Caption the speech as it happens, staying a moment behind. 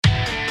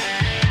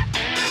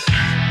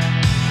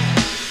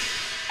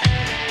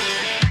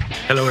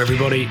Hello,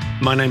 everybody.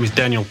 My name is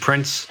Daniel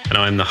Prince, and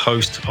I'm the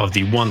host of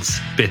the Once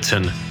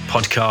Bitten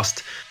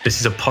podcast.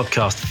 This is a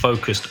podcast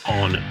focused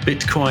on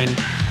Bitcoin.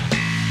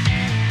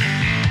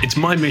 It's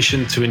my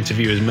mission to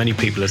interview as many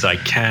people as I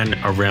can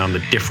around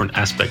the different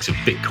aspects of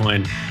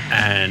Bitcoin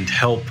and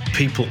help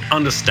people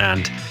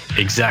understand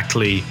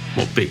exactly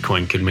what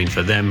Bitcoin could mean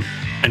for them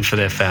and for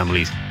their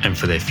families and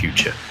for their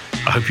future.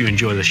 I hope you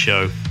enjoy the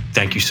show.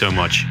 Thank you so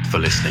much for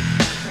listening.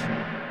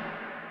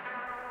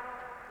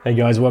 Hey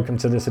guys, welcome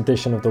to this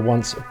edition of the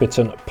Once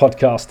Bitten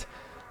podcast.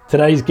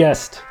 Today's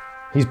guest,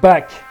 he's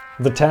back,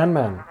 the Tan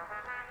Man,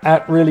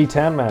 at Really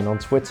Tan Man on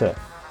Twitter.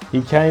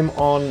 He came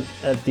on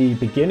at the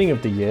beginning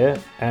of the year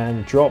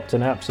and dropped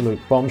an absolute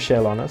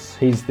bombshell on us.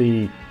 He's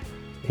the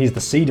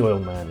seed oil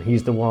man.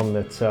 He's the one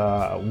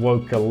that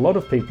woke a lot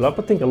of people up.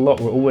 I think a lot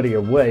were already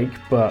awake,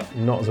 but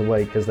not as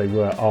awake as they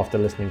were after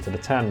listening to the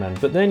Tan Man.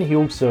 But then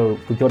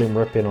we got him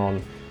ripping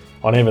on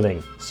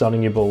everything.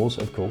 Sunning your balls,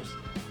 of course,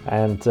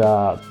 and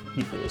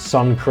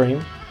sun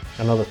cream,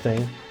 another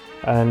thing,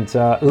 and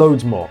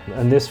loads more.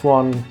 And this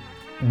one,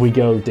 we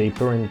go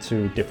deeper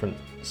into different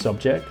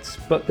subjects,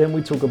 but then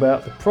we talk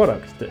about the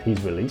product that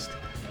he's released,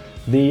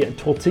 the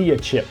tortilla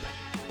chip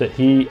that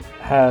he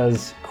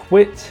has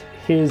quit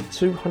his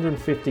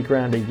 250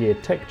 grand a year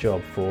tech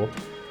job for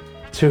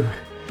to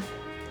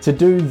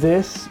do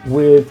this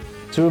with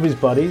two of his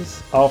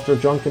buddies after a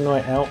drunken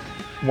night out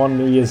one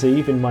New Year's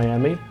Eve in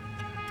Miami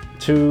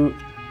to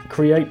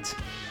create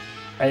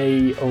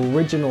a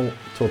original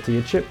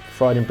tortilla chip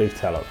fried in beef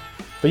tallow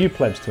for you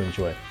plebs to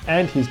enjoy.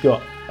 And he's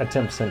got a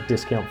 10%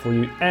 discount for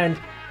you, and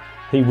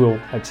he will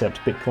accept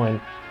Bitcoin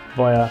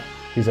via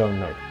his own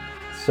node.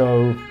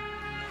 So,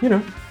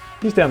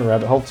 he's down the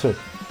rabbit hole too.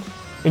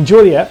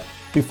 Enjoy the app.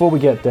 Before we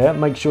get there,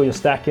 make sure you're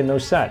stacking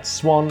those sats.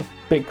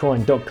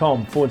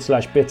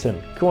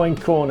 swanbitcoin.com/bitten. Coin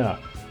Corner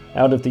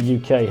out of the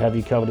UK have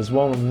you covered as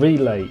well. And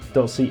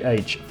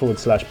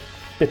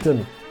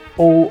relay.ch/bitten.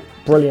 All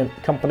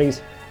brilliant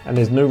companies. And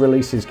there's new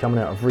releases coming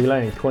out of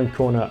Relay and Coin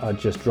Corner are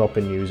just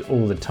dropping news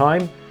all the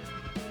time.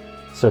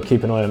 So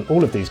keep an eye on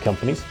all of these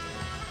companies.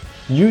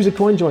 Use a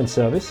CoinJoin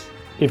service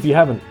if you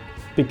haven't,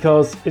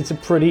 because it's a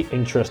pretty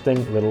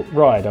interesting little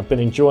ride. I've been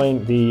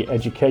enjoying the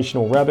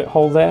educational rabbit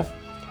hole there.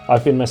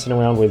 I've been messing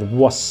around with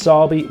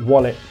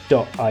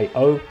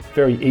wasabiwallet.io.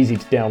 Very easy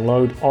to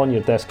download on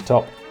your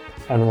desktop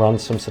and run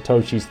some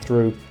Satoshis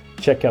through.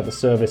 Check out the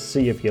service,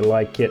 see if you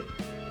like it.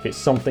 If it's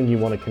something you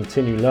want to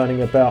continue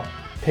learning about,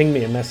 ping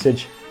me a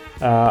message.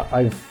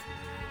 I've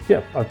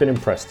been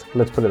impressed.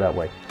 Let's put it that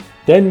way.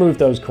 Then move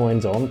those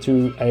coins on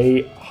to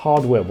a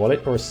hardware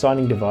wallet or a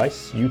signing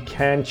device. You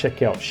can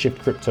check out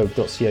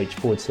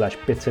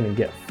shiftcrypto.ch/bitten and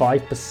get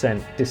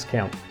 5%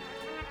 discount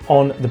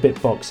on the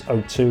Bitbox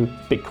O2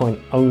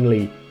 Bitcoin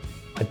only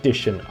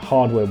edition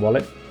hardware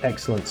wallet.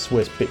 Excellent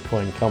Swiss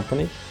Bitcoin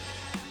company.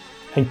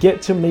 And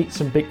get to meet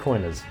some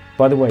Bitcoiners.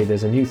 By the way,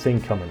 there's a new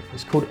thing coming.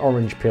 It's called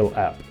Orange Pill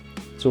app.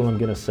 That's all I'm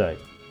going to say.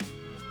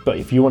 But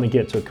if you want to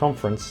get to a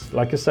conference,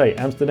 like I say,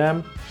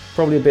 Amsterdam,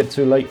 probably a bit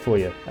too late for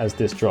you as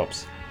this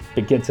drops.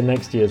 But get to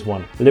next year's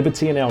one.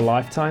 Liberty in Our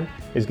Lifetime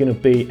is going to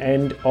be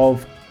end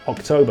of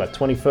October,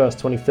 21st,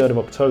 23rd of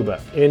October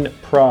in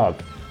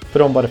Prague.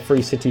 Put on by the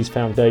Free Cities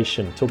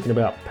Foundation, talking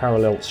about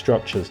parallel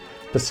structures.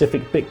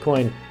 Pacific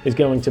Bitcoin is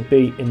going to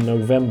be in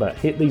November.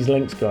 Hit these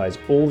links, guys.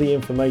 All the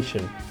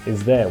information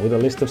is there with a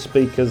list of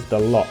speakers, the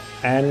lot,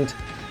 and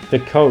the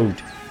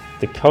code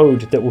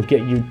that will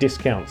get you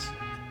discounts.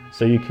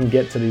 So you can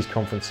get to these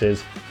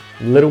conferences,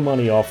 little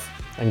money off,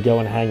 and go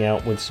and hang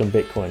out with some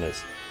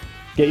Bitcoiners.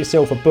 Get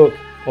yourself a book,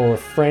 or a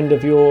friend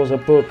of yours a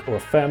book, or a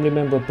family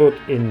member a book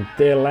in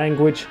their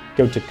language.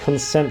 Go to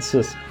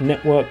Consensus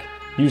Network,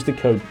 use the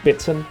code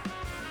BITTEN,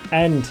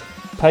 and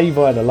pay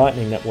via the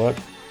Lightning Network.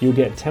 You'll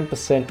get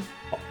 10%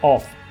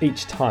 off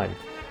each time.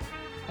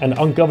 And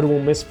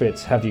Ungovernable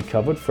Misfits have you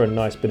covered for a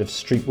nice bit of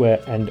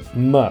streetwear and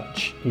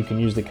merch. You can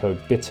use the code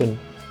BITTEN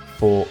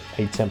for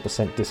a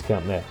 10%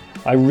 discount there.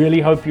 I really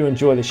hope you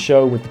enjoy the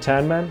show with the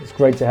Tan Man. It's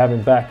great to have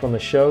him back on the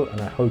show,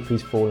 and I hope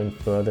he's falling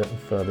further and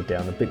further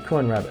down the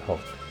Bitcoin rabbit hole.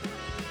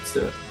 Let's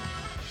do it.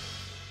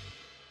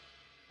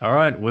 All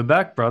right, we're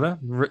back, brother.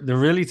 The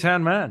Really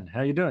Tan Man.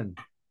 How you doing?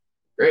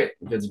 Great.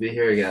 Good to be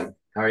here again.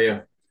 How are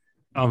you?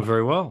 I'm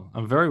very well.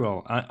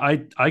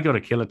 I got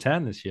a killer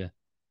tan this year.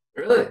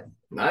 Really?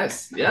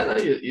 Nice. Yeah, no,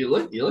 you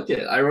look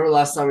it. I remember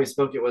last time we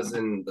spoke, it was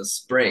in the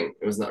spring.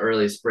 It was in the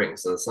early spring,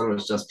 so the sun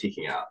was just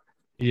peeking out.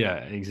 Yeah,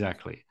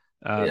 exactly.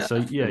 Yeah. So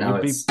yeah,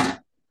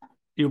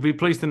 you'll be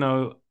pleased to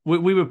know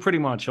we were pretty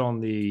much on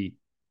the.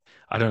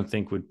 I don't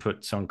think we'd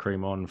put sun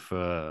cream on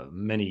for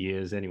many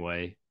years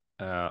anyway.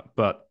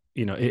 But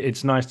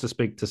it's nice to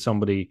speak to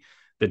somebody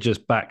that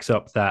just backs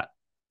up that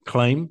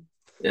claim.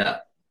 Yeah.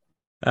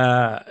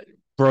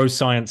 Bro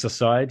science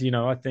aside,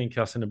 I think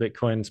us in the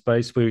Bitcoin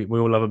space, we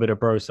all love a bit of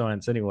bro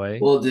science anyway.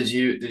 Well, did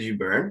you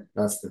burn?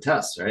 That's the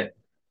test, right?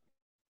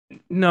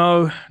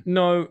 No,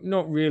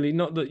 not really.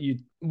 Not that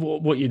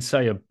what you'd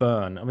say a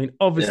burn. I mean,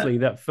 obviously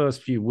that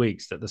first few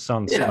weeks that the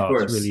sun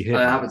starts really hitting. It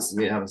happens to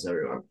me. It happens to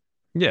everyone.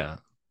 Yeah,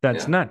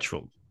 that's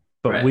natural.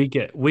 but Right.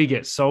 we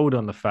get sold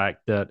on the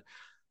fact that,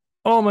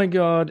 oh my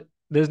God,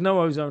 there's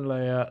no ozone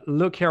layer.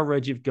 Look how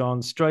red you've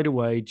gone straight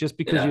away. Just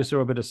because you Yeah. saw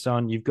a bit of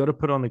sun, you've got to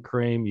put on the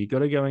cream. You've got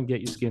to go and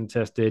get your skin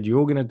tested. You're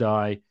all going to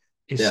die.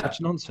 It's Yeah. such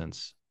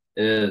nonsense.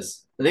 It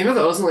is. The thing about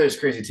the ozone layer is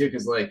crazy too,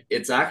 because like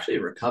it's actually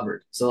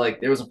recovered. So like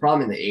there was a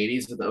problem in the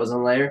 80s with the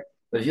ozone layer,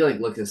 but if you like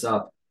look this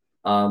up,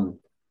 um,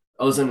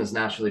 ozone is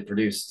naturally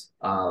produced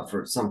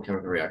for some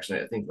chemical reaction.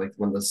 I think like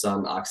when the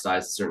sun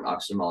oxidizes certain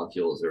oxygen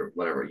molecules or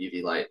whatever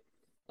UV light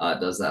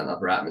does that in the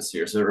upper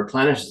atmosphere, so it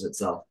replenishes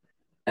itself.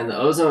 And the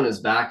ozone is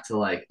back to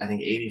like I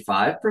think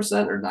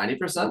 85% or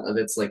 90% of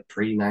its like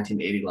pre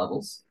 1980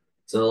 levels.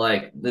 So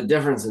like the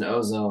difference in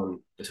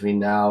ozone between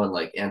now and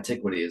like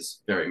antiquity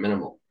is very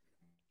minimal.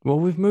 Well,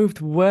 we've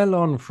moved well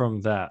on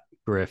from that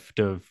grift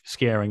of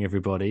scaring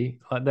everybody.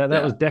 Like that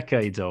was Yeah.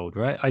 decades old,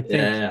 right? I Yeah,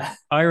 think yeah,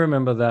 I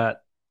remember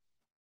that.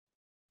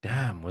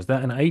 Damn, was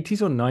that an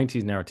 80s or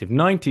 90s narrative?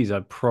 90s,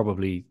 I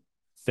probably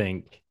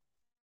think.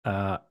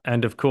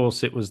 And of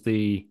course, it was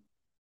the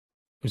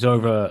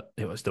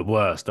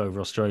worst over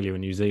Australia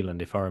and New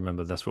Zealand, if I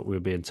remember. That's what we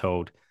were being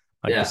told.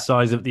 Like the yeah,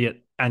 size of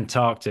the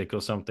Antarctic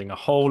or something, a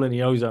hole in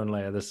the ozone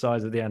layer, the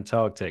size of the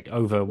Antarctic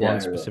over yeah. I one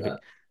heard about specific.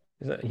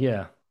 that.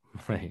 Yeah,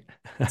 right.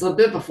 It's a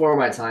bit before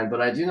my time,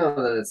 but I do know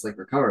that it's like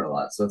recovered a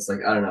lot. So it's like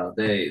I don't know.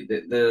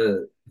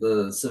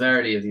 The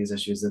severity of these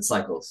issues it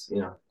cycles.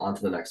 On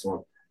to the next one.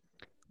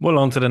 Well,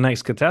 on to the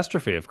next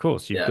catastrophe, of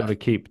course. You've got Yeah, to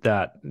keep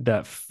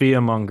that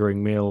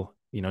fear-mongering meal,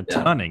 yeah,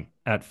 turning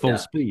at full yeah,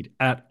 speed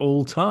at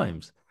all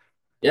times.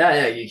 yeah,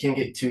 yeah. You can't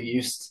get too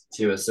used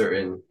to a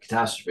certain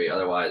catastrophe,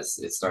 otherwise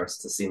it starts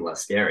to seem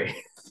less scary.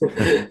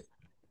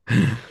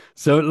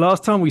 So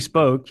last time we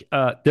spoke,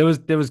 there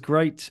was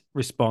great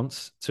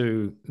response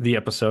to the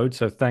episode.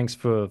 So thanks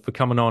for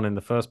coming on in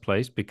the first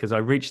place because I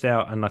reached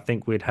out and I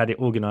think we'd had it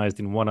organized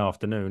in one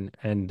afternoon,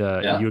 and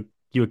Yeah.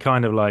 you were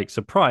kind of like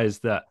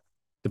surprised that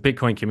the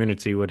Bitcoin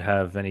community would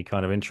have any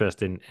kind of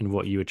interest in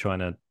what you were trying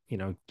to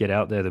get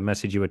out there, the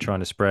message you were trying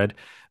to spread.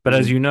 But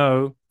as Hmm. you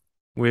know,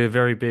 we're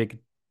very big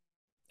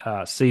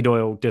seed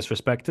oil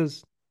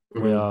disrespecters.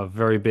 We Hmm. are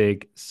very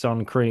big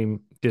sun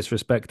cream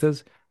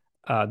disrespecters.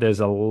 There's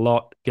a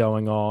lot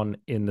going on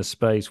in the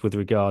space with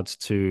regards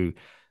to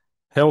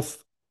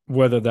health,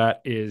 whether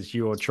that is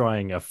you're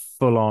trying a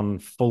full on,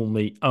 full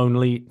meat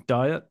only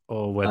diet,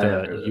 or I have whether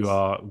heard of you this.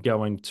 are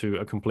going to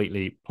a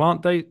completely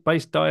plant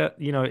based diet.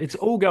 It's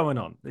all going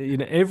on,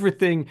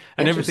 everything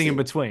and everything in Interesting.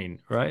 between,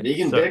 right?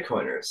 Vegan So,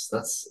 Bitcoiners.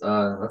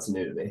 That's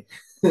new to me.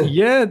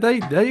 yeah,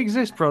 they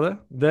exist, brother.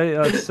 They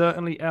are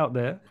certainly out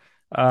there.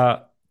 Uh,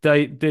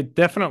 they're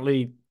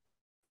definitely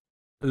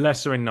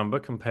lesser in number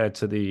compared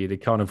to the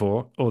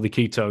carnivore or the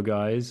keto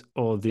guys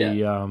or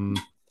Yeah.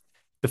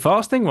 the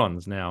fasting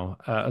ones now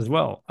as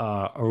well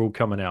are all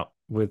coming out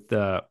with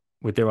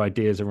their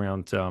ideas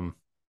around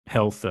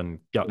health and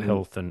gut Hmm.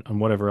 health and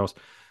whatever else.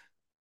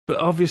 But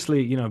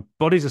obviously,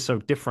 bodies are so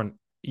different.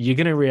 You're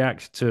going to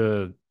react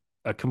to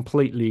a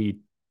completely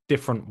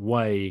different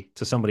way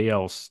to somebody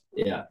else.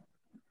 Yeah.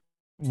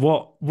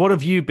 What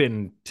have you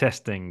been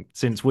testing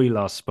since we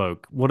last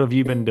spoke? What have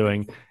you been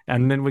doing?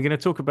 And then we're going to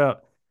talk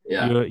about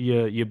Yeah.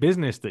 your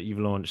business that you've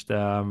launched.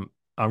 I'm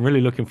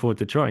really looking forward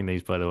to trying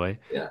these, by the way.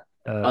 Yeah.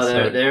 Uh, Oh,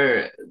 there so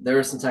there there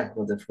were some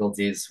technical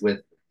difficulties with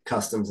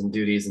customs and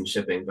duties and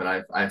shipping,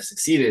 but I've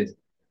succeeded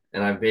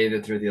and I've made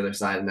it through the other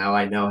side. And now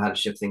I know how to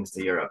ship things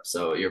to Europe.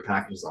 So your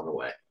package is on the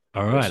way.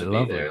 all It right, should be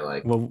lovely. there.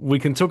 Like, Well, we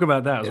can talk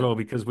about that as yeah, well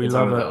because we we can talk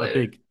love about that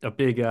later. a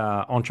big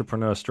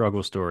entrepreneur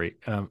struggle story.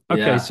 Okay,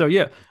 Yeah. so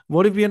yeah,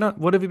 what have you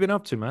been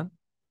up to, man?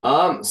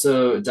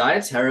 So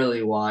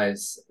dietarily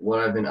wise, what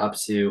I've been up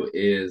to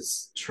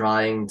is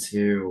trying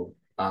to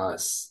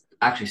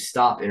actually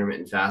stop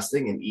intermittent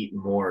fasting and eat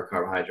more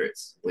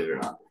carbohydrates, believe it or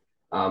not.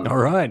 All Um,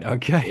 right,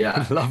 okay,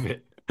 yeah. love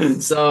it.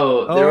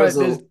 So All there right, was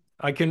there's a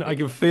I can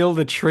feel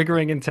the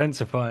triggering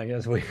intensifying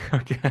as we So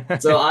okay.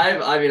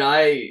 I mean,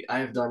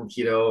 I've done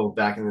keto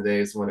back in the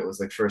days when it was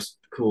like first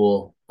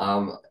cool.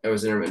 It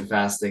was intermittent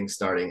fasting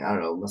starting, I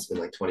don't know, it must have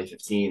been like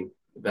 2015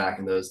 back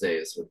in those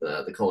days with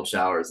the cold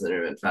showers and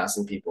intermittent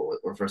fasting people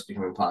were first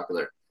becoming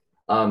popular.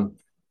 Um,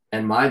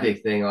 and my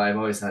big thing, I've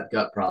always had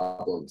gut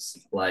problems.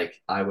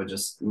 Like I would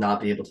just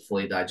not be able to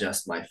fully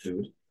digest my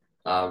food.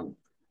 Um,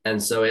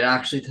 and so it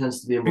actually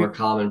tends to be a more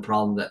common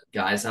problem that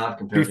guys have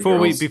compared to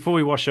girls. Before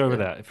we wash over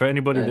Yeah. that, for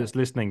anybody Yeah. that's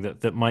listening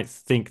that might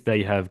think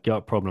they have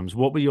gut problems,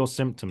 what were your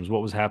symptoms?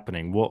 What was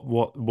happening? What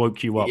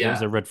woke you up? What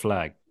was Yeah. a red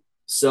flag?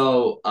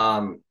 So,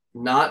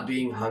 not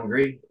being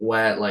hungry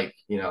when like,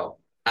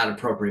 at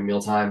appropriate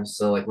meal times.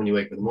 So like when you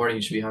wake up in the morning,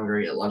 you should be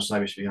hungry. At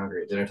lunchtime, you should be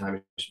hungry. At dinner time,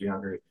 you should be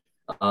hungry.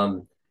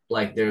 Um,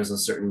 like there's a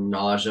certain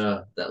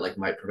nausea that like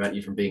might prevent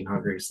you from being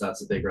hungry. So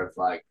that's a big red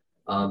flag.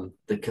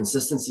 The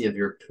consistency of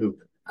your poop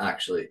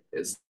actually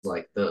is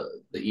like the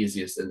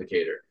easiest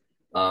indicator.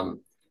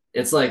 Um,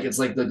 it's like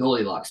the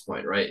Goldilocks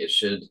point, right? It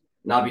should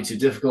not be too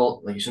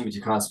difficult. Like you shouldn't be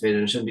too constipated.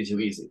 And it shouldn't be too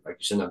easy. Like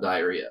you shouldn't have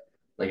diarrhea.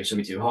 Like it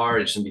shouldn't be too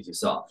hard. It shouldn't be too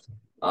soft.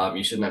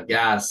 You shouldn't have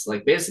gas.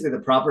 Like basically, the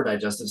proper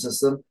digestive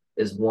system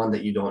is one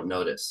that you don't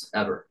notice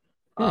ever,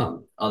 Hmm.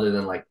 other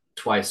than like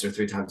twice or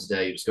three times a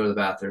day. You just go to the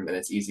bathroom and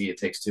it's easy. It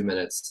takes 2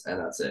 minutes and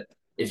that's it.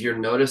 If you're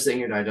noticing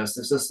your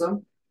digestive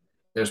system,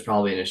 there's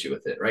probably an issue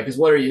with it, right? Because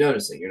what are you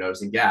noticing? You're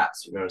noticing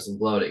gas, you're noticing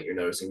bloating,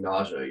 you're noticing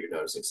nausea, you're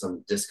noticing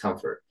some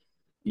discomfort.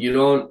 You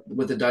don't,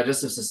 with the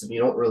digestive system, you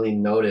don't really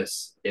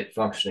notice it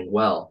functioning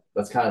well.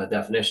 That's kind of the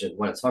definition.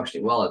 When it's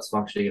functioning well, it's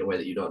functioning in a way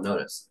that you don't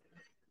notice.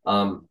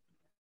 Um,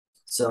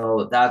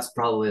 so that's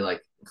probably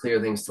like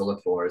clear things to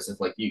look for is if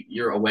like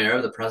you're aware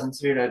of the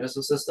presence of your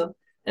digestive system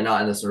and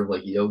not in this sort of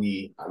like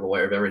yogi, I'm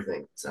aware of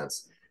everything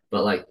sense,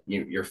 but like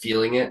you're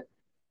feeling it,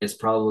 it's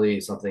probably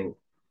something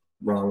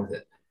wrong with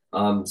it.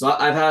 So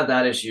I've had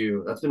that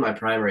issue. That's been my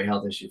primary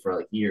health issue for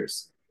like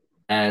years.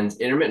 And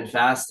intermittent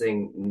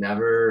fasting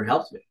never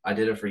helped me. I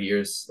did it for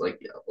years. Like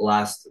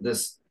last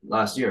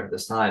year,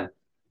 this time,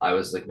 I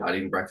was like not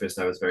eating breakfast.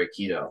 I was very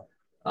keto.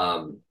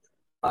 Um,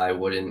 I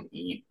wouldn't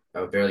eat.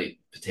 I would barely eat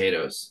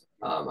potatoes.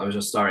 I was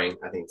just starting,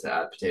 I think, to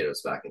add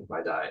potatoes back into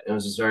my diet. It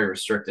was just very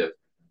restrictive,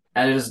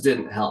 and it just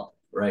didn't help,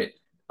 right?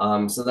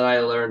 So then I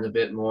learned a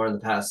bit more in the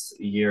past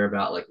year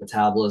about like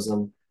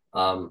metabolism.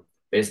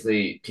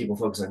 Basically, people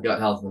focus on gut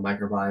health and the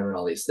microbiome and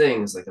all these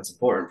things. Like that's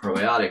important,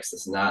 probiotics,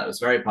 this and that. It was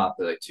very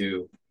popular like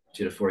two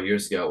to 4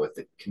 years ago with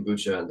the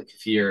kombucha and the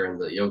kefir and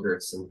the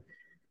yogurts and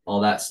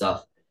all that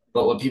stuff.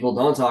 But what people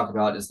don't talk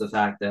about is the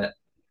fact that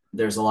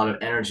there's a lot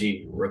of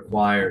energy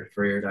required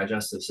for your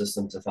digestive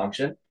system to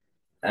function,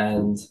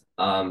 and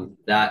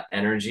that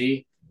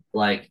energy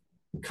like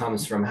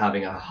comes from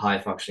having a high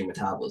functioning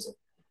metabolism.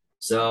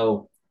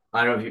 So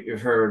I don't know if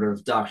you've heard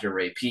of Dr.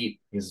 Ray Peat.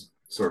 He's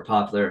sort of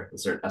popular in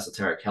certain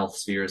esoteric health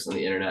spheres on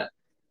the internet.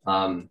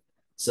 Um,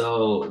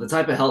 so the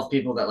type of health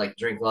people that like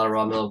drink a lot of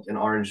raw milk and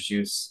orange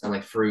juice and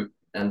like fruit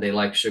and they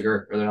like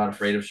sugar or they're not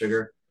afraid of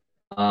sugar,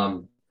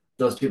 um,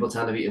 those people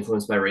tend to be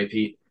influenced by Ray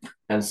Peat.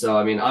 And so,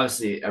 I mean,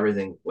 obviously,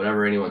 everything,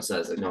 whatever anyone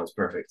says, like no one's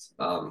perfect.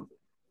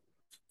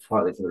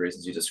 Partly for the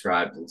reasons you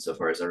described, and so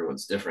far as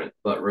everyone's different.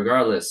 But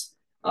regardless,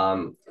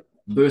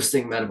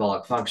 boosting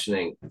metabolic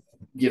functioning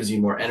gives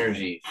you more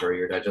energy for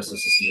your digestive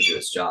system to do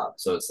its job.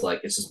 So it's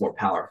like it's just more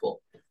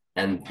powerful,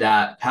 and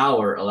that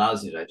power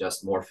allows you to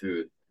digest more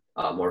food,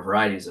 more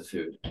varieties of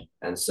food.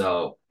 And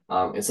so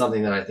it's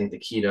something that I think the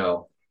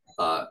diehard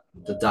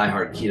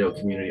keto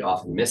community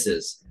often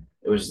misses.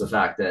 It was just the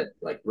fact that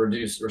like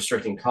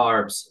restricting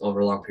carbs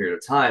over a long period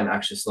of time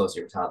actually slows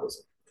your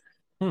metabolism,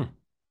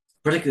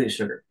 particularly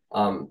sugar.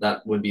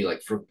 That would be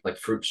like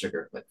fruit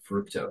sugar, like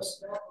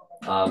fructose.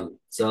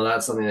 So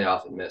that's something they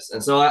often miss.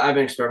 And so I've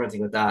been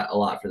experimenting with that a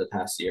lot for the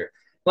past year.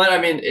 But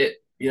I mean, it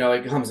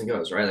comes and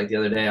goes, right? Like the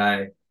other day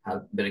I had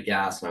a bit of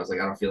gas and I was like,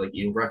 I don't feel like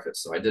eating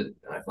breakfast. So I didn't,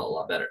 and I felt a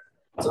lot better.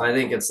 So I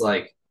think it's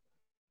like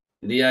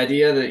the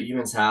idea that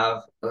humans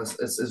have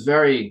is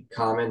very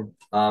common,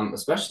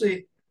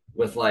 especially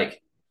with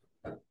like,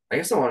 I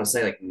guess I want to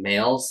say like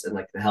males in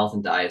like the health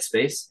and diet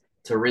space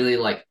to really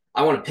like,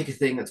 I want to pick a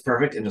thing that's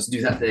perfect and just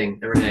do that thing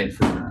every day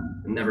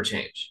and never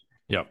change.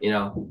 Yeah.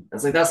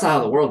 It's like that's not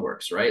how the world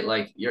works, right?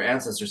 Like your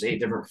ancestors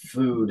ate different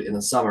food in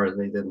the summer than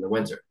they did in the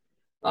winter,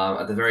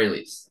 at the very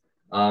least.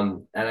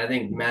 And I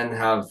think men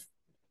have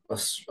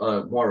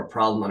more of a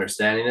problem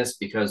understanding this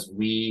because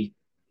we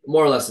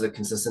more or less are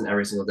consistent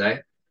every single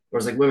day.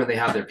 Whereas like women, they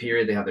have their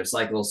period, they have their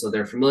cycle, so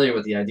they're familiar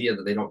with the idea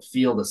that they don't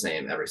feel the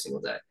same every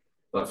single day.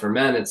 But for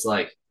men, it's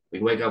like we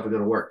wake up, we go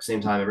to work,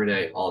 same time every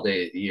day, all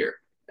day of the year.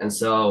 And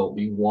so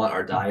we want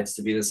our diets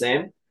to be the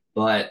same,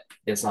 but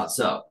it's not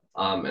so.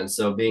 And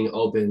so being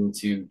open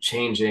to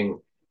changing,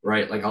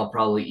 right? Like I'll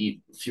probably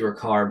eat fewer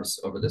carbs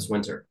over this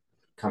winter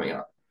coming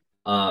up,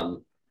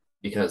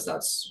 because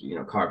that's,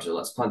 carbs are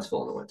less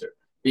plentiful in the winter.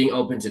 Being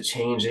open to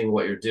changing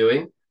what you're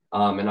doing,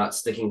 and not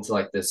sticking to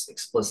like this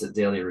explicit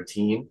daily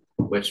routine,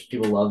 which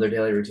people love their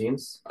daily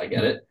routines. I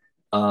get it.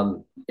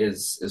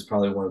 Is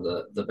probably one of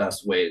the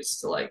best ways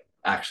to like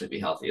actually be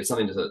healthy. It's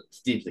something to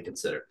deeply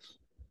consider.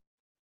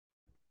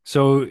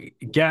 So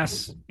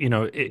gas,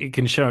 it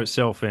can show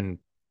itself in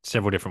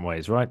several different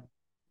ways, right?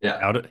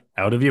 Yeah.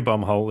 Out of your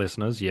bum hole,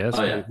 listeners. Yes,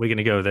 Oh, yeah. we're going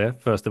to go there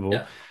first of all.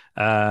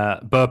 Yeah.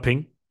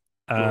 Burping,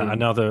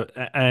 another,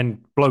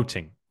 and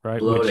bloating, right?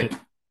 Bloating.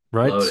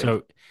 Right.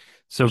 Bloating.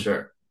 So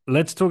Sure.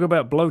 let's talk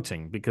about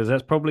bloating because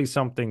that's probably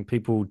something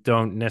people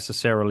don't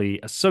necessarily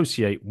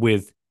associate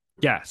with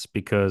gas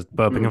because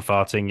burping and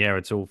farting, yeah,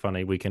 it's all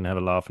funny. We can have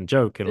a laugh and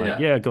joke and like,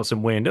 yeah, got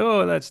some wind.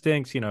 Oh, that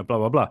stinks, blah,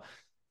 blah, blah.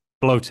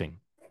 Bloating.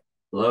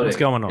 What's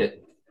going on?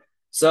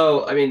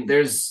 So, I mean,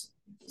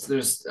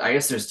 I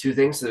guess there's two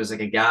things. So there's like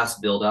a gas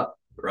buildup,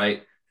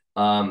 right?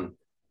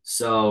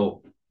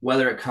 So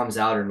whether it comes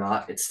out or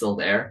not, it's still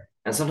there.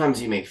 And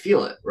sometimes you may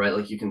feel it, right?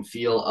 Like you can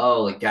feel,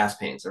 oh, like gas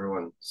pains.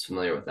 Everyone's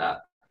familiar with that.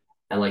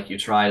 And like you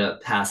try to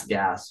pass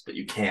gas, but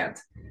you can't.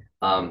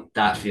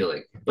 That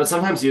feeling. But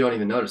sometimes you don't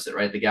even notice it,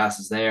 right? The gas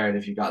is there. And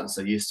if you've gotten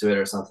so used to it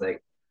or something,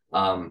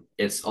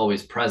 it's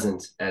always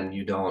present and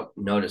you don't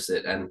notice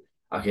it. And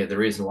okay, the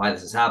reason why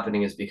this is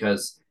happening is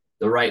because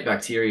the right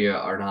bacteria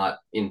are not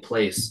in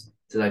place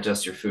to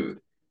digest your food,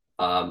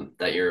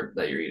 that you're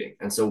eating.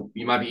 And so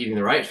you might be eating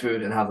the right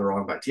food and have the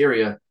wrong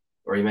bacteria,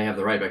 or you may have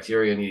the right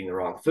bacteria and eating the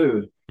wrong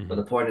food. But Mhm.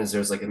 the point is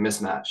there's like a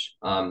mismatch.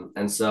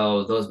 And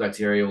so those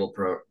bacteria will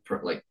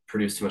like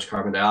produce too much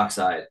carbon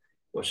dioxide,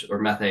 or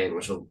methane,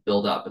 which will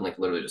build up and like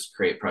literally just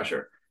create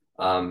pressure.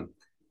 Um,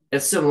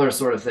 it's similar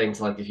sort of thing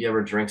to like if you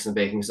ever drink some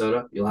baking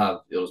soda,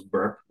 you'll just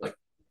burp like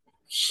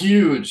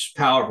huge,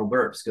 powerful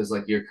burps because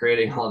like you're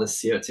creating all this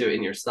CO2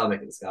 in your stomach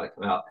and it's got to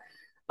come out.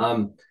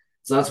 Um,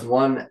 so that's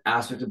one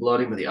aspect of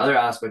bloating, but the other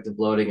aspect of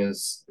bloating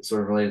is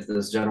sort of related to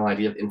this general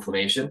idea of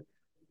inflammation.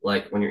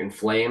 Like when you're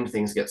inflamed,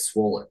 things get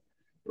swollen,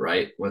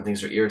 right? When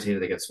things are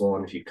irritated, they get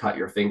swollen. If you cut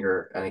your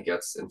finger and it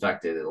gets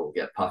infected, it'll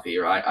get puffy.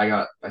 Or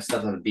I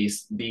stepped on a bee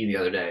the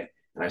other day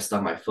and I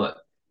stung my foot,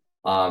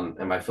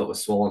 and my foot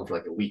was swollen for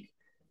like a week,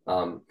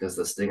 because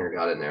the stinger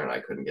got in there and I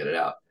couldn't get it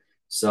out.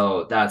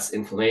 So that's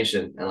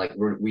inflammation, and like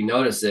we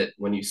notice it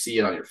when you see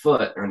it on your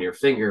foot or on your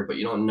finger, but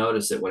you don't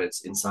notice it when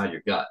it's inside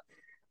your gut.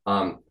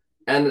 Um,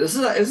 and this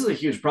is a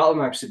huge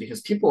problem actually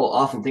because people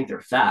often think they're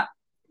fat.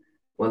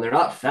 When they're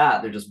not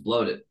fat, they're just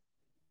bloated.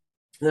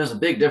 And there's a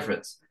big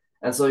difference.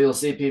 And so you'll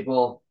see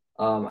people,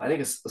 I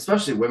think it's,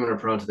 especially women are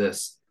prone to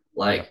this,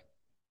 Yeah. like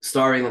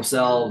starving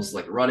themselves,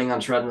 like running on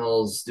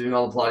treadmills, doing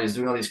all the Pilates,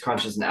 doing all these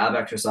crunches and ab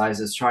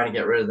exercises, trying to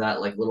get rid of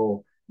that like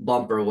little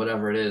bump or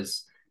whatever it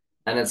is.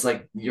 And it's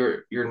like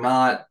you're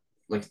not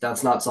like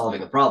that's not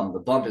solving the problem. The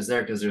bump is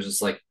there because there's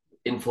just like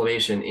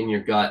inflammation in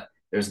your gut.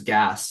 There's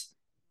gas,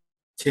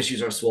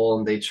 tissues are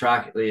swollen. They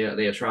draw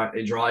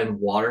in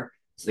water,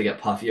 so they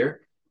get puffier.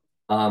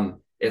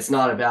 It's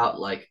not about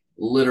like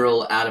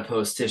literal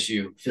adipose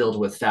tissue filled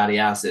with fatty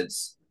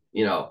acids,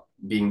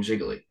 being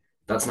jiggly.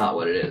 That's not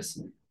what it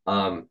is.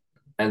 Um,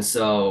 and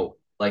so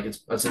like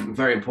it's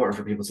very important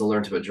for people to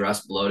learn to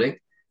address bloating,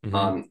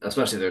 Hmm.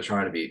 especially if they're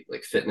trying to be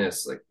like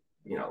fitness, like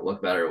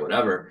look better or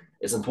whatever.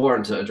 It's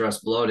important to address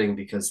bloating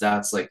because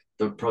that's like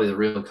probably the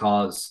real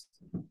cause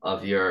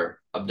of your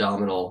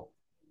abdominal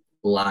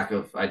lack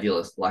of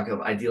ideal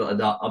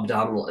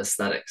abdominal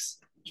aesthetics.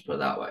 Just put it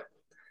that way.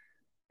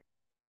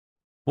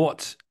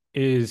 What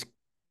is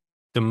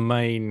the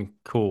main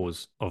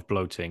cause of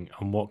bloating,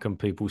 and what can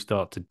people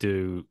start to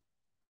do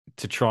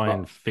to try Well,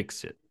 and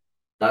fix it?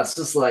 that's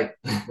just like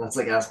that's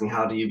like asking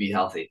how do you be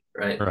healthy,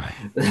 right? Right.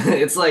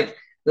 It's like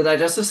the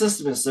digestive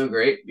system is so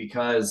great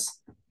because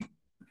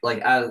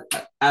like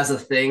as a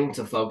thing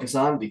to focus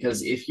on,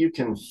 because if you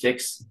can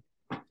fix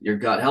your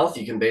gut health,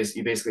 you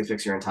basically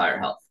fix your entire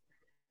health.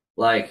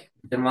 Like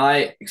in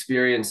my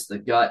experience, the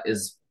gut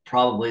is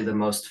probably the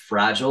most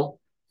fragile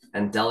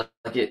and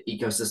delicate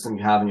ecosystem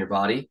you have in your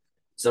body.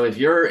 So if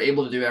you're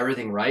able to do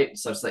everything right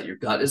such that your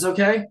gut is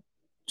okay,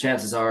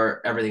 chances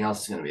are everything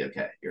else is going to be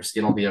okay. Your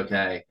skin will be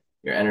okay,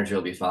 your energy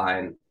will be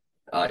fine,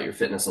 your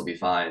fitness will be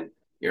fine,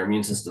 your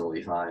immune system will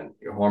be fine,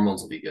 your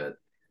hormones will be good.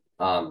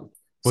 Um,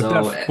 Would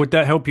so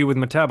that help you with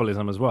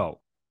metabolism as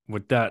well?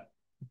 Would that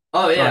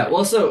Oh yeah. kind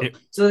Well, so it,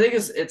 so the thing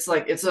is, it's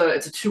like it's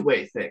a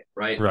two-way thing,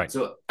 right? right.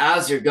 So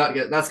as your gut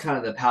gets, that's kind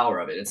of the power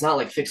of it. It's not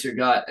like fix your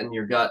gut and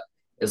your gut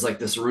is like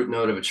this root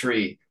node of a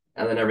tree,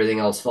 and then everything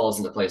else falls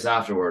into place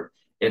afterward.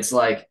 It's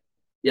like,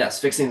 yes,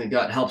 fixing the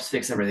gut helps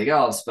fix everything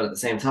else, but at the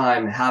same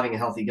time, having a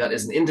healthy gut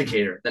is an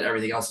indicator that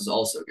everything else is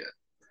also good.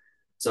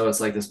 So it's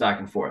like this back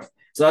and forth.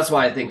 So that's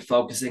why I think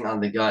focusing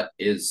on the gut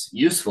is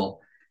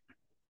useful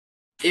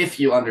if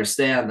you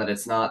understand that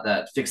it's not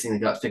that fixing the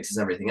gut fixes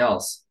everything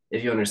else,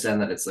 if you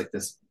understand that it's like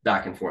this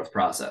back and forth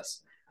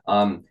process.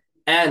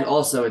 And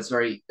also it's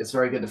very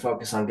good to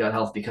focus on gut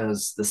health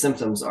because the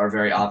symptoms are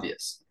very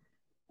obvious.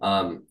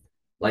 Um,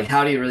 like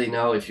how do you really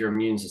know if your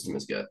immune system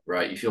is good,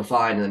 right? You feel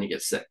fine and then you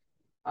get sick.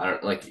 I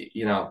don't like,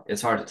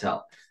 it's hard to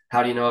tell.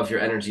 How do you know if your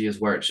energy is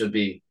where it should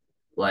be?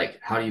 Like,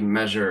 how do you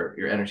measure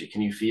your energy?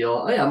 Can you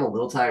feel, oh yeah, I'm a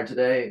little tired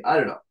today? I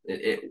don't know.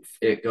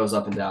 It goes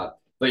up and down,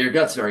 but your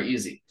gut's very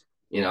easy.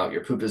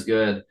 Your poop is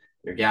good,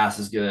 your gas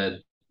is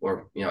good,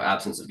 or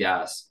absence of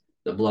gas.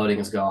 The bloating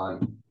is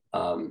gone,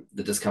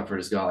 the discomfort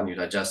is gone. You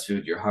digest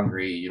food, you're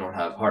hungry, you don't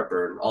have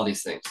heartburn, all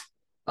these things,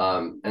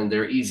 and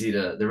they're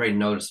very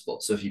noticeable.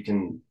 So if you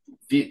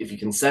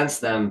can sense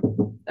them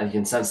and you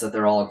can sense that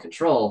they're all in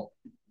control,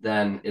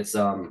 then it's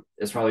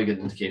probably a good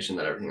indication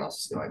that everything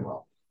else is going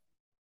well.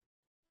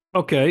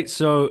 Okay,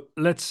 so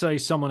let's say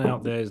someone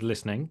out there is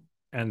listening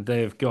and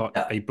they've got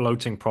Yeah, a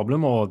bloating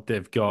problem, or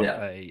they've got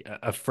yeah,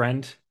 a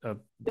friend, a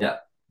yeah,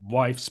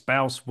 wife,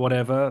 spouse,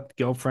 whatever,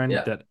 girlfriend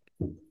yeah. that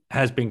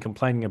has been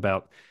complaining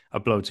about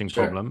a bloating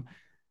Sure. problem.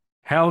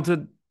 How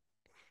did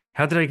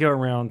how did I go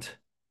around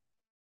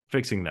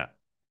fixing that?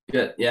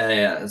 Good. Yeah, yeah,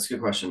 yeah. That's a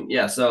good question.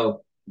 Yeah.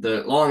 So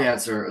the long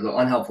answer, or the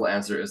unhelpful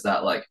answer, is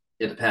that like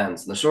it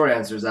depends. And the short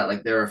answer is that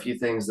like there are a few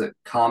things that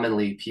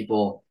commonly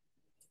people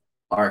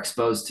are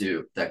exposed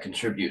to that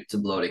contribute to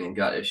bloating and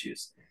gut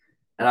issues.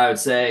 And I would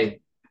say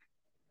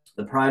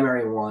the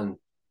primary one,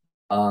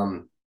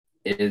 um,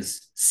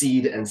 is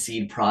seed and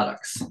seed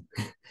products.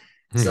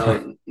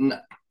 So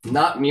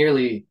not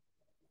merely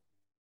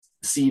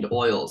seed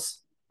oils,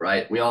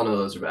 right? We all know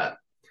those are bad,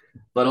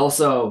 but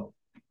also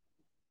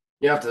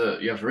you have to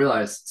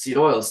realize seed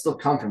oils still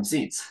come from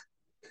seeds.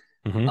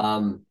 Hmm.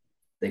 Um,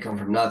 they come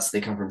from nuts,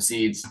 they come from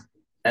seeds.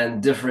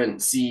 and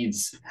different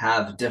seeds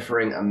have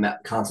differing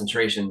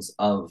concentrations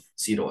of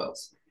seed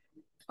oils.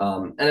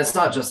 And it's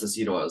not just the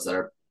seed oils that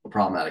are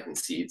problematic in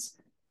seeds.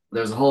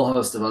 There's a whole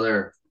host of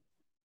other,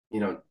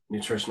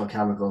 nutritional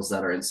chemicals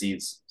that are in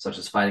seeds, such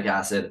as phytic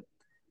acid,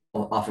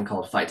 often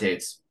called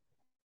phytates,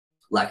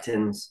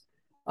 lectins,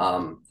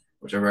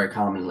 which are very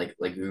common in like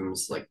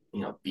legumes, like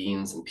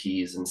beans and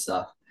peas and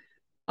stuff.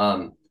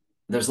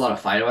 There's a lot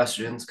of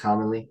phytoestrogens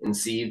commonly in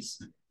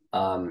seeds,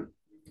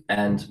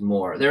 and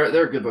more. There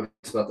are good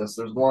books about this.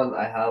 There's one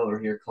I have over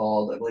here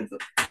called, I believe, the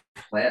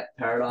Plant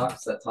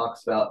Paradox, that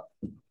talks about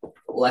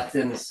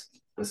lectins.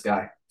 This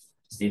guy,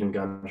 Stephen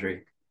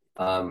Gundry.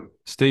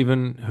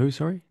 Stephen, who?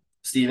 Sorry,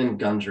 Stephen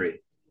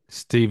Gundry.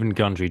 Stephen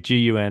Gundry.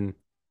 Gundry.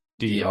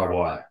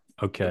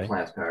 Okay. The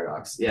Plant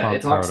Paradox. Yeah, Plant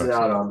it talks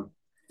Paradox. about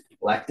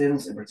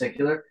lectins in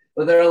particular,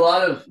 but there are a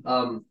lot of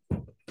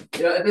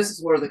and this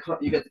is where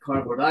you get the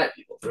carnivore diet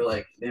people.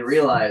 They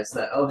realize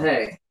that, oh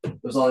hey,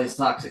 there's all these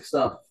toxic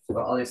stuff,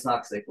 all these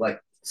toxic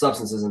like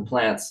substances in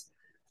plants,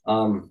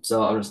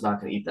 so I'm just not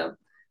going to eat them.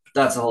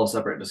 That's a whole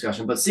separate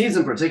discussion. But seeds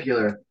in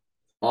particular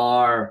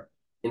are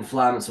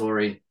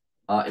inflammatory,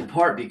 in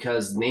part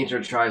because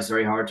nature tries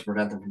very hard to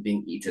prevent them from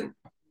being eaten.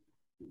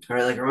 All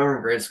right, like I remember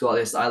in grade school, at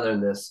least I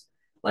learned this.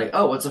 Like,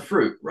 oh, what's a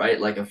fruit, right?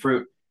 Like a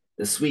fruit,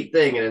 the sweet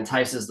thing, it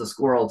entices the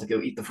squirrel to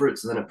go eat the fruit,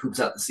 so then it poops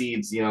out the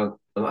seeds,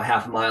 about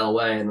half a mile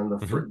away, and then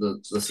the fruit,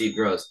 the seed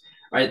grows.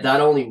 Right, that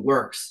only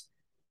works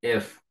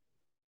if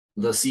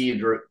the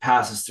seed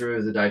passes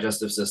through the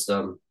digestive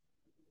system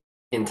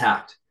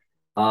intact.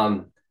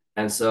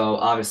 And so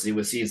obviously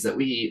with seeds that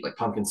we eat, like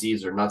pumpkin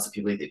seeds or nuts that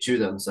people eat, they chew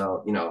them.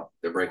 So,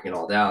 they're breaking it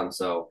all down.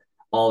 So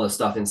all the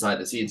stuff inside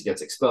the seeds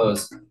gets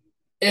exposed.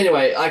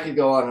 Anyway, I could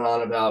go on and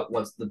on about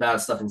what's the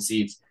bad stuff in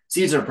seeds.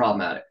 Seeds are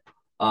problematic.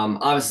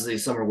 Obviously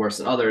some are worse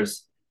than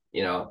others.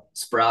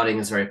 Sprouting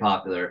is very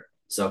popular.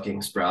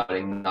 Soaking,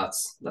 sprouting,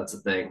 nuts, that's a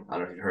thing. I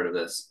don't know if you've heard of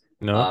this.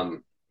 No.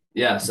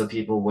 Yeah, so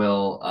people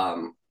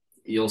will,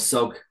 you'll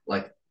soak,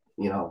 like,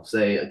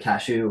 say a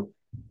cashew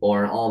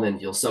or an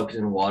almond, you'll soak it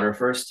in water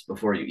first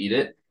before you eat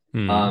it.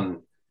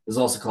 It's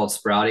also called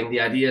sprouting.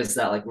 The idea is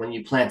that, like, when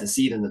you plant a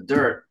seed in the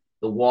dirt,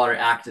 the water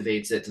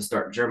activates it to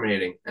start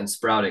germinating and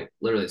sprouting,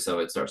 literally, so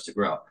it starts to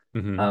grow.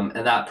 And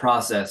that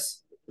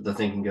process, the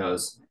thinking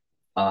goes,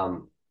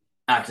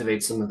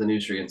 activates some of the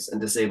nutrients and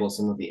disables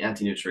some of the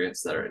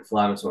anti-nutrients that are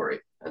inflammatory.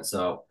 And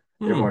so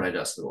they're more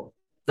digestible.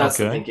 That's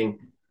the thinking.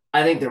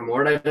 I think they're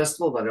more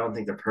digestible, but I don't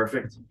think they're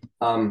perfect.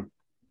 The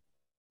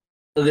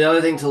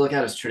other thing to look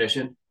at is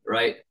tradition,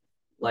 right?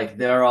 Like,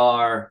 there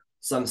are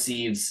some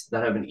seeds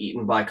that have been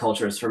eaten by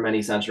cultures for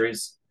many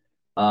centuries.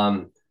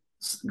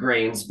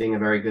 Grains being a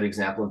very good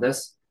example of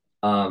this,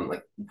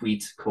 like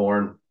wheat,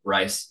 corn,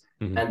 rice.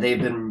 And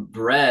they've been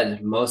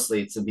bred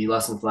mostly to be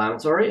less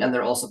inflammatory, and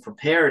they're also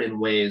prepared in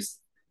ways,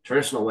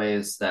 traditional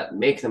ways, that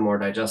make them more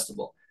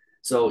digestible.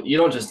 So you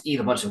don't just eat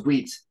a bunch of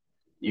wheat,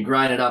 you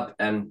grind it up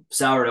and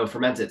sourdough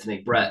ferment it to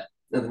make bread,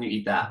 and then you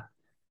eat that,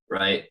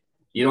 right?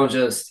 You don't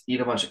just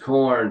eat a bunch of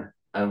corn,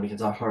 and we can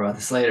talk more about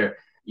this later.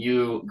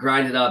 You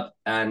grind it up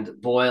and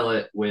boil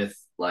it with,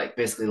 like,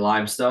 basically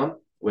limestone,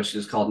 which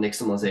is called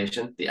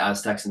nixtamalization. The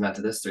Aztecs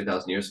invented this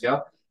 3,000 years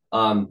ago.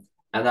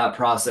 And that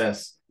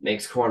process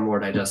makes corn more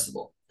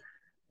digestible.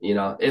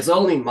 It's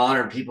only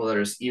modern people that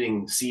are just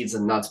eating seeds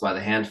and nuts by the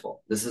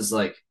handful. This is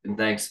like,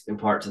 thanks in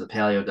part to the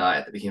paleo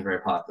diet that became very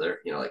popular,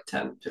 like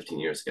 10, 15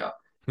 years ago.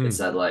 It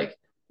said, like,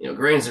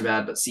 grains are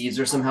bad, but seeds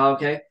are somehow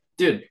okay.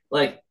 Dude,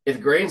 like,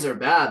 if grains are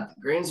bad,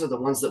 grains are the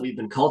ones that we've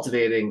been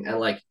cultivating and,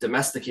 like,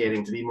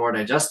 domesticating to be more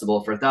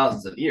digestible for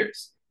thousands of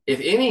years.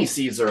 If any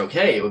seeds are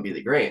okay, it would be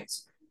the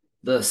grains.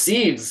 The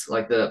seeds,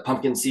 like the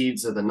pumpkin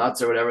seeds or the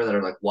nuts or whatever that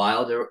are, like,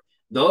 wild,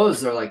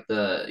 those are like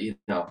the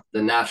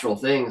natural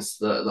things,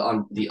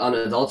 the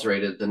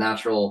unadulterated, the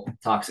natural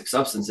toxic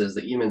substances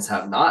that humans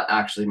have not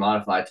actually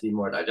modified to be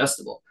more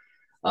digestible.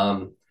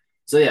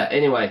 So yeah,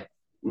 anyway,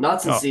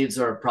 nuts and seeds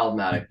are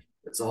problematic.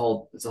 It's a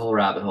whole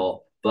rabbit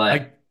hole.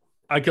 But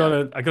I got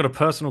a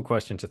personal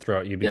question to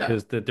throw at you,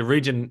 because the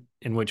region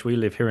in which we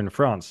live here in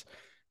France,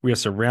 we are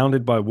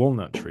surrounded by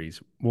walnut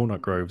trees,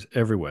 walnut groves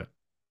everywhere,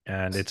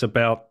 and it's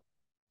about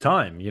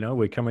time,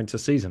 we're coming to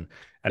season,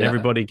 and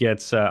everybody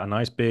gets a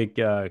nice big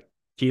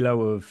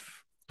kilo of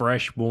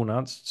fresh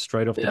walnuts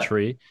straight off the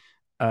tree,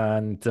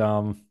 and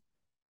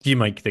you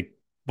make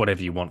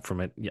whatever you want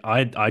from it.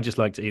 I just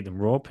like to eat them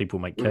raw. People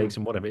make cakes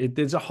and whatever.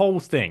 There's a whole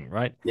thing,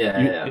 right?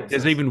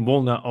 There's even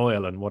walnut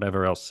oil and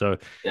whatever else. So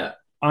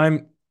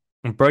I'm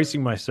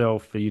bracing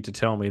myself for you to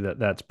tell me that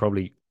that's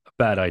probably a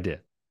bad idea.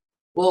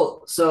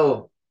 Well,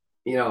 so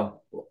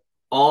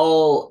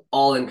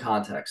all in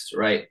context,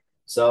 right?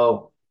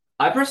 So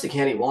I personally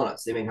can't eat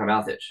walnuts. They make my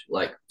mouth itch,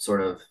 like, sort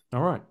of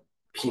all right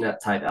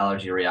peanut type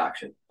allergy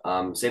reaction.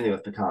 Same thing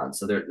with pecans.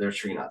 So they're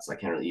tree nuts. I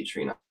can't really eat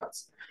tree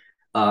nuts.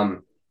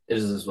 It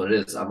is what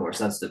it is. I'm more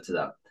sensitive to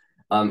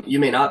them. You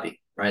may not be,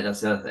 right?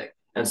 That's the other thing.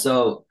 And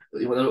so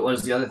what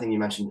was the other thing you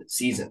mentioned?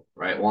 Season,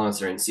 right?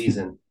 Walnuts are in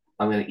season.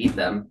 I'm going to eat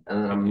them,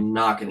 and then I'm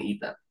not going to eat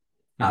them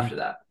after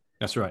that.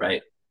 That's right.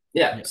 Right?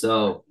 Yeah.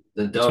 So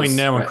the Between dose,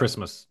 now and right?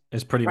 Christmas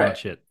is pretty Right.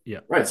 much it. Yeah.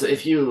 Right. So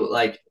if you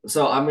like,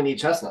 so I'm gonna eat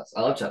chestnuts.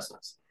 I love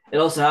chestnuts. It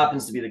also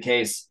happens to be the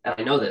case, and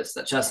I know this,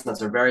 that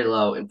chestnuts are very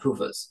low in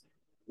PUFAs,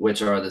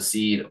 which are the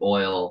seed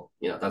oil,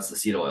 that's the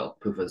seed oil.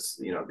 PUFAs,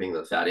 being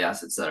the fatty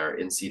acids that are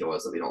in seed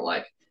oils that we don't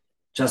like.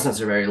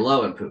 Chestnuts are very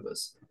low in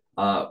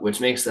PUFAs,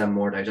 which makes them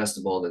more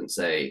digestible than,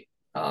 say,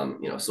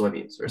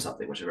 soybeans or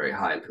something, which are very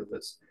high in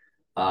PUFAs.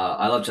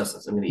 I love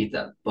chestnuts. I'm going to eat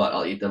them, but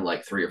I'll eat them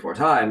like 3 or 4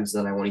 times,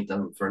 then I won't eat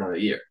them for another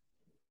year.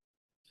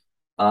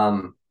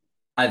 Um,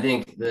 I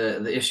think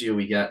the issue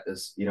we get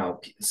is,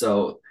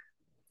 so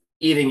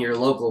eating your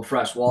local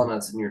fresh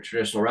walnuts in your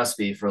traditional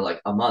recipe for like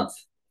a month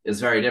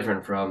is very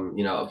different from,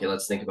 okay,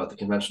 let's think about the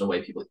conventional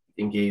way people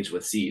engage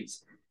with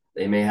seeds.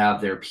 They may have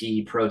their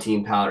pea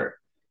protein powder,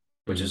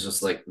 which Mhm. is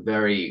just like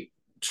very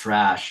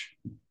trash,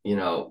 you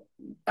know,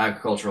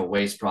 agricultural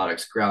waste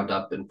products ground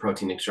up and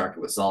protein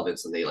extracted with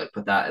solvents, and they like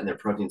put that in their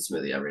protein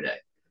smoothie every day.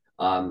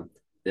 Um,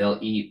 they'll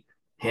eat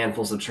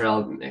handfuls of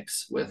trail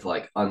mix with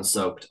like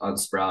unsoaked,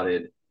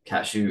 unsprouted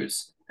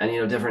cashews.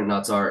 And different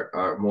nuts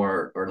are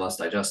more or less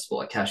digestible.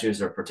 Like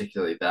cashews are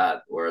particularly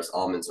bad, whereas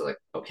almonds are like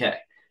okay.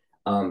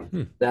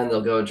 Hmm. Then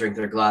they'll go drink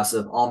their glass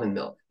of almond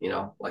milk.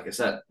 Like I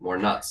said, more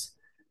nuts,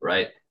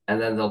 right? And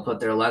then they'll put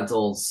their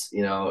lentils,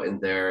 in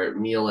their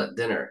meal at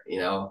dinner,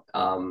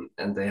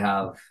 and they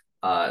have,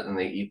 and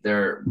they eat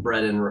their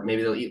bread and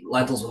maybe they'll eat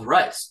lentils with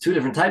rice, two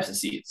different types of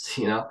seeds,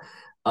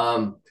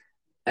 um,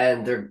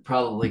 and they're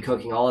probably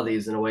cooking all of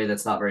these in a way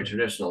that's not very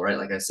traditional, right?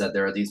 Like I said,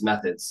 there are these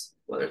methods,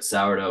 whether it's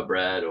sourdough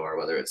bread or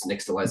whether it's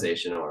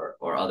nixtamalization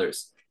or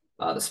others,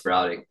 the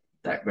sprouting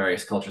that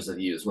various cultures have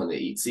used when they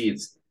eat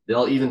seeds.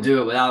 They'll even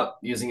do it without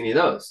using any of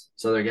those,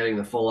 so they're getting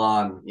the full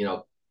on,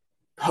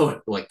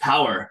 like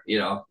power,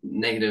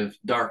 negative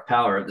dark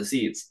power of the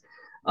seeds.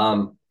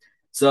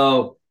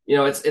 So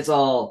it's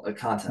all a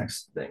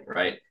context thing,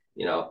 right?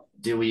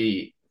 Do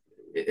we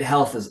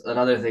health is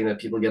another thing that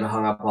people get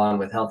hung up on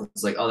with health.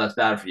 It's like, oh, that's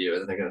bad for you,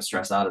 and then they're going to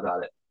stress out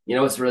about it.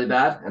 What's really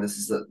bad, and this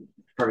is the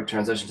perfect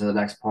transition to the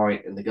next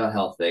point in the gut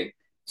health thing.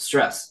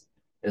 Stress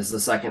is the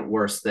second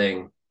worst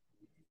thing.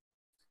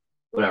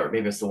 Whatever,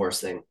 maybe it's the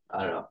worst thing.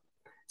 I don't know.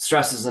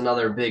 Stress is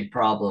another big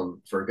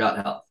problem for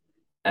gut health,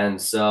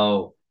 and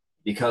so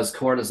because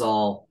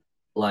cortisol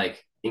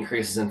like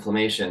increases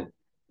inflammation,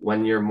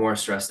 when you're more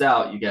stressed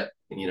out, you get,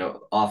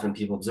 often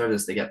people observe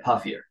this, they get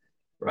puffier,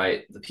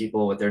 right? The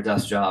people with their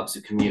desk jobs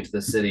who commute to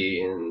the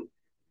city and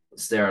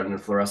stare at the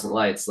fluorescent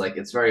lights, like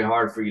it's very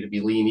hard for you to be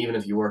lean, even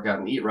if you work out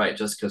and eat right,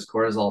 just because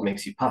cortisol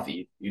makes you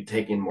puffy. You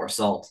take in more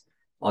salt,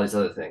 all these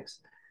other things.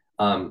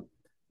 Um,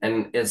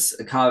 and it's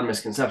a common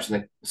misconception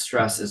that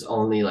stress is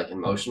only like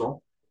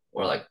emotional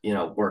or like,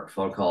 work,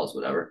 phone calls,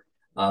 whatever.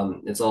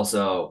 It's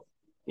also,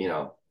 you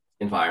know,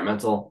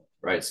 environmental,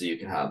 right? So you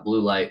can have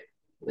blue light,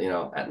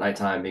 at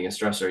nighttime being a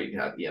stressor. You can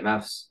have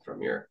EMFs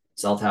from your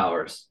cell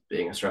towers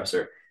being a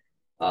stressor.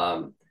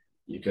 Um,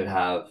 you could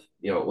have,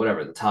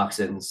 whatever the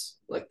toxins,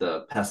 like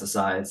the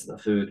pesticides and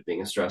the food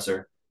being a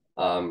stressor.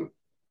 Um,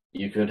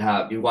 you could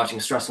have you watching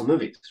stressful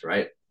movies,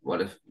 right?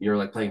 What if you're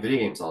like playing video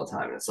games all the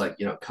time and it's like,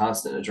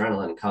 constant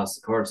adrenaline and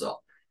constant cortisol,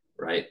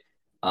 right?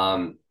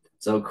 Um,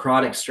 so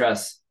chronic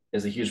stress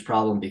is a huge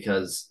problem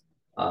because,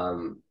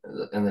 and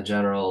the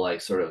general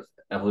like sort of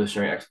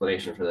evolutionary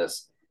explanation for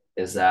this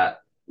is that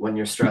when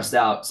you're stressed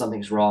out,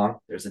 something's wrong.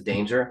 There's a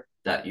danger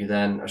that you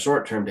then, a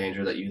short term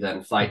danger that you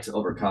then fight to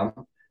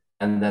overcome.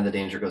 And then the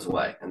danger goes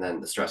away and then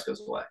the stress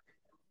goes away.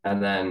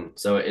 And then,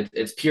 so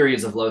it's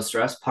periods of low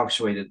stress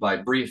punctuated by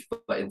brief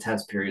but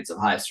intense periods of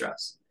high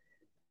stress.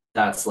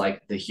 That's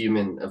like the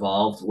human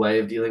evolved way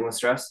of dealing with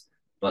stress.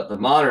 But the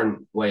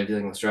modern way of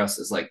dealing with stress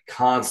is like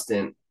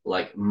constant,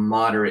 like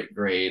moderate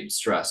grade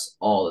stress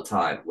all the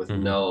time with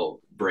Mhm. no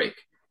break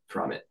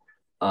from it.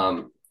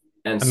 Um,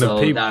 and And the so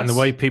people and the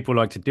way that's people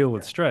like to deal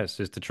with stress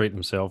is to treat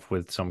themselves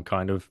with some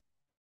kind of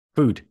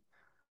food.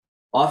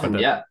 But often,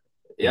 that, yeah.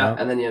 Yeah. yeah,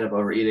 And then you end up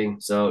overeating.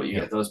 So you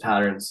yeah. get those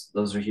patterns.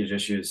 Those are huge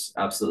issues.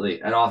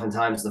 Absolutely. And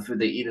oftentimes the food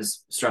they eat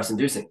is stress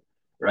inducing,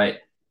 right?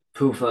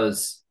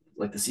 PUFAs,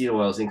 like the seed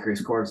oils,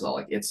 increase cortisol.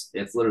 Like it's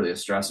literally a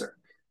stressor.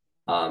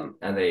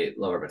 And they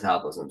lower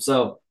metabolism.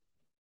 So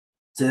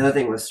the other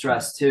thing with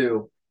stress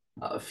too,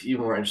 a few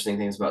more interesting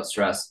things about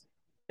stress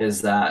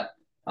is that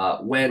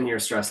when you're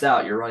stressed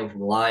out, you're running from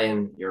the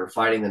lion, you're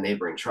fighting the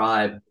neighboring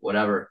tribe,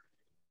 whatever.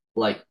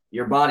 Like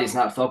your body's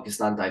not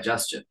focused on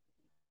digestion,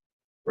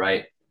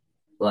 right?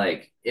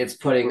 Like it's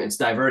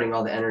diverting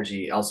all the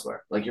energy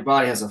elsewhere. Like your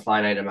body has a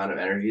finite amount of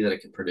energy that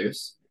it can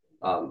produce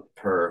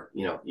per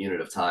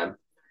unit of time,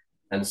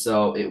 and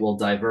so it will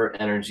divert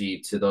energy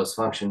to those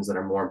functions that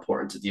are more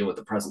important to deal with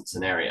the present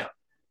scenario.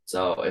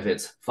 So if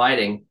it's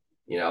fighting,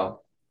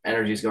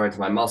 energy is going to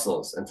my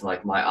muscles and to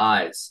like my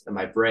eyes and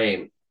my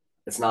brain.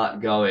 It's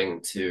not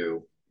going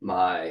to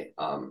my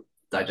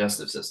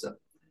digestive system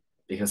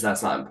because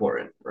that's not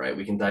important, right?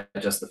 We can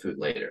digest the food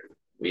later.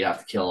 We have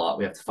to kill off,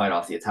 we have to fight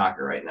off the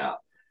attacker right now.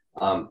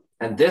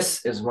 And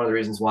this is one of the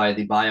reasons why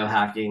the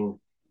biohacking,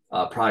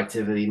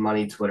 productivity,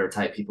 money, Twitter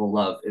type people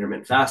love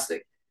intermittent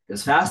fasting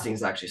because fasting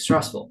is actually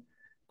stressful.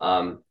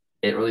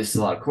 It releases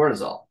a lot of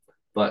cortisol.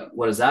 But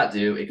what does that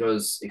do? It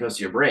goes to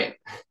your brain,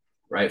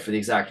 right? For the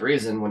exact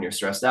reason when you're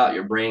stressed out,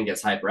 your brain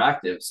gets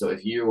hyperactive. So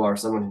if you are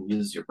someone who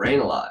uses your brain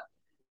a lot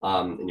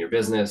in your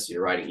business,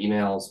 you're writing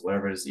emails,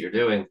 whatever it is that you're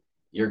doing,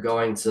 you're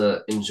going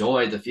to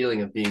enjoy the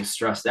feeling of being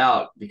stressed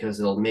out because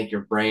it'll make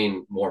your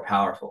brain more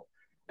powerful.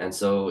 And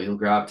so you'll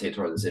gravitate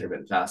toward this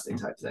intermittent fasting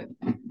type thing.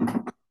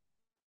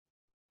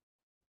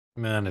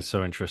 Man, it's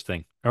so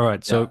interesting. All right,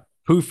 Yeah, so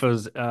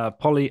PUFAs,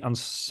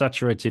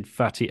 polyunsaturated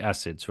fatty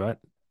acids, right?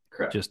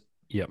 correct. Just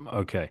yeah,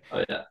 okay.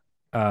 Oh yeah.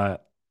 Uh,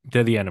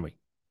 they're the enemy.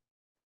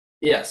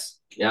 Yes.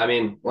 Yeah, I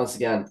mean, once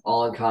again,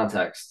 all in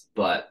context,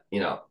 but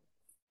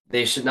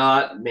they should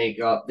not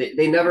make up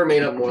they never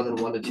made up more than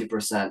 1 to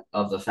 2%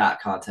 of the fat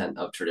content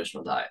of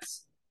traditional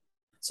diets.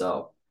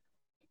 So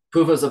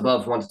PUFAs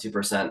above 1 to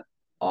 2%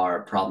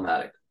 are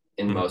problematic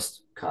in Mhm.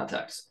 most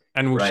contexts,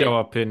 And will show right?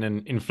 up in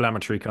an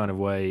inflammatory kind of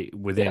way Yeah.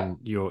 within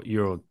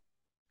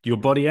your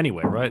body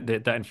anyway, right?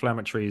 That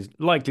inflammatory is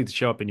likely to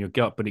show up in your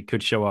gut, but it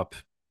could show up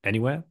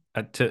anywhere,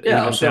 to Yeah,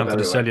 it'll even show down up to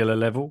the everywhere. cellular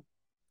level.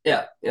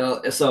 Yeah.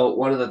 So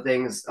one of the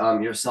things,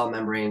 your cell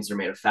membranes are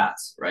made of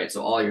fats, right?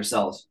 So all your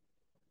cells,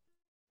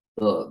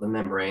 the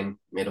membrane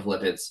made of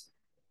lipids.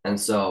 And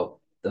so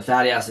the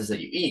fatty acids that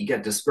you eat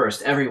get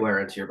dispersed everywhere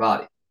into your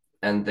body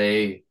and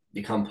they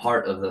become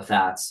part of the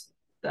fats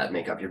that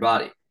make up your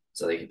body.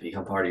 So they can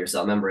become part of your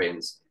cell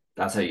membranes.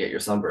 That's how you get your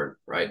sunburn,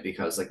 right?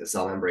 Because like the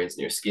cell membranes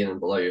in your skin and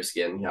below your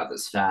skin, you have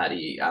this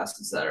fatty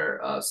acids that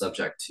are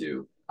subject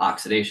to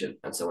oxidation.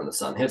 And so when the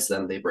sun hits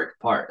them, they break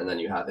apart and then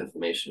you have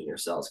inflammation in your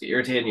cells get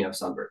irritated and you have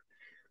sunburn.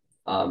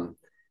 Um,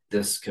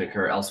 this can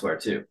occur elsewhere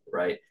too,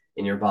 right?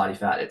 In your body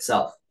fat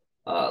itself,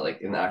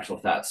 like in the actual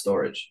fat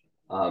storage.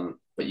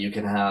 But you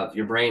can have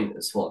your brain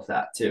is full of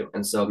fat too.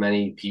 And so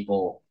many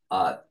people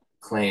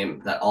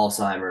claim that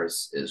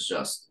Alzheimer's is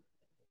just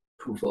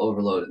poof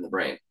overload in the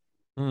brain,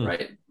 Mm.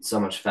 right? So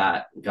much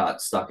fat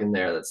got stuck in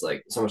there that's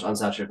like so much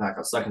unsaturated fat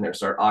got stuck in there,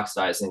 start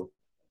oxidizing,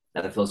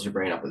 and it fills your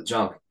brain up with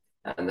junk,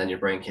 and then your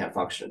brain can't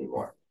function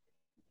anymore.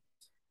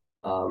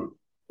 Um,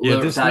 Yeah,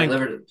 liver, this link,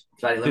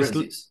 fatty liver this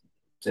disease,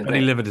 same fatty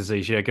thing. liver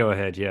disease. Yeah, go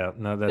ahead. Yeah,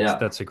 no, Yeah,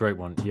 that's a great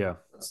one. Yeah.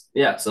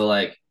 yeah. So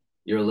like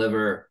your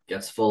liver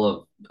gets full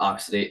of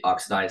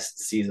oxidized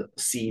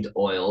seed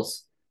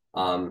oils,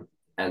 um,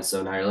 and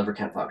so now your liver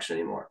can't function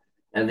anymore.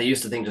 And they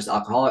used to think just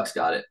alcoholics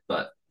got it,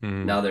 but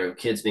Mm. now there are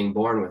kids being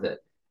born with it.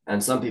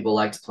 And some people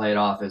like to play it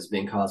off as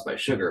being caused by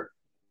sugar,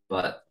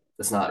 but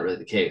that's not really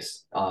the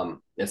case.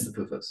 It's the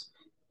PUFAs.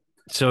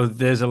 So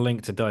there's a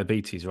link to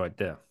diabetes right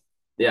there.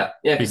 Yeah,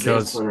 yeah, because the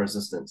Because insulin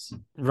resistance.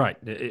 right,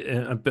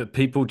 but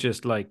people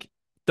just like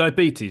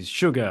diabetes,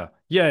 sugar,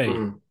 yay,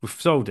 Mhm. we've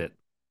solved it.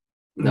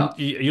 No,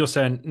 You're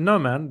saying no,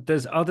 man.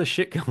 There's other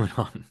shit going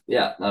on.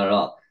 yeah, not at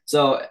all.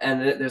 So,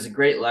 and there's a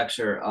great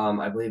lecture,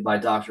 I believe, by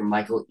Dr.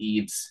 Michael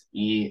Eads,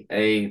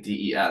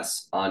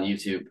 Eades, on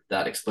YouTube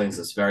that explains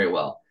this very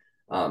well.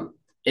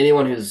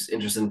 Anyone who's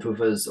interested in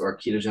PUFAs or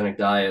ketogenic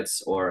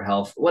diets or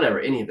health, whatever,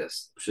 any of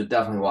this, should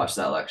definitely watch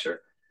that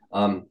lecture.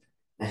 And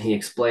he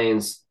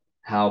explains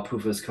how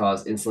PUFAs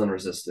cause insulin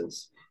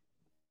resistance.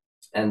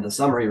 And the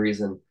summary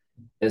reason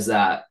is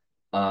that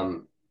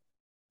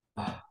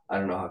I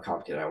don't know how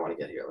complicated I want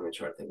to get here. Let me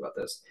try to think about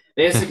this.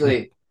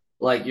 Basically,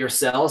 like your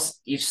cells,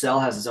 each cell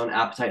has its own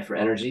appetite for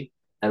energy.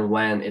 And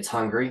when it's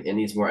hungry, it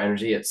needs more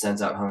energy. It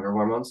sends out hunger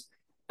hormones.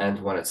 And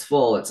when it's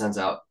full, it sends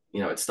out,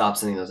 it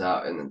stops sending those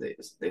out. And then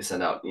they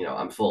send out,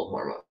 I'm full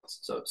hormones.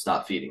 So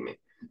stop feeding me.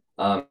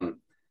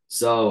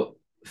 So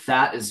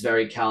fat is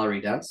very calorie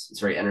dense. It's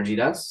very energy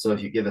dense. So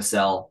if you give a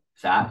cell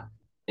fat,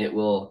 it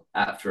will,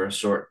 after a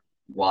short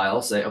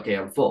while, say, okay,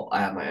 I'm full.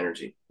 I have my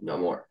energy. No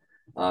more.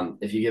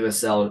 If you give a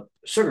cell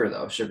sugar,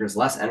 though, sugar is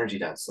less energy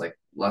dense, like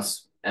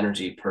less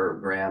energy per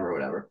gram or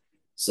whatever.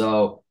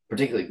 So,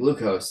 particularly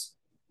glucose,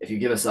 if you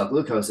give a cell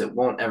glucose, it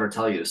won't ever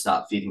tell you to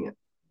stop feeding it.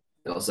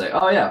 It'll say,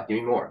 oh, yeah, give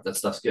me more. That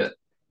stuff's good.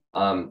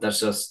 That's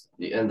just,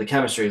 and the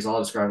chemistry is all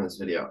described in this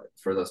video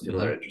for those people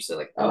that Mhm. are interested.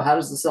 Like, oh, how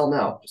does the cell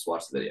know? Just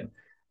watch the video.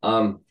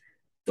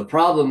 The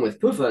problem with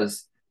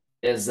PUFAs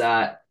is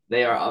that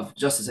they are of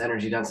just as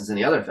energy dense as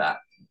any other fat.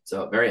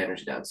 So, very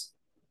energy dense.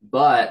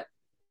 But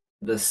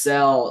the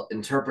cell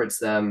interprets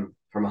them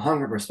from a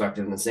hunger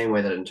perspective in the same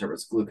way that it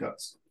interprets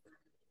glucose.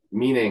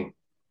 Meaning,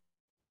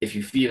 if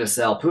you feed a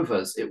cell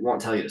PUFAs, it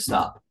won't tell you to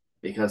stop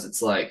because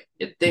it's like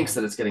it thinks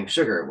that it's getting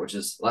sugar, which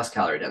is less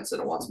calorie dense,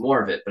 and it wants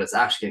more of it, but it's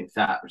actually getting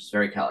fat, which is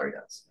very calorie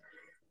dense.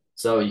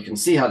 So you can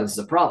see how this is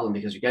a problem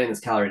because you're getting this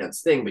calorie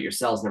dense thing, but your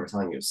cell's never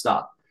telling you to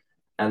stop.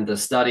 And the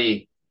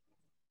study,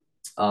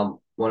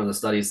 one of the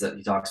studies that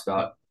he talks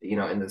about,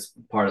 in this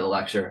part of the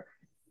lecture,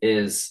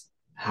 is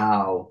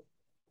how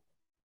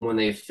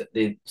when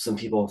some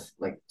people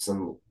like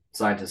some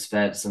scientists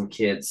fed some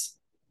kids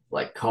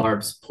like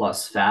carbs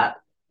plus fat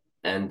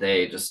and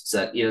they just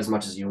said eat as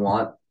much as you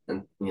want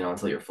and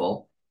until you're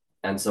full.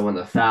 And so when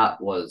the fat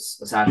was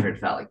a saturated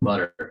fat like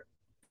butter,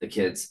 the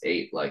kids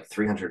ate like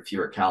 300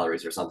 fewer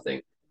calories or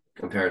something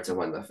compared to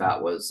when the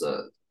fat was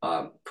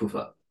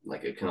PUFA,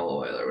 like a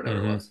canola oil or whatever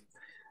it Mhm.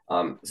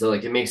 was. So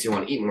like it makes you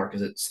want to eat more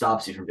because it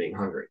stops you from being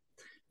hungry.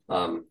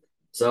 Um,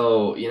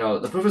 So,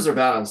 the poofers are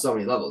bad on so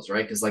many levels,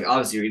 right? Because like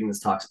obviously you're eating this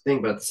toxic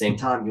thing, but at the same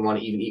time, you want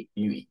to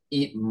even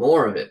eat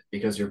more of it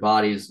because your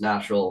body's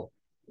natural,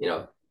 you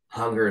know,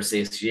 hunger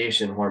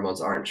satiation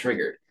hormones aren't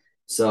triggered.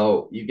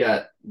 So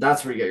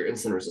that's where you get your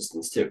insulin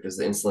resistance too, because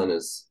the insulin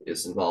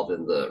is involved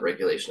in the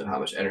regulation of how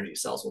much energy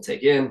cells will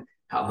take in,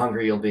 how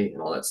hungry you'll be,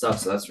 and all that stuff.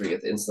 So that's where you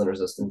get the insulin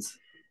resistance,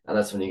 and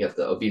that's when you get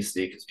the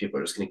obesity because people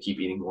are just going to keep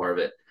eating more of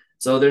it.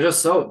 So they're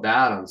just so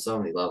bad on so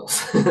many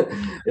levels.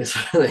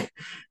 It's really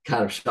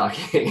kind of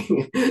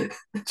shocking.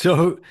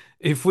 So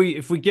if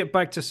we get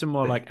back to some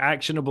more like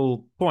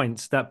actionable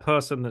points, that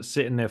person that's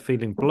sitting there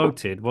feeling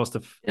bloated, what's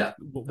the Yeah.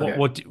 what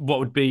Okay. what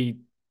would be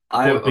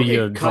your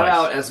Okay. Cut advice?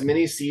 out as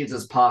many seeds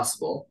as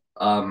possible.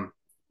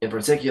 In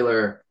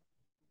particular,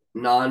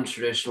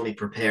 non-traditionally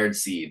prepared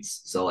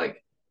seeds. So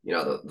like,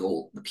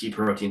 the pea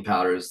protein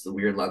powders, the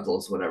weird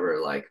lentils,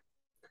 whatever. Like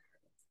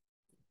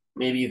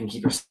maybe you can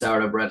keep your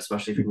sourdough bread,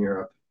 especially if you're in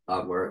Europe,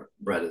 where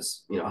bread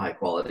is, high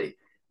quality.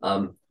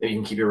 Maybe you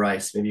can keep your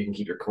rice. Maybe you can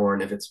keep your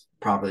corn if it's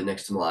properly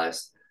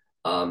nixtamalized.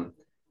 Um,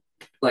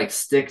 like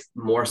stick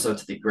more so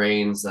to the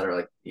grains that are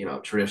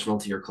like traditional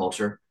to your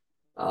culture.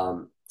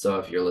 So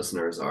if your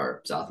listeners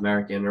are South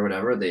American or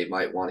whatever, they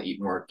might want to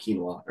eat more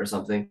quinoa or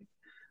something.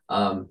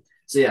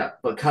 So yeah,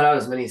 but cut out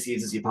as many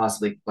seeds as you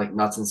possibly like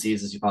nuts and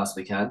seeds as you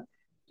possibly can.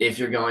 If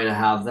you're going to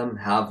have them,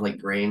 have like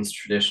grains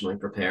traditionally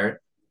prepared,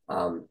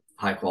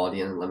 high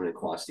quality and in limited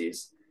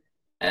quantities.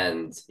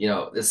 And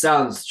this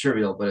sounds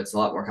trivial, but it's a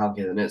lot more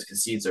complicated than it is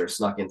because seeds are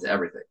snuck into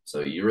everything. So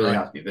you really Right.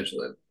 have to be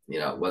vigilant.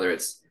 Whether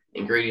it's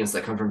ingredients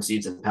that come from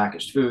seeds in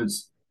packaged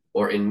foods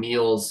or in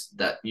meals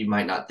that you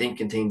might not think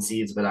contain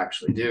seeds but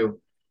actually do.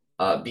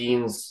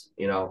 Beans,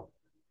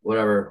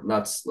 whatever,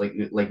 nuts, like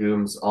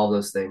legumes, all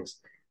those things.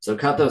 So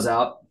cut those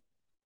out.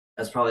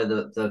 That's probably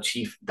the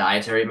chief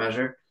dietary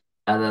measure.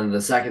 And then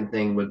the second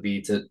thing would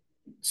be to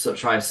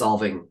try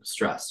solving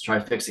stress, try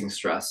fixing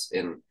stress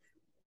in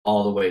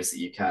all the ways that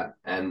you can.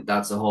 And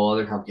that's a whole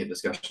other complicated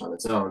discussion on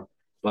its own.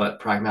 But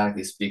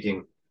pragmatically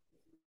speaking,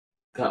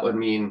 that would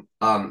mean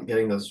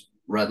getting those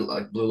red,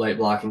 like blue light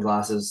blocking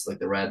glasses, like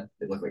they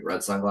look like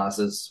red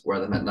sunglasses, wear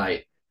them at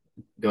night,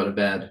 go to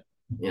bed,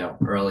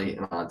 early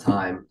and on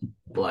time,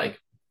 like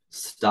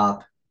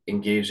stop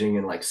engaging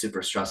in like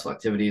super stressful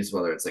activities,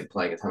 whether it's like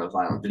playing a ton of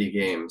violent video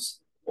games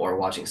or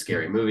watching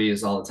scary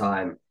movies all the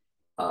time.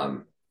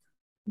 Um,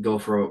 Go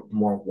for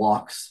more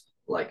walks,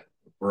 like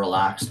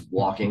relaxed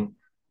walking.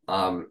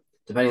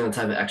 Depending on the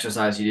type of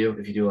exercise you do,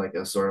 if you do like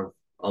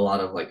a lot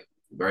of like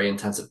very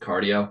intensive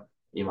cardio,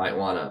 you might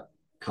want to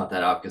cut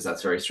that out because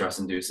that's very stress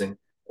inducing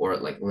or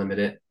like limit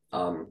it.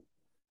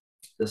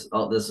 This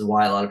is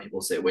why a lot of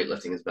people say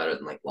weightlifting is better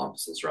than like long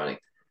distance running.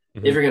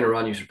 If Mhm. you're going to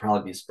run, you should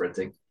probably be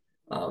sprinting.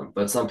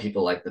 But some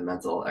people like the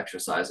mental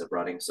exercise of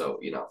running, so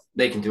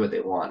they can do what they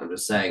want. I'm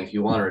just saying, if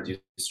you want to reduce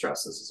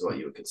stress, this is what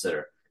you would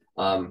consider.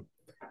 Um,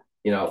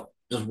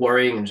 just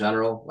worrying in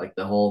general, like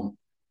the whole,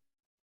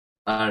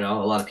 I don't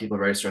know, a lot of people are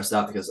very stressed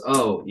out because,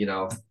 oh,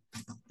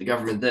 the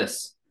government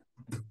this,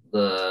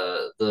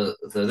 the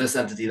this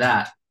entity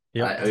that.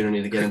 Yep. We don't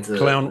need to get into the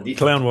details.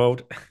 Clown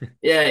world.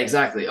 Yeah,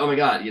 exactly. Oh my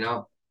God,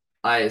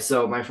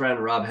 so my friend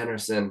Rob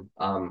Henderson,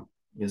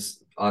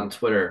 is on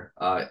Twitter.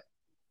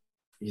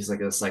 He's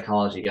like a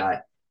psychology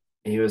guy.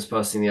 He was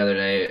posting the other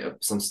day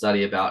some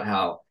study about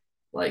how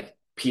like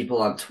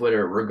people on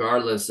Twitter,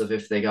 regardless of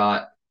if they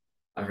got,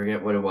 I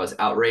forget what it was,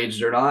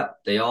 outraged or not,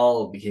 they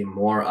all became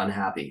more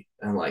unhappy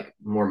and like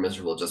more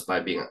miserable just by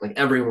being like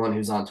everyone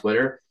who's on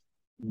Twitter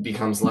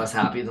becomes less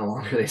happy the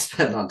longer they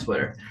spend on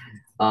Twitter.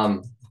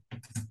 Um,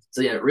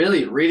 so yeah,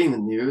 really reading the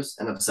news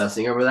and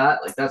obsessing over that,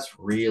 like that's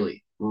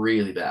really,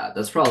 really bad.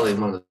 That's probably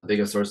one of the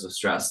biggest sources of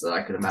stress that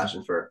I could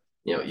imagine for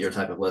your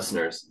type of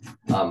listeners,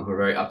 who are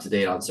very up to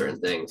date on certain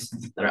things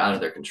that are out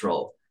of their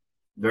control.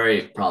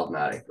 Very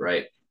problematic,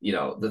 right?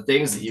 The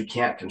things that you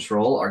can't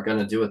control are going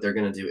to do what they're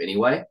going to do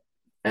anyway.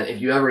 And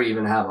if you ever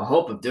even have a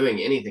hope of doing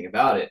anything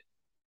about it,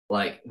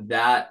 like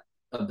that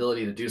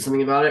ability to do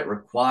something about it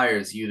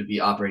requires you to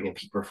be operating at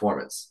peak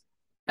performance.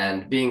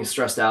 And being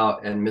stressed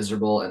out and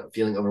miserable and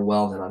feeling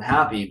overwhelmed and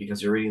unhappy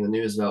because you're reading the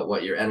news about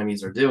what your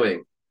enemies are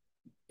doing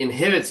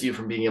inhibits you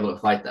from being able to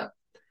fight them.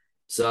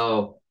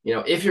 So,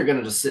 if you're going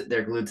to just sit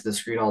there glued to the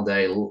screen all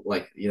day,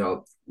 like,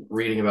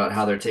 reading about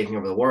how they're taking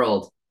over the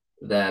world,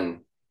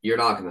 then you're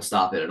not going to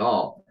stop it at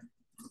all.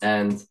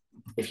 And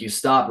if you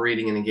stop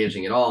reading and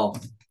engaging at all,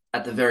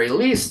 at the very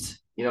least,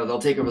 they'll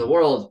take over the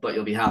world, but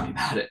you'll be happy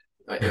about it.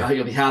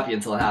 You'll be happy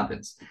until it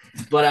happens.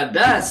 But at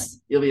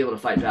best, you'll be able to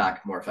fight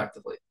back more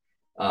effectively.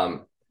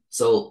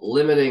 So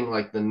limiting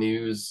like the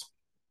news,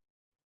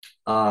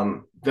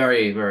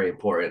 very, very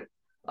important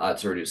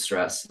to reduce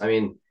stress. I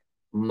mean,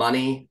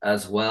 money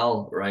as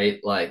well, right?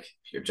 Like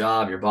your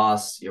job, your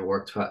boss, you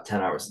work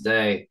 10 hours a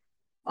day,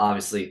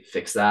 obviously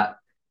fix that.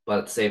 But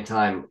at the same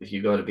time, if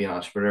you go to be an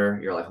entrepreneur,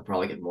 your life will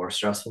probably get more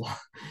stressful.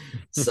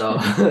 So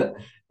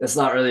it's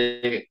not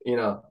really,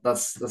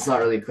 that's not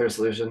really a clear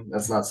solution.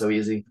 That's not so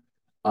easy.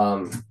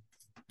 Um,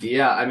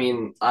 yeah, I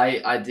mean,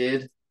 I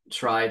did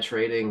try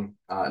trading,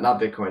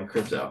 not Bitcoin,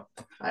 crypto.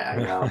 I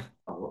know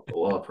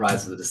well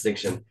apprised of the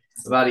distinction.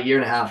 About a year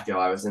and a half ago,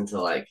 I was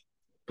into like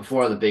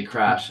before the big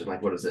crash in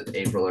like what is it,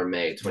 April or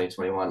May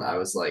 2021. I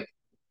was like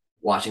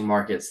watching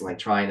markets and like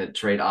trying to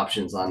trade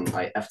options on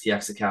my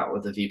FTX account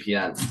with a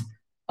VPN.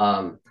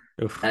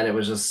 And it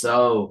was just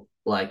so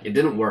like it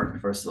didn't work,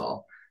 first of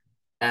all.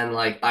 And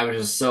like I was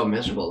just so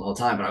miserable the whole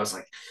time. But I was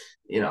like,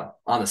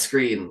 on the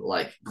screen,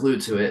 like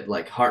glued to it,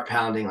 like heart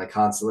pounding, like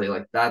constantly.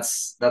 Like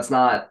that's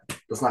not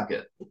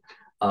good.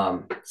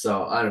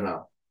 So I don't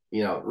know.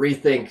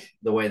 Rethink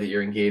the way that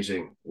you're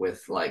engaging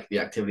with like the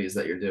activities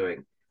that you're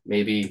doing.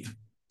 Maybe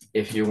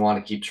if you want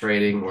to keep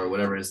trading or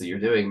whatever it is that you're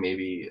doing,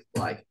 maybe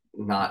like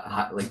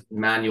not like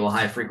manual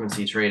high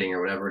frequency trading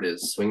or whatever it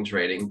is, swing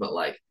trading, but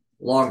like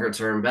longer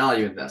term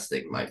value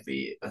investing might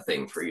be a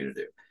thing for you to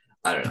do.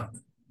 I don't know.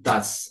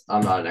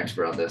 I'm not an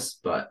expert on this,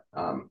 but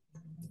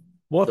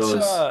What's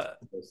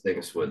those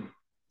things would.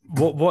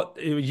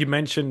 what you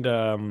mentioned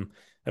a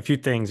few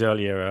things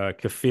earlier,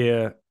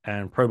 kefir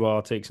and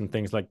probiotics and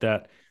things like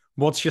that.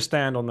 What's your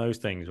stand on those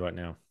things right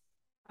now?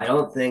 I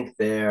don't think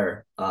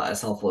they're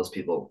as helpful as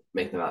people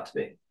make them out to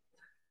be.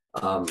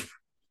 Um,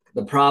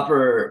 the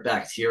proper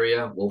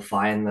bacteria will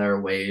find their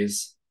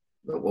ways.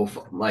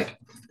 Like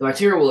the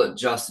bacteria will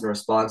adjust in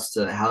response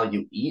to how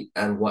you eat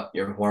and what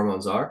your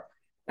hormones are.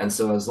 And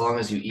so, as long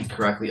as you eat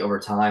correctly over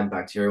time,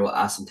 bacteria will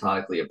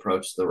asymptotically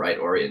approach the right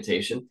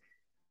orientation.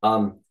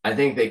 I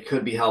think they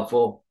could be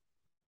helpful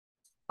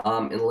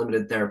in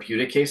limited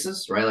therapeutic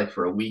cases, right? Like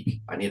for a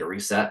week, I need a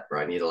reset or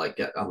I need to like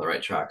get on the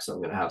right track. So I'm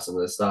going to have some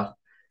of this stuff.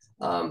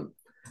 Um,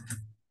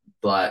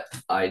 but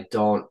I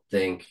don't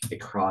think a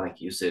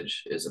chronic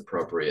usage is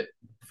appropriate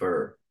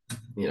for,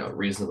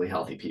 reasonably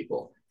healthy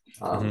people.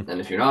 And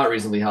if you're not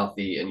reasonably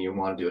healthy and you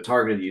want to do a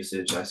targeted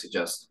usage, I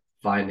suggest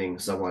finding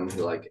someone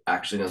who like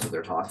actually knows what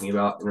they're talking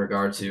about in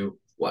regard to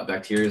what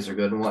bacteria are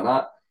good and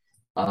whatnot.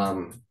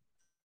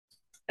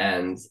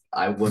 And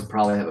I would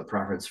probably have a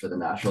preference for the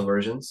natural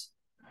versions,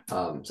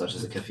 such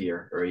as a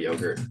kefir or a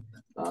yogurt,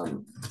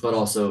 but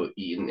also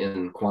eaten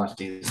in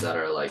quantities that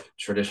are like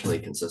traditionally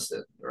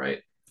consistent, right?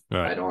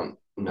 Right. I don't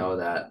know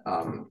that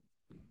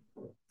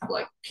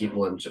like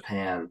people in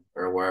Japan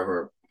or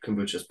wherever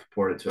kombucha is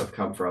purported to have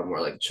come from were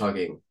like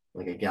chugging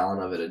like a gallon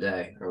of it a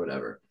day or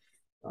whatever.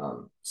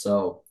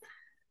 So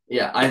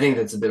yeah, I think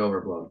that's a bit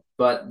overblown,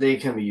 but they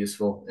can be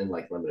useful in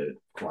like limited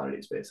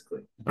quantities,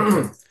 basically.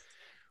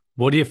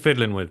 What are you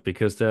fiddling with?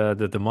 Because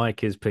the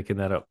mic is picking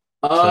that up.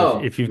 So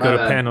Oh, if you've my got a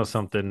bad. pen or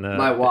something,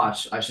 My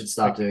watch. I should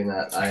stop doing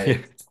that.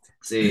 I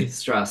see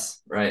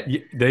stress,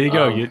 right? there you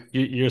go.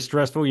 You're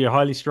stressful. You're a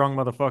highly strung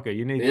motherfucker.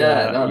 You need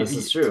Yeah, no, this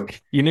is true.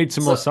 you need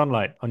some more So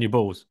sunlight on your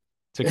balls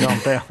to calm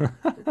down.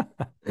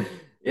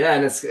 yeah,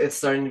 and it's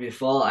starting to be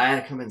fall. I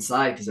had to come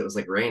inside because it was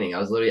like raining. I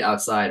was literally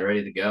outside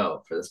ready to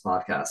go for this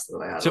podcast,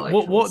 and then I had to So like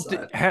come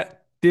inside.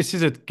 this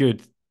is a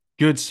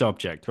good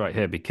subject right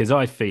here because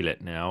I feel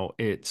it now.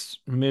 It's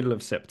middle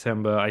of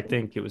September. I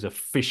think it was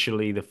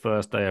officially the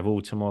first day of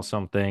autumn or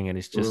something, and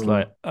it's just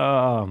like,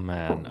 oh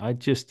man,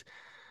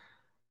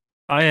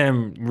 I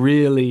am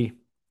really.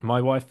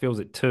 My wife feels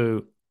it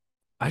too.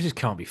 I just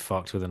can't be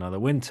fucked with another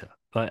winter.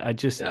 Like I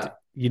just,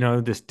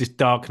 Yeah, this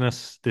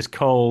darkness, this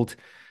cold.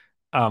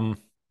 Um,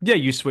 yeah,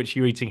 you switch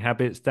your eating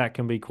habits. That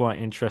can be quite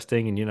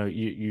interesting, and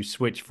you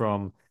switch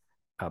from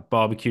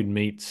barbecued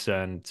meats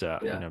and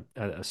yeah,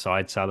 a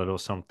side salad or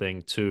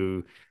something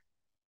to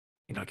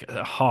like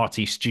a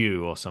hearty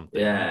stew or something.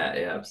 yeah,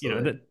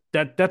 absolutely.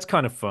 That's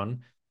kind of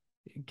fun.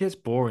 It gets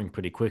boring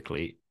pretty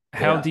quickly.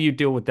 How Yeah. do you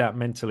deal with that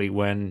mentally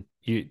when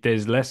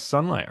there's less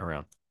sunlight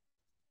around?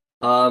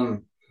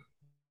 Um,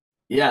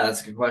 yeah,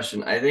 that's a good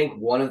question. I think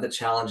one of the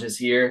challenges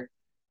here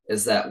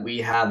is that we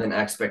have an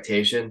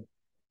expectation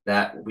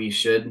that we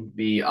should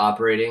be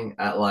operating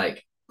at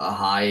like a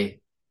high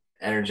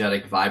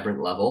energetic,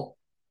 vibrant level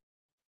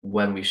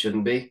when we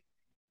shouldn't be,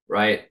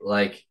 right?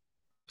 Like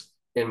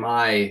in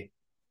my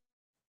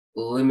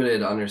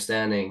limited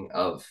understanding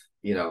of,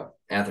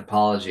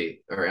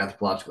 anthropology or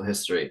anthropological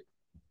history,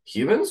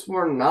 humans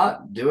were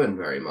not doing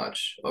very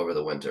much over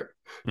the winter,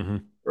 Hmm.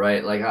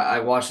 right? Like I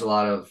watched a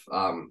lot of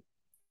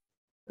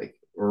like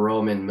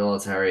Roman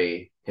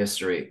military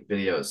history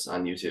videos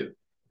on YouTube.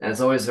 And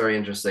it's always very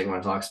interesting when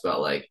it talks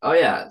about like, oh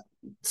yeah,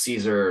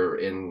 Caesar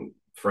in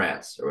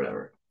France or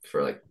whatever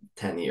for like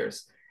 10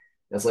 years.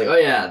 It's like, oh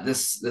yeah,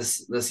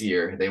 this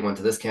year they went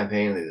to this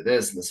campaign, they did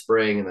this in the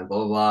spring, and then blah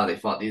blah blah. They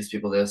fought these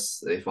people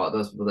this, they fought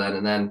those people then,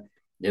 and then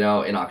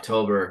in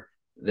October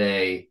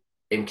they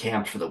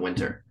encamped for the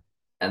winter,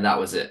 and that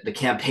was it. The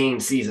campaign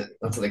season,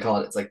 that's what they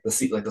call it. It's like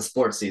the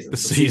sports season. The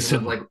The season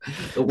of season. like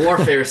the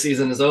warfare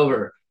season is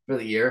over for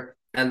the year,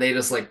 and they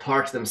just like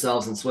parked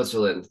themselves in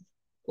Switzerland,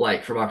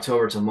 like from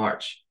October to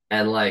March,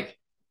 and like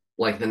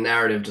the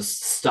narrative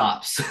just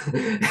stops,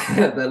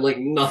 and then like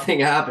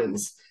nothing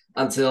happens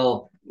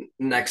until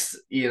next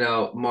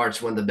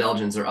March when the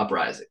Belgians are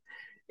uprising,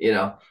 you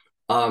know.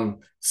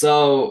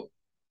 So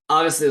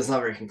obviously it's not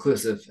very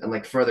conclusive, and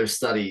like further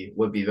study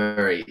would be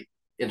very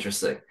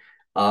interesting.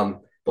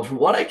 But from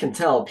what I can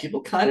tell,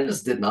 people kind of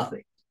just did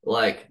nothing,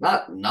 like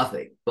not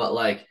nothing, but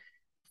like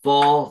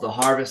fall, the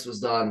harvest was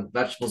done,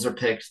 vegetables are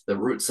picked, the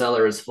root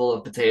cellar is full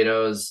of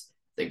potatoes,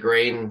 the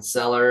grain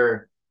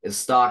cellar is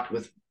stocked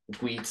with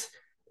wheat,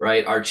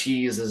 right? Our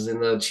cheese is in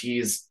the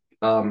cheese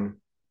in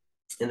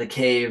the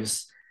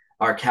caves.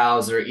 Our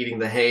cows are eating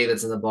the hay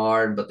that's in the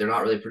barn, but they're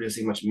not really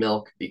producing much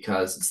milk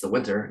because it's the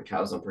winter and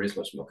cows don't produce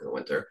much milk in the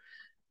winter.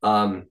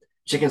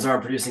 Chickens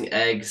aren't producing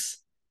eggs,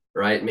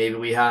 right? Maybe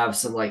we have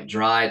some like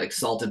dried, like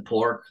salted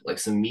pork, like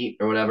some meat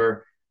or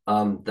whatever,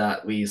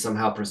 that we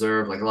somehow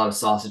preserve, like a lot of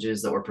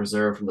sausages that were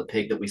preserved from the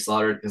pig that we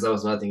slaughtered. Because that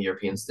was another thing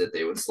Europeans did.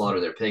 They would slaughter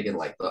their pig in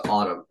like the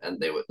autumn,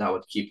 and that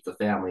would keep the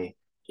family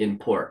in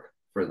pork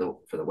for the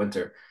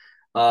winter.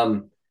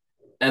 Um,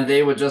 and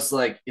they would just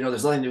like,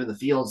 there's nothing to do in the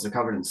fields. They're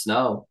covered in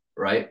snow,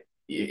 right?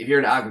 If you're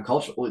in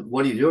agriculture,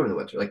 what do you do over the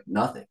winter? Like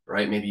nothing,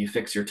 right? Maybe you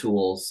fix your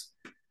tools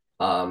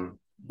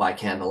by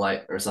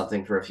candlelight or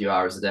something for a few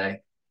hours a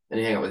day, and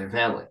you hang out with your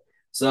family.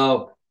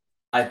 So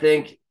I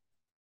think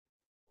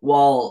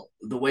while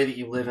the way that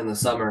you live in the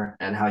summer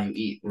and how you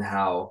eat and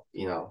how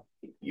you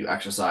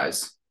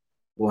exercise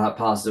will have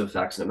positive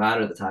effects no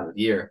matter the time of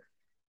year,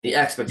 the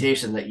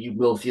expectation that you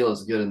will feel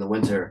as good in the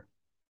winter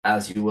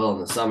as you will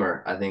in the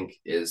summer, I think,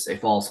 is a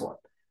false one.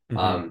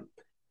 Mm-hmm.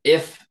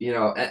 If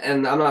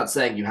and I'm not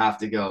saying you have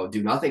to go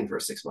do nothing for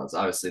 6 months.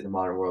 Obviously, the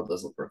modern world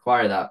doesn't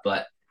require that,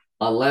 but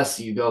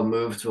unless you go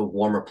move to a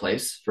warmer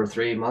place for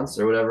 3 months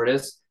or whatever it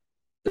is,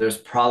 there's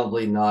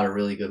probably not a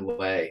really good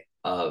way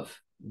of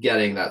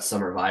getting that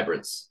summer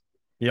vibrance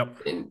Yep.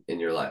 in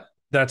your life.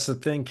 That's the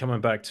thing, coming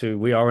back to,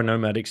 we are a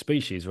nomadic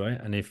species, right?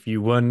 And if you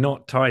were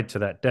not tied to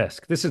that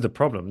desk, this is the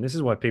problem. This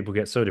is why people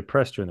get so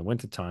depressed during the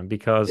wintertime,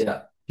 because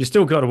Yeah. you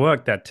still got to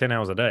work that 10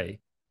 hours a day.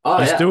 Oh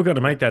You yeah. still got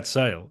to make that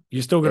sale.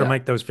 You still got to Yeah.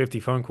 make those 50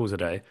 phone calls a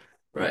day,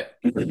 Right.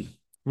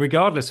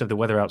 regardless of the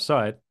weather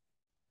outside.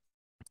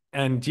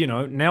 And,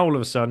 now all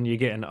of a sudden you're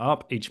getting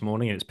up each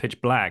morning and it's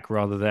pitch black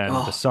rather than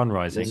the Oh, sun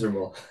rising.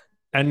 miserable.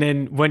 And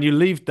then when you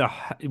leave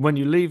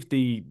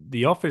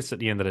the office at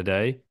the end of the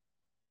day,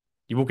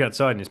 you walk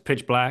outside and it's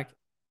pitch black,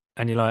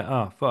 and you're like,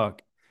 oh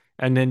fuck.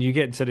 And then you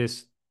get into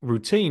this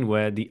routine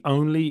where the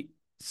only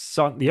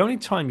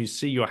time you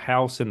see your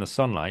house in the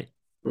sunlight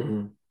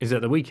Mm-hmm. is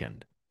at the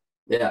weekend.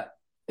 Yeah.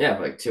 Yeah,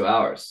 like 2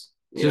 hours.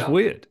 It's just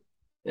weird.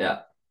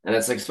 Yeah. And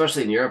it's like,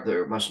 especially in Europe,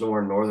 they're much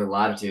more northern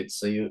latitudes.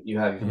 So you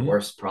have even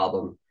worse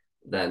problem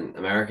than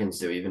Americans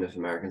do, even if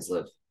Americans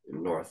live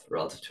in north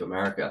relative to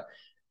America.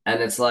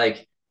 And it's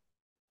like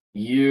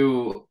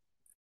you're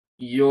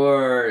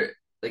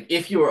like,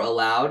 if you were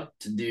allowed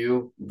to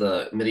do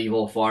the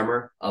medieval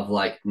farmer of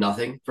like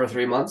nothing for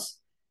 3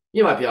 months,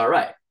 you might be all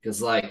right because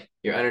like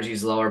your energy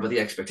is lower, but the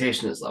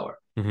expectation is lower.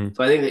 Mm-hmm.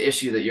 So I think the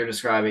issue that you're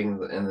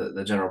describing and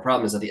the general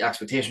problem is that the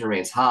expectation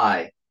remains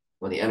high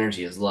when the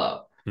energy is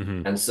low.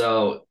 Mm-hmm. And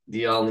so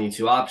the only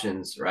two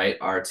options, right,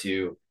 are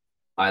to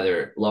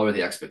either lower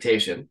the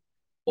expectation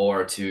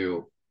or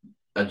to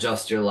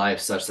adjust your life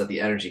such that the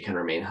energy can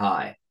remain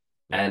high.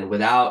 And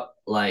without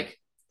like,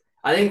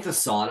 I think the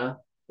sauna,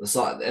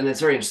 and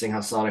it's very interesting how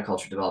sauna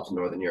culture developed in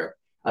Northern Europe.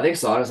 I think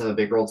saunas have a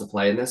big role to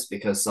play in this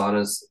because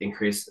saunas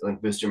increase,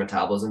 like, boost your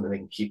metabolism, and they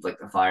can keep like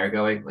the fire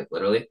going, like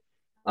literally.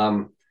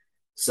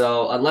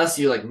 So unless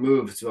you like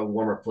move to a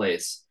warmer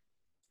place,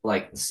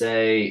 like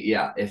say,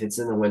 yeah, if it's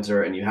in the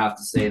winter and you have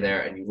to stay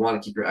there and you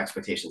want to keep your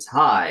expectations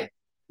high,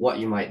 what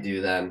you might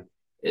do then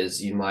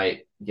is you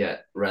might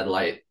get red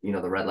light,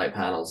 the red light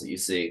panels that you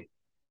see.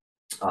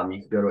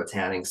 You could go to a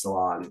tanning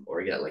salon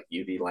or get like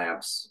UV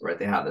lamps, right?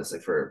 They have this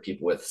like for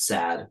people with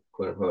SAD,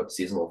 quote unquote,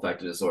 seasonal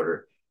affective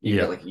disorder. You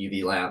get like a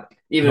UV lamp,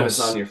 even if it's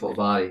not on your full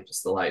body,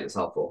 just the light is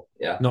helpful.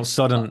 Yeah. Not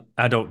sudden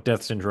adult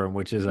death syndrome,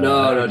 which is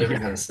no,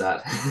 different kind of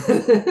sad.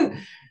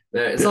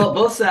 It's all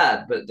both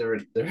sad, but they're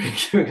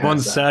different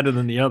one's sadder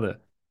than the other.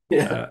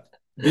 Yeah.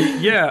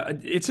 Yeah,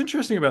 it's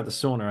interesting about the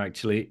sauna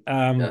actually,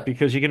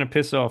 because you're going to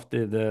piss off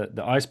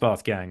the ice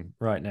bath gang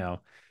right now.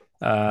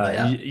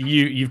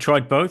 You've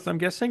tried both, I'm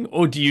guessing,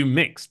 or do you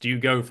mix? Do you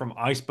go from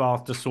ice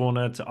bath to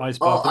sauna to ice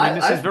bath? I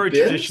mean, this is very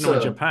traditional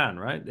in Japan,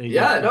 right?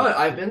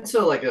 I've been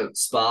to like a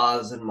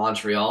spas in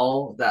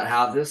Montreal that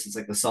have this. It's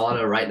like the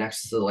sauna right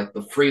next to like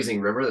the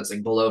freezing river that's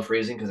like below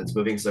freezing because it's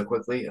moving so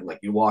quickly, and like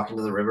you walk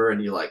into the river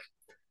and you like,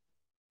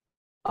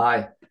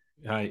 hi.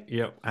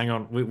 Yeah, hang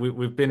on.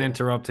 We've been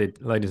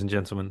interrupted, ladies and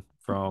gentlemen,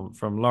 from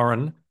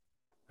Lauren,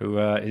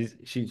 who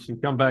she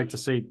come back to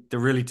see the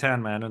really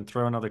tan man and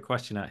throw another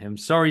question at him.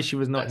 Sorry, she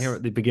was not here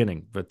at the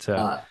beginning, but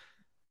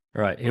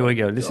right, here we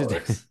go. This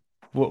is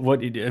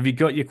what have you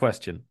got your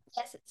question?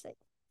 Yes, it's like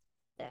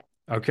there.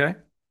 Okay.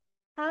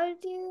 How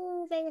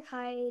do they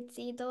hide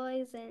seed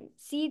oils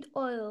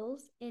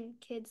in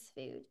kids'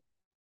 food?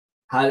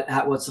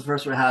 How what's the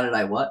first word? How did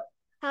I what?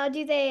 How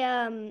do they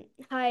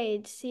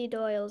hide seed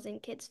oils in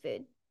kids'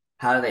 food?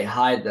 How do they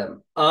hide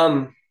them?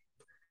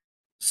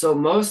 So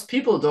most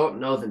people don't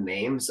know the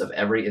names of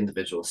every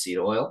individual seed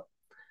oil,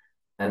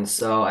 and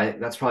so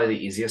that's probably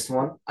the easiest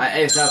one.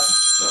 If that's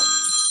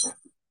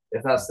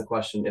the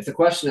question, if the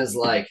question is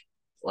like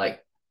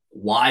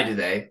why do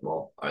they?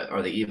 Well,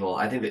 are they evil?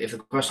 I think that if the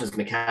question is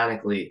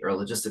mechanically or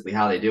logistically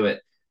how they do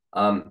it,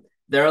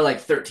 there are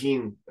like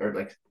 13 or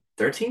like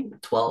 13,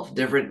 12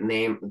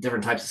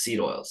 different types of seed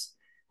oils.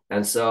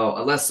 And so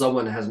unless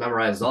someone has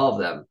memorized all of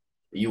them,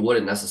 you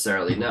wouldn't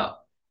necessarily know,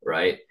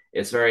 right?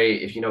 It's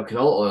very, if you know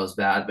canola oil is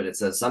bad, but it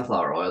says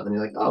sunflower oil, then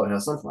you're like, oh, it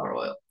has sunflower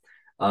oil.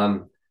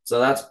 So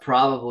that's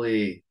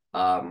probably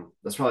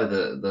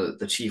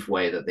the chief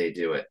way that they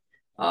do it.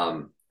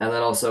 And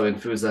then also in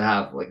foods that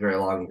have like very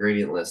long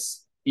ingredient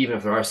lists, even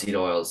if there are seed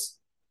oils,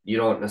 you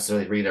don't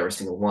necessarily read every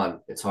single one.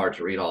 It's hard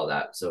to read all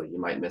that, so you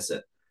might miss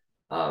it.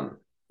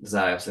 Does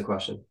that answer the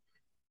question?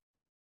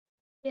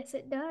 Yes,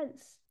 it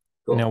does.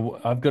 Cool. Now,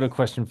 I've got a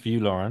question for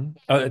you, Lauren.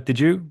 Did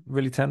you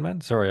really, Tan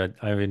Man? Sorry,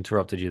 I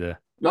interrupted you there.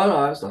 No,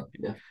 I was not.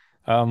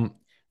 Yeah.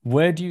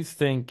 Where do you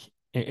think,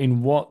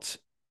 in what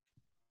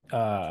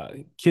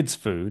kids'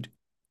 food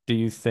do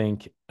you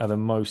think are the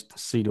most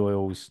seed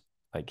oils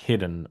like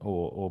hidden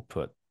or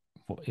put,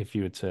 if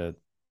you were to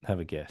have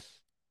a guess?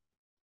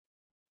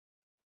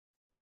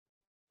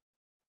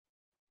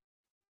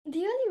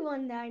 The only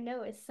one that I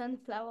know is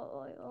sunflower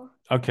oil.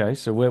 Okay,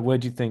 so where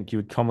do you think you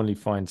would commonly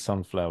find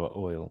sunflower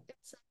oil?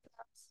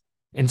 Sunflowers.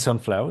 In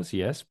sunflowers,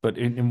 yes, but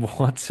in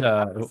what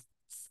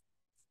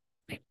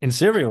in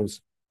cereals?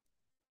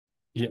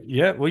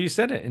 Yeah, well, you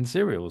said it in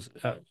cereals,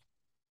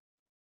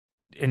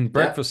 in Yeah.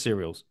 breakfast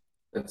cereals.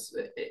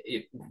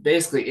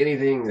 Basically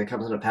anything that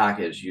comes in a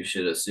package, you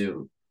should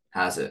assume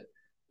has it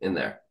in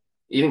there.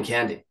 Even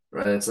candy,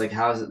 right? It's like,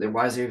 how is it?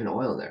 Why is there even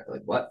oil in there?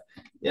 Like, what?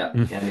 Yeah,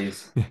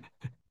 candies.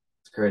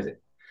 It's crazy.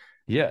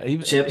 Yeah,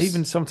 even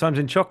Chips. sometimes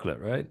in chocolate,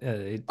 right?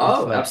 It's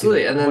Oh, like,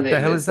 absolutely. And then what the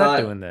hell is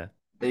that doing there?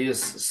 they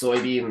use soy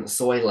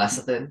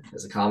lecithin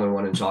is a common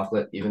one in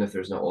chocolate, even if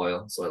there's no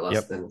oil. Soy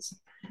Yep. lecithin is,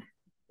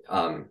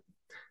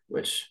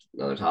 which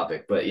another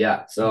topic, but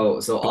yeah. So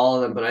all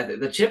of them, but I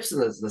think the chips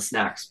and the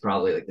snacks,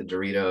 probably like the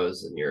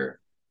Doritos and your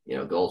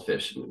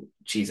Goldfish and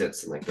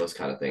Cheez-Its and like those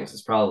kind of things,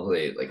 is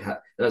probably like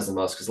that does the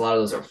most, because a lot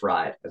of those are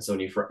fried, and so when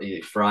you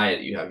fry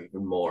it, you have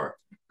even more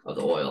of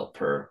the oil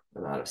per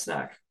amount of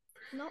snack.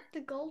 Not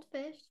the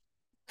goldfish.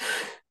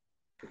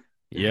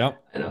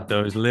 Yep, I know.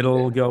 those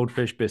little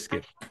goldfish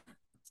biscuits.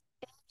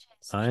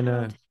 I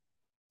know.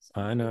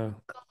 And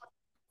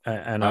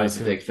I was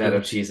a big fan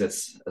of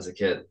Cheez-Its as a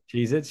kid.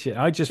 Cheez-Its.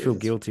 Yeah, I just feel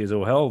Cheez-Its. guilty as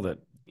all hell that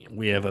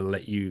we ever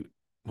let you.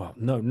 Well,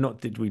 no,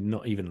 not did we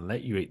not even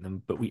let you eat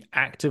them, but we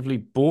actively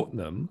bought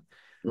them.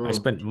 I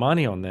spent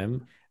money on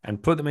them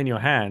and put them in your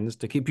hands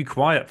to keep you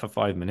quiet for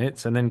 5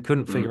 minutes, and then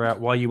couldn't figure out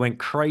why you went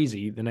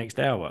crazy the next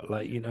hour.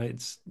 Like,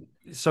 it's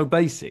so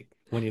basic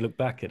when you look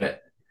back at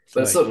it.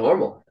 But it's so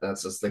normal.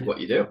 That's just like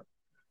what you do.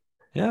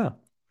 Yeah.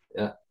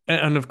 Yeah.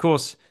 And of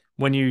course,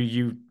 when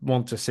you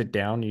want to sit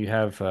down, you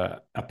have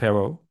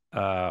apéro,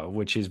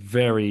 which is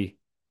very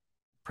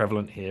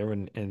prevalent here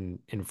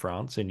in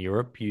France, in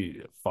Europe.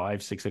 You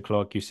 5, 6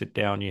 o'clock, you sit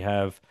down, you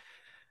have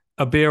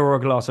a beer or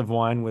a glass of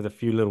wine with a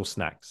few little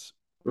snacks.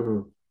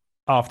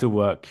 After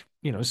work,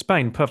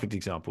 Spain, perfect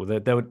example.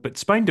 But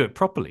Spain do it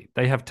properly.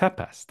 They have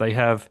tapas. They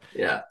have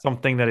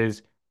something that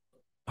is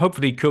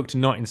hopefully cooked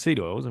not in seed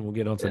oils, and we'll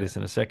get onto this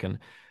in a second.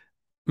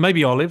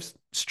 Maybe olives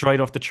straight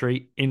off the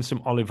tree in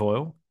some olive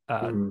oil.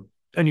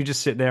 And you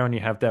just sit there and you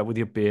have that with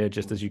your beer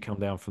just as you come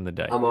down from the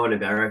day. Jamón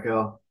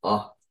ibérico.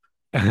 Oh.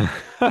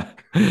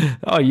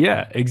 Oh,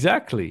 yeah,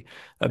 exactly.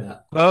 A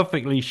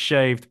perfectly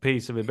shaved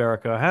piece of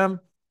Iberico ham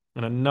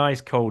and a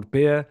nice cold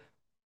beer.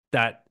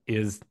 That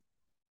is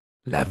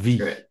la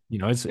vie.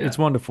 It's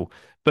wonderful.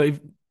 But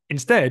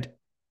instead,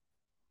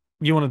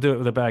 you want to do it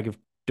with a bag of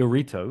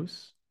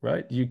Doritos,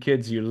 right? You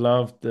kids, you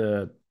love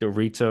the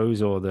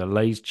Doritos or the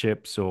Lay's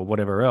chips or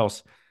whatever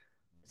else.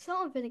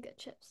 Salt and vinegar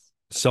chips.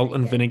 Salt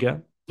and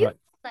vinegar. Right.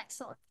 Like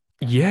salt.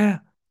 Yeah.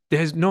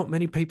 There's not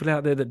many people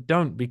out there that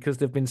don't, because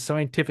they've been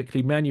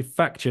scientifically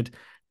manufactured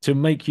to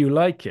make you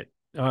like it.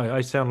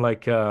 I sound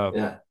like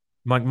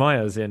Mike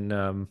Myers in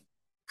Oh,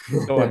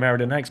 I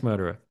Married an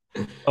Axe-Murderer.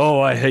 Oh,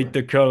 I hate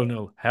the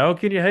Colonel. How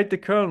can you hate the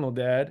Colonel,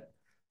 Dad?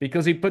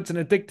 Because he puts an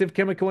addictive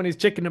chemical in his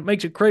chicken that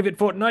makes you crave it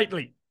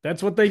fortnightly.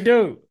 That's what they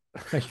do.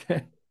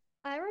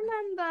 I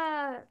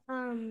remember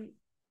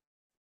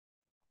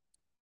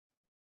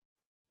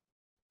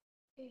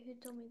who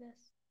told me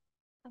this?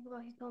 I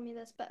forgot who told me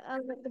this, but I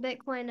was at the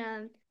Bitcoin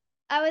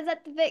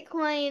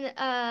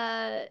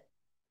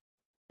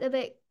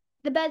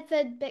the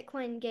Bedford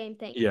Bitcoin game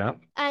thing. Yeah. And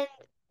I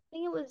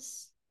think it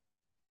was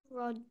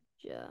Roger.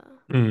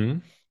 Mm-hmm.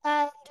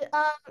 And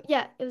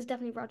it was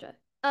definitely Roger.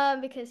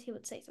 Because he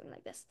would say something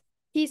like this.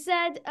 He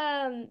said,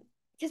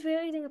 because we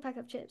were eating a pack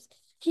of chips.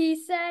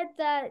 He said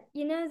that,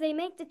 they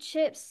make the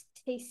chips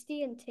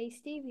tasty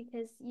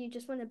because you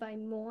just want to buy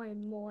more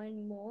and more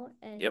and more.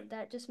 And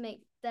that just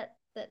makes that.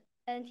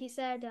 And he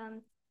said,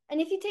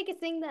 and if you take a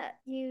thing that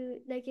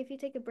if you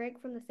take a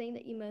break from the thing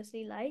that you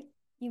mostly like,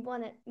 you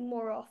want it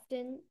more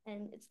often,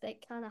 and it's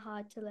like kind of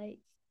hard to like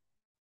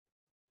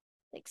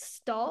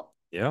stop.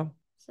 Yeah.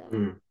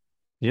 So.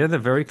 Yeah, they're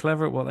very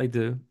clever at what they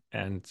do.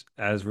 And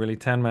as really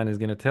Tan Man is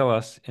going to tell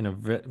us do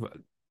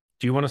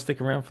you want to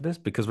stick around for this?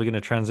 Because we're going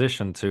to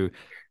transition to,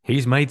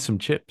 he's made some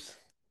chips.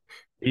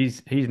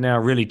 He's now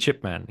really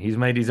chip man. He's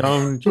made his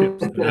own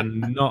chips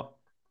that are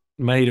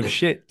made of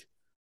shit.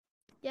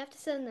 You have to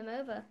send them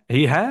over.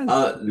 He has.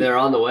 They're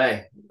on the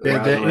way.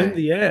 They're in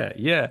the air.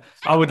 Yeah.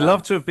 I would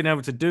love to have been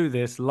able to do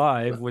this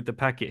live with the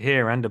packet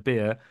here and a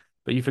beer,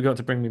 but you forgot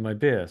to bring me my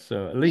beer.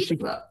 So at least you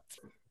can.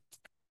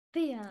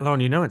 Beer.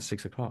 Lauren, you know it's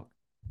 6 o'clock.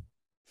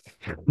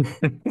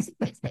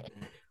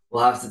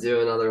 We'll have to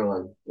do another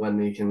one when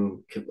we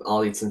can.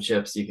 I'll eat some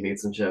chips. You can eat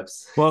some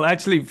chips. Well,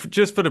 actually,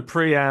 just for the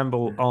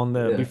preamble on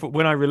the before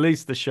when I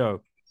release the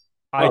show,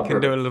 I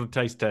can do a little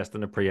taste test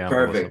and a preamble.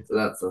 Perfect.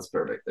 That's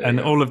perfect. And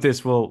all of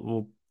this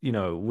will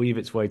weave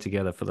its way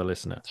together for the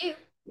listener.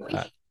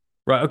 Right.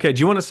 Okay. Do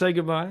you want to say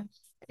goodbye?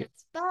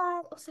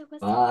 Bye. Also,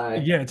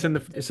 bye. Yeah, it's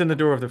in the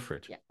door of the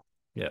fridge. Yeah.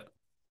 Yeah.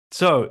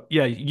 So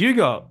yeah,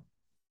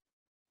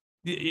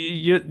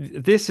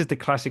 this is the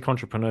classic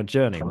entrepreneur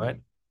journey, right?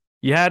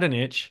 You had an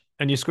itch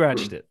and you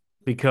scratched it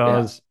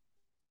because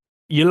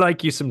you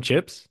like you some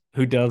chips.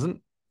 Who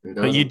doesn't?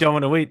 But you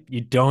don't want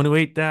to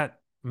eat that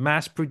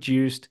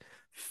mass-produced,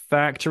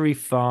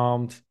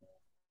 factory-farmed,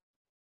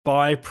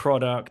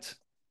 byproduct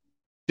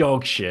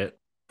dog shit.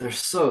 They're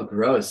so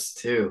gross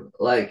too.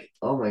 Like,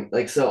 oh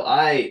my, so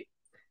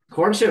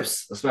corn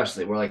chips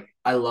especially were like,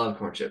 I love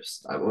corn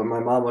chips. When my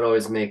mom would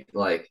always make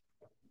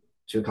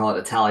she would call it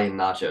Italian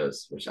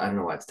nachos, which I don't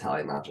know why it's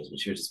Italian nachos, but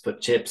she would just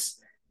put chips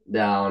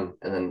down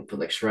and then put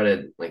like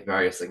shredded like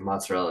various like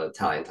mozzarella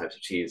Italian types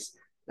of cheese,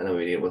 and then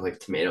we'd eat it with like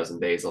tomatoes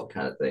and basil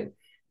kind of thing.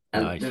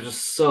 And they're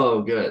just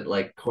so good.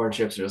 Like corn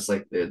chips are just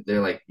like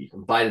they're like you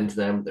can bite into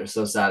them. They're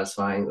so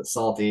satisfying. The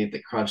salty,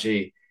 the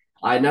crunchy.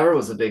 I never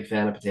was a big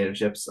fan of potato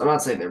chips. I'm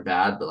not saying they're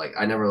bad, but like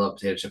I never loved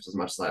potato chips as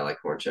much as I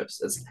like corn chips.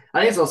 I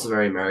think it's also a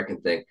very American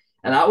thing.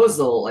 And that was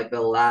the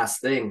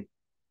last thing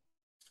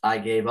I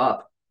gave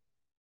up.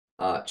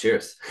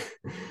 Cheers.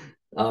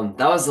 That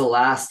was the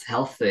last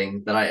health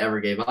thing that I ever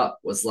gave up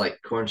was like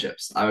corn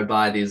chips. I would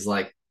buy these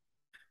like,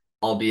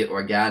 albeit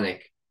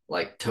organic,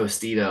 like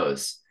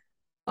Tostitos,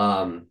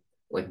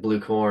 like blue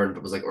corn, but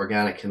it was like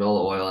organic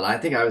canola oil. And I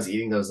think I was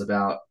eating those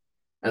about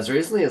as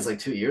recently as like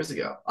 2 years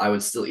ago. I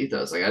would still eat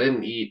those. Like I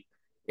didn't eat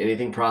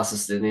anything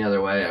processed any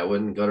other way. I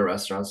wouldn't go to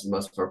restaurants for the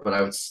most part, but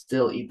I would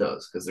still eat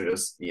those because they're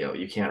just,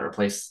 you can't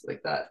replace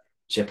like that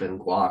chip and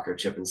guac or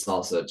chip and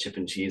salsa, chip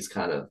and cheese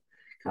kind of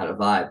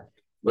vibe.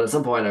 But at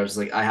some point I was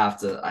like, I have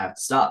to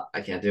stop.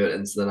 I can't do it.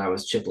 And so then I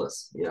was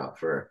chipless,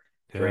 for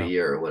a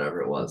year or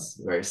whatever it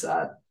was. Very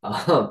sad.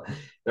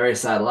 Very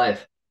sad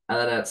life. And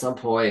then at some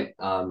point,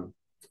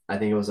 I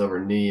think it was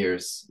over New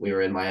Year's, we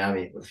were in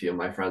Miami with a few of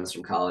my friends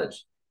from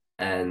college.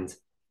 And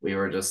we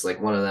were just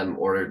like, one of them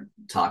ordered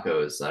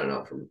tacos, I don't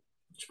know, from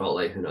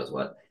Chipotle, who knows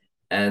what.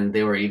 And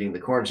they were eating the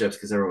corn chips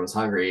because everyone was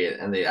hungry.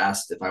 And they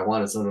asked if I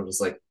wanted some. I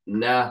was like,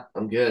 nah,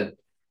 I'm good.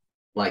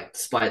 Like,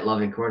 despite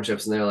loving corn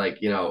chips. And they're like,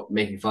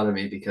 making fun of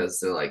me because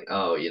they're like,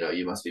 oh,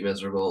 you must be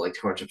miserable. Like,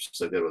 corn chips are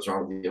so good. What's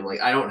wrong with you? I'm like,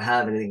 I don't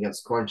have anything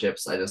against corn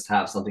chips. I just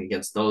have something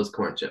against those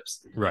corn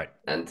chips. Right.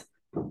 And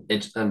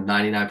it's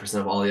 99%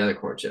 of all the other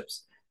corn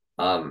chips.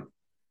 So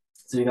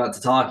we got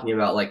to talking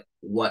about like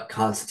what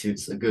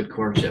constitutes a good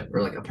corn chip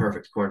or like a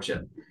perfect corn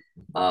chip.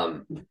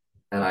 And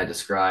I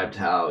described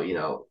how,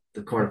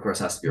 the corn, of course,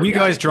 has to be organic.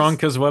 Were you guys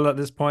drunk as well at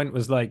this point?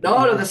 Was like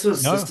no. This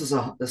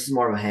is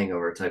more of a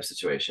hangover type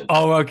situation.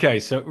 Oh, okay.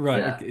 So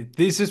right, yeah.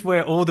 This is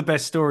where all the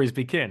best stories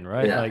begin,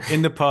 right? Yeah. Like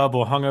in the pub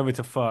or hungover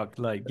to fuck,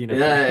 like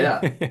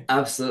Yeah,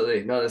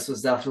 absolutely. No, this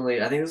was definitely.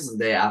 I think this was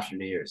the day after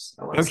New Year's.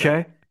 I want to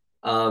say.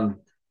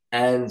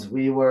 And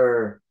we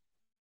were.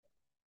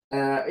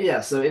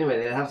 So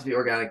anyway, they have to be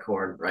organic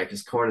corn, right?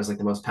 Because corn is like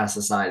the most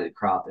pesticided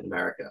crop in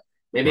America.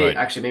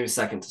 Maybe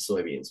second to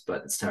soybeans,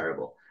 but it's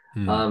terrible.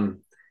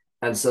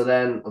 And so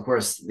then, of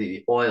course,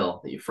 the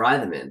oil that you fry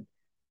them in,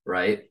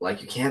 right?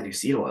 Like you can't do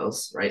seed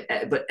oils, right?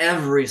 But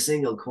every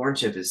single corn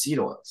chip is seed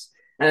oils.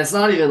 And it's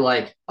not even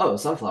like, oh,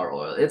 sunflower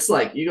oil. It's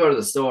like you go to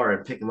the store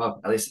and pick them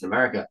up, at least in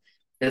America.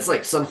 It's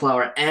like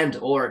sunflower and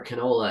or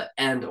canola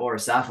and or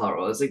safflower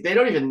oil. It's like they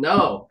don't even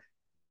know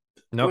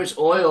which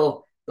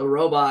oil the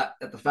robot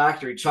at the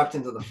factory chucked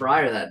into the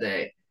fryer that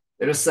day.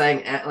 They're just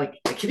saying, like,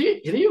 can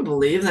you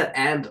believe that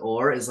and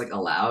or is like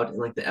allowed in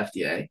like the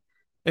FDA?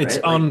 It's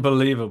right?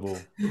 Unbelievable.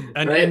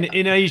 And right?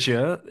 in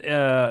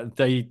Asia,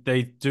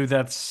 they do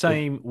that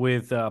same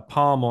with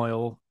palm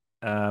oil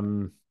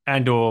and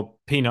or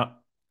peanut.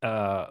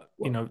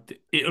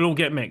 It'll all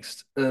get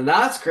mixed. And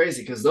that's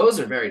crazy because those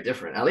are very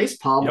different. At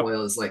least palm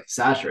oil is like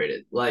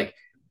saturated. Like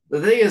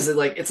the thing is that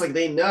like it's like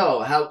they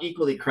know how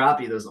equally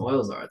crappy those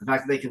oils are. The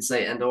fact that they can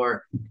say and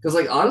or because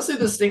like honestly,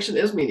 the distinction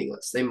is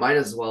meaningless. They might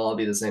as well all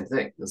be the same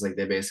thing because like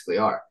they basically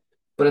are.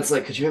 But it's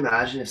like, could you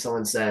imagine if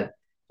someone said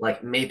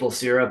like maple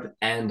syrup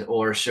and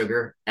or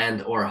sugar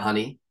and or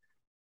honey?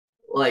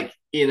 Like,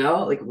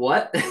 like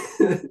what?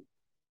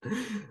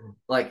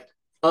 Like,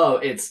 oh,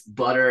 it's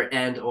butter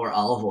and or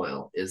olive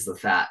oil is the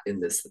fat in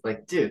this.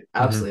 Like, dude,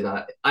 absolutely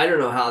not. I don't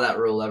know how that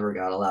rule ever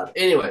got allowed.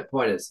 Anyway,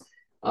 point is,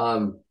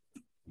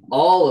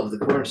 all of the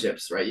corn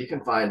chips, right? You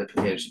can find a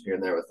potato chip here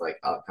and there with like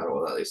avocado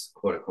oil, at least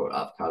quote unquote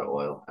avocado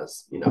oil,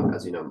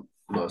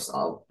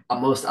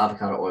 most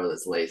avocado oil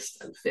is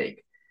laced and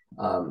fake.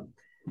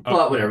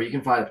 But whatever, you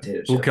can find a potato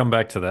chip. We'll come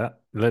back to that.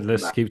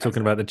 Let's keep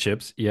talking about the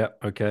chips. Yeah.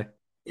 Okay.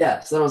 Yeah.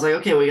 So then I was like,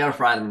 okay, we got to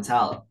fry them in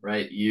tallow,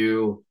 right?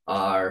 You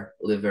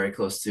live very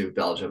close to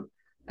Belgium,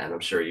 and I'm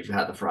sure you've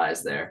had the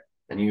fries there,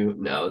 and you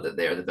know that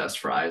they are the best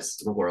fries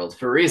in the world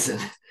for a reason.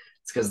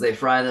 It's because they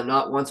fry them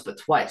not once but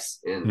twice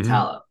in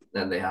tallow,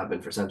 and they have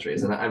been for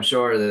centuries. And I'm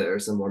sure that there are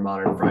some more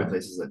modern fry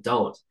places that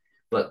don't,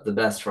 but the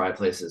best fry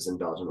places in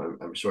Belgium,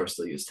 I'm sure,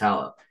 still use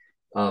tallow.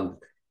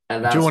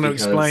 And that's Do you want to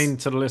because, explain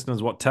to the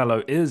listeners what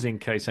tallow is in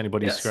case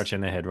anybody's Yes.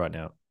 scratching their head right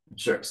now?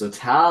 Sure. So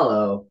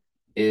tallow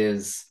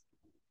is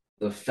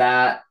the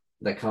fat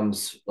that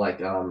comes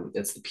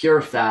it's the pure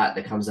fat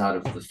that comes out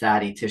of the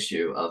fatty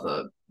tissue of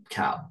a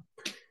cow.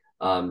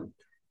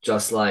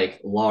 Just like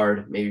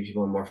lard, maybe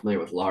people are more familiar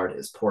with lard,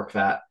 is pork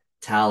fat.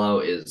 Tallow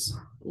is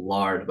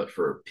lard, but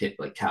for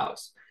like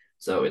cows.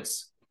 So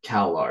it's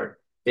cow lard.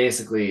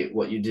 Basically,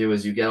 what you do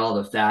is you get all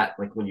the fat,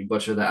 like when you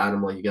butcher the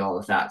animal, you get all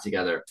the fat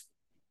together.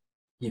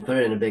 You put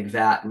it in a big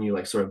vat and you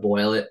like sort of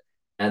boil it,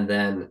 and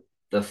then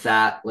the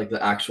fat, like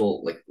the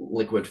actual like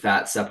liquid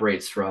fat,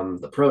 separates from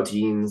the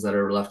proteins that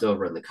are left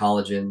over and the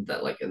collagen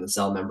that like in the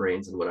cell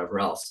membranes and whatever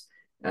else,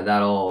 and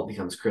that all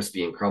becomes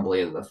crispy and crumbly,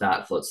 and the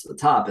fat floats to the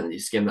top, and you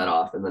skim that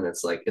off, and then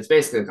it's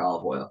basically like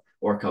olive oil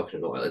or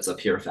coconut oil. It's a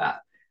pure fat.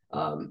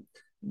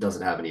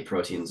 Doesn't have any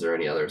proteins or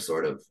any other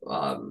sort of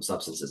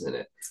substances in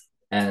it,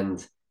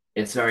 and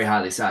it's very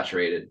highly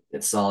saturated.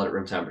 It's solid at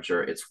room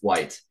temperature. It's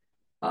white.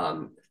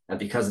 And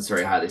because it's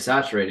very highly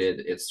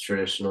saturated, it's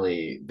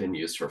traditionally been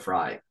used for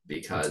frying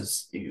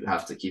because you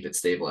have to keep it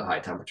stable at high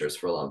temperatures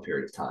for a long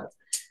period of time.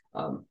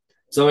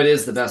 So it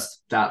is the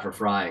best fat for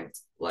frying,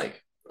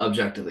 like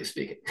objectively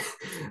speaking.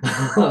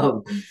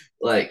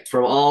 Like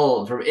from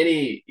all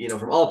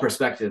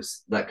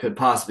perspectives that could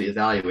possibly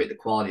evaluate the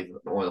quality of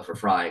an oil for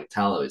frying,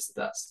 tallow is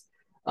the best.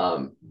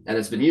 And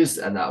it's been used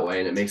in that way,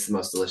 and it makes the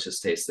most delicious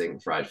tasting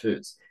fried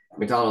foods.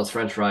 McDonald's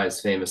French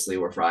fries famously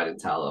were fried in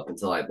tallow up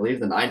until I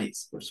believe the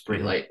 90s, which is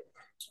pretty late.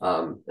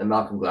 And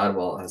Malcolm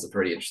Gladwell has a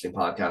pretty interesting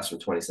podcast from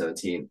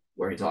 2017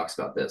 where he talks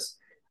about this.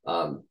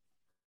 And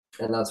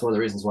that's one of the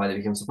reasons why they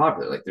became so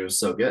popular. Like they're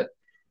so good.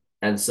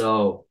 And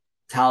so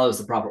tallow is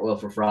the proper oil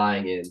for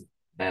frying in.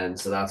 And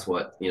so that's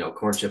what,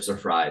 corn chips are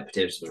fried,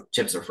 potato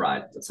chips are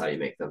fried. That's how you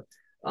make them.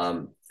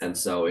 And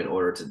so in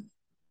order to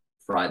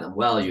fry them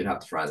well, you'd have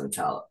to fry them in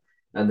tallow.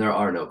 And there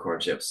are no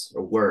corn chips,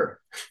 or were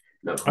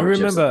no corn I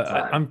remember.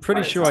 chips I'm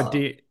pretty sure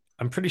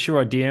I'm pretty sure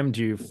I DM'd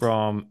you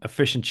from a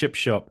fish and chip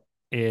shop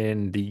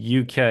in the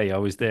UK. I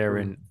was there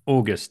in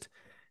August,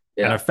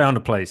 and I found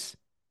a place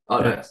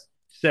that nice.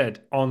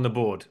 said on the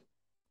board,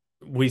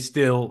 "We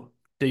still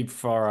deep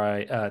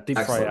fry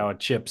our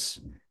chips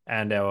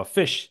and our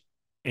fish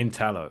in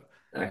tallow."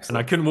 Excellent. And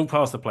I couldn't walk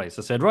past the place.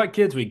 I said, "Right,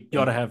 kids, we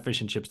got to have fish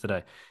and chips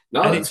today."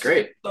 No, and that's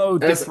great. So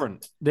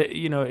different.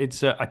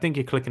 It's. I think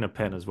you're clicking a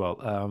pen as well.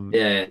 No,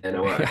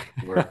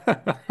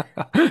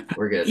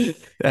 we're good.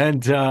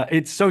 And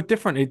it's so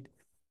different.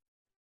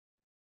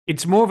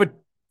 It's more of a.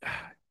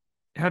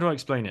 How do I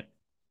explain it?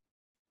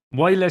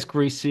 Way less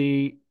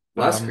greasy.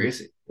 Less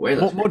greasy. Way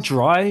less. More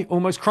dry,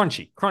 almost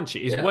crunchy.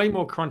 Crunchy. It's way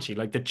more crunchy.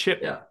 Like the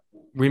chip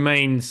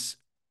remains.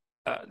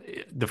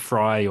 The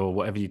fry or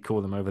whatever you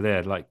call them over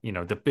there, like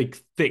the big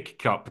thick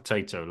cut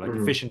potato,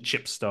 like fish and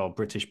chip style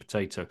British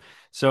potato.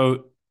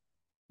 So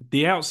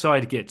the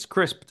outside gets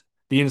crisped,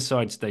 the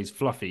inside stays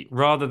fluffy,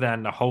 rather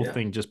than the whole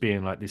thing just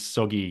being like this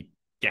soggy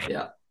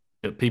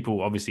that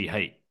people obviously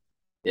hate.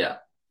 And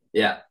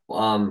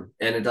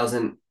it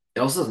also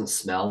doesn't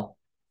smell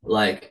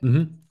like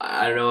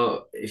I don't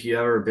know if you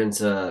ever been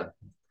to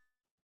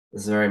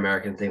this very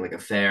American thing, like a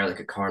fair, like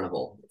a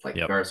carnival, like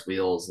Ferris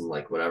wheels and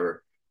like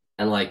whatever.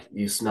 And like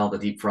you smell the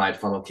deep fried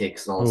funnel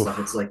cakes and all this stuff.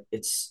 It's like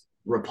it's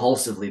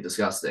repulsively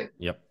disgusting.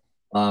 Yep.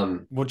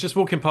 Well, just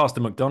walking past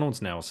the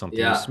McDonald's now or something,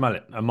 you smell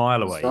it a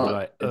mile away. You're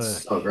like,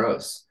 it's so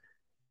gross.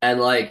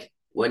 And like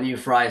when you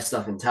fry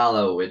stuff in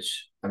tallow,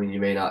 which I mean, you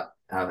may not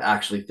have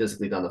actually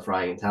physically done the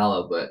frying in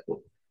tallow, but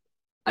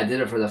I did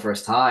it for the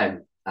first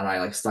time, and I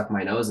like stuck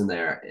my nose in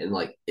there, and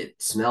like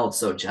it smelled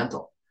so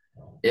gentle.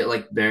 It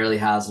like barely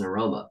has an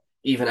aroma,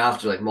 even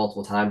after like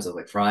multiple times of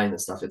like frying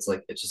this stuff. It's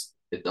like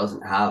it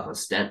doesn't have a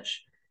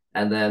stench.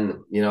 And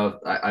then,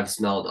 I've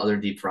smelled other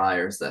deep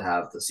fryers that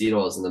have the seed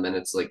oils in them, and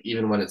it's like,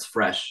 even when it's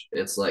fresh,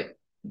 it's like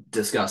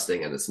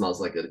disgusting and it smells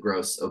like a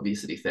gross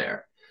obesity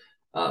fair.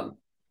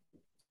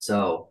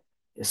 So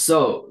it's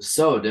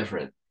so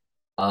different.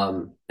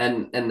 And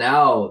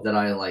now that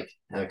I like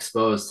am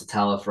exposed to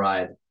tallow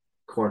fried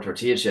corn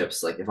tortilla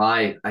chips, like if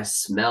I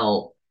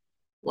smell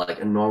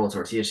like a normal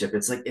tortilla chip,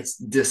 it's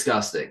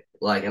disgusting.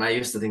 Like, and I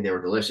used to think they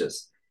were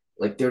delicious.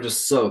 Like they're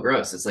just so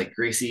gross. It's like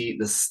greasy.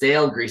 The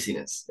stale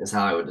greasiness is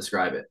how I would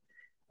describe it.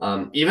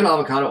 Even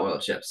avocado oil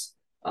chips.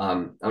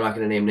 I'm not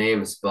going to name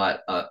names,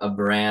 but a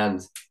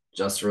brand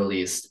just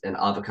released an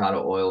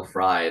avocado oil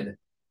fried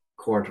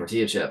corn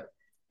tortilla chip,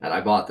 and I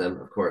bought them,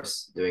 of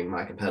course, doing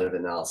my competitive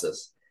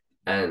analysis.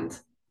 And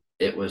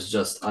it was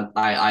just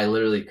I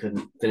literally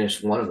couldn't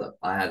finish one of them.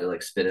 I had to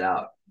like spit it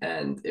out,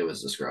 and it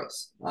was just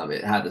gross.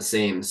 It had the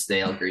same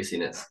stale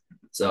greasiness.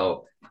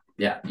 So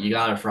Yeah, you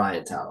gotta fry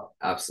in tallow.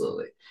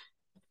 Absolutely.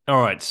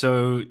 All right,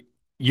 so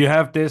you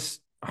have this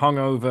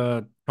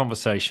hungover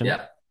conversation,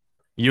 Yeah.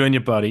 you and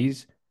your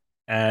buddies,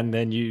 and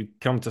then you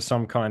come to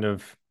some kind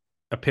of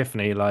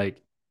epiphany,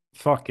 like,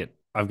 fuck it,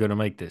 I've got to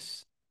make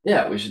this.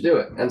 Yeah, we should do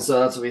it. And so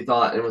that's what we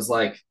thought. It was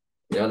like,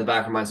 in the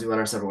back of our minds, we went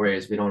our separate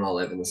ways. We don't all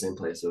live in the same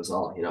place. It was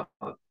all,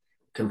 a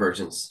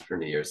convergence for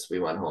New Year's. We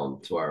went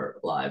home to our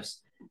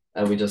lives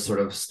and we just sort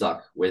of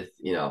stuck with,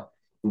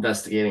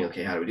 investigating,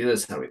 okay, how do we do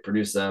this? How do we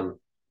produce them?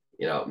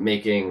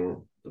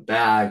 Making the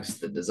bags,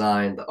 the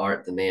design, the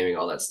art, the naming,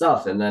 all that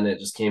stuff. And then it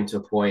just came to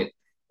a point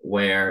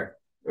where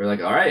we are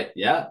like, all right,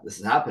 yeah, this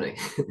is happening.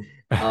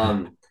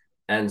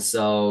 And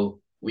so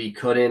we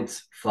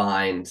couldn't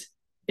find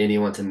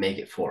anyone to make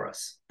it for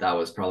us. That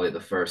was probably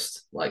the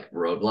first like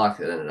roadblock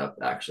that ended up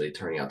actually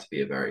turning out to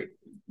be a very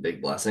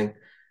big blessing.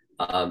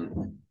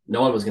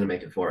 No one was going to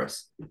make it for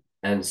us,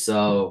 and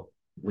so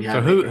we had So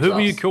to make it who were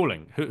you ourselves.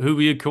 calling? Who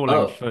were you calling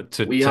Oh, for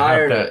we to have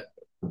hired that?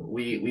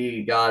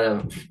 we got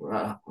a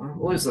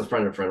well, he's a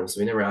friend of friend, so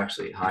we never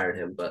actually hired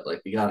him, but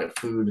like we got a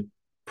food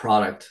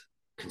product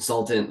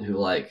consultant who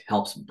like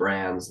helps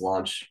brands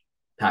launch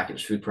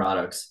packaged food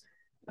products,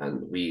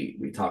 and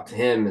we talked to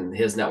him and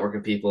his network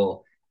of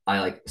people. I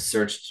like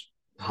searched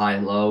high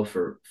and low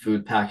for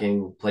food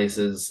packing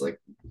places. Like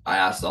I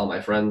asked all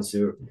my friends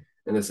who,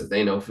 and this if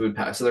they know food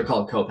pack, so they're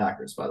called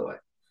co-packers, by the way.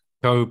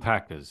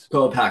 Co-packers.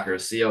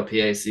 Co-packers,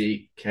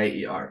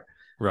 COPACKER.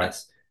 Right.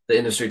 That's the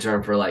industry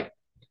term for like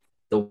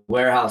the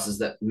warehouses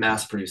that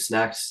mass produce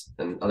snacks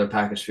and other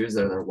packaged foods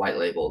that are white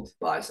labeled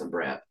by some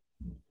brand.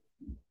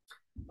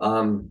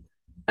 Um,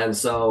 and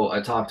so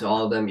I talked to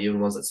all of them, even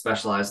ones that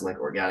specialize in like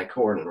organic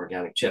corn and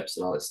organic chips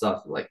and all this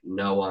stuff. And like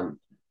no one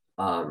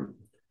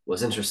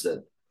was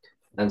interested.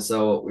 And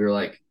so we were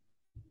like,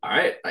 all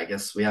right, I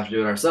guess we have to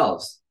do it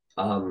ourselves.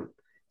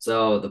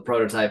 So the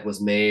prototype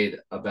was made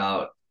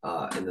about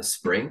in the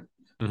spring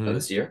of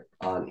this year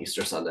on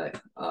Easter Sunday.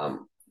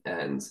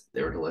 And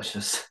they were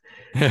delicious.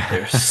 They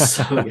were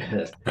so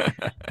good.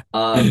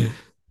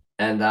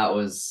 And that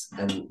was,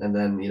 and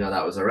then,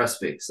 that was our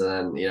recipe. So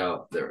then,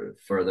 there were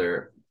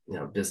further,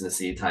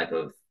 businessy type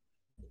of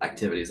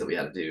activities that we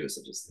had to do,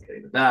 such as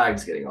getting the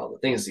bags, getting all the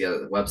things together,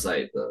 the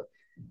website, the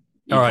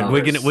All right,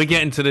 e-commerce, we're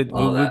getting to the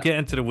we'll that. get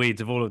into the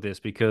weeds of all of this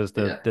because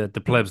Yeah.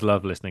 the plebs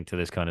love listening to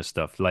this kind of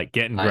stuff, like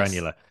getting Nice.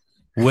 granular.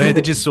 Where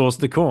did you source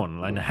the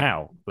corn and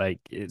how? Like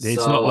it's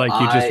So not like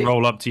you just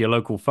roll up to your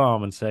local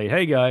farm and say,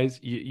 "Hey guys,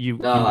 you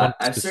No, want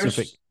I specific."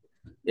 searched.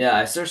 Yeah,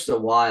 I searched a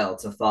while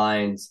to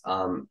find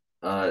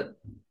a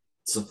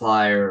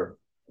supplier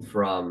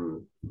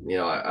from.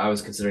 I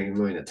was considering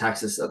moving to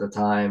Texas at the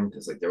time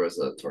because like there was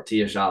a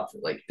tortilla shop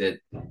that like did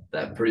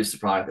that produced a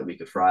product that we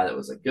could fry that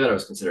was like good. I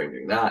was considering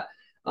doing that.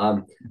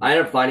 I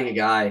ended up finding a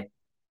guy.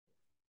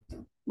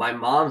 My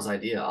mom's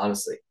idea,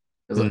 honestly,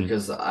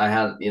 because I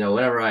had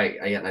whenever I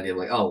get an idea, I'm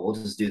like, oh, we'll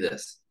just do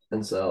this,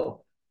 and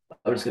so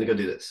I'm just gonna go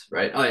do this,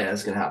 right? Oh yeah,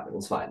 it's gonna happen.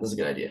 It's fine. That's a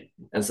good idea.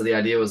 And so the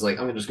idea was like,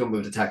 I'm gonna just go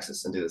move to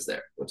Texas and do this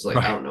there, which is like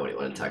Right. I don't know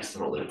anyone in Texas. I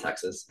don't live in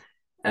Texas.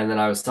 And then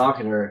I was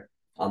talking to her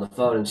on the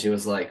phone, and she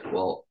was like,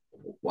 well,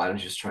 why don't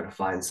you just try to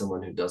find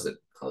someone who does it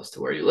close to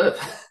where you live?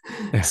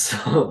 Yeah.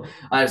 So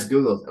I just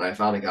Googled and I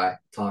found a guy,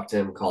 talked to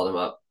him, called him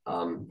up.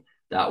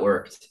 That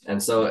worked.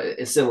 And so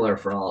it's similar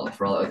for all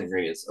other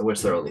ingredients, of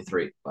which there are only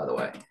 3, by the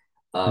way.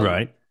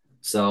 Right.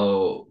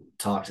 So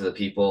talk to the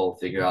people,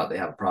 figure out they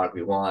have a product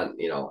we want,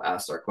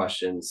 asked our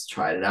questions,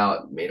 tried it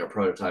out, made our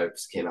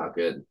prototypes, came out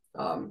good,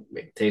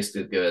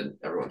 tasted good,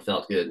 everyone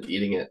felt good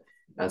eating it.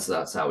 And so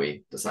that's how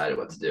we decided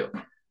what to do.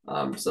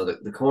 So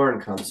the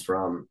corn comes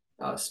from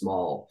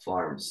small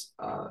farms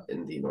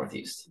in the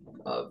Northeast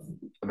of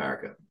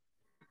America.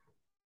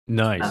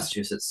 Nice.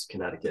 Massachusetts,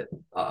 Connecticut,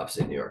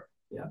 upstate New York.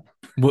 Yeah.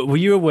 Were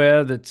you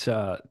aware that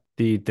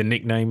the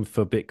nickname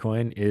for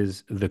Bitcoin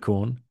is the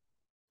corn?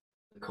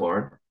 The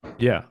corn?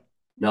 Yeah.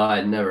 No,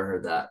 I'd never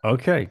heard that.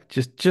 Okay,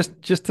 just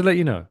to let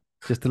you know,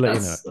 just to let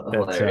That's you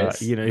know that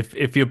hilarious.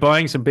 if you're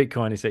buying some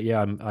Bitcoin, you say,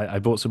 yeah, I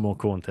bought some more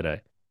corn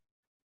today.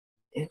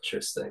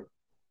 Interesting.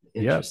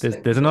 Yeah,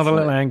 Interesting. there's another That's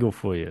little funny. angle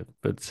for you.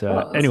 But Oh,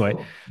 that's anyway,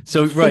 cool.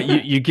 so right,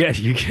 you get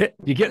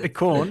the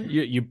corn.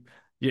 You're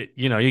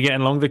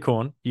getting along the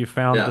corn. You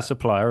found the Yeah.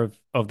 supplier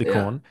of the Yeah.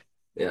 corn.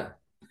 Yeah.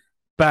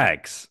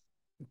 Bags.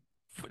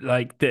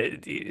 Like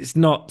it's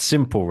not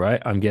simple,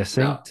 right? I'm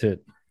guessing No.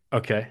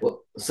 okay.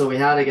 Well, so we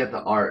had to get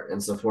the art,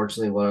 and so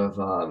fortunately, one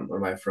of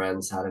my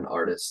friends had an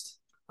artist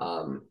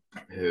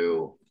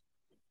who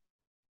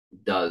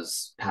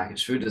does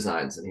packaged food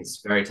designs, and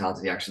he's very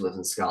talented. He actually lives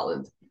in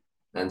Scotland,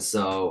 and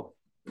so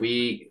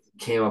we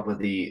came up with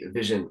the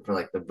vision for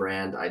like the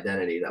brand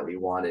identity that we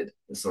wanted,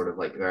 the sort of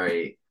like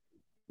very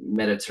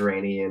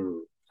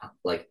Mediterranean,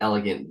 like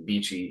elegant,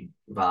 beachy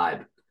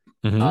vibe.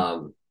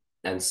 Mhm.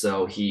 And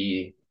so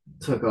he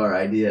took our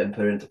idea and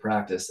put it into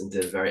practice and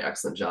did a very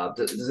excellent job.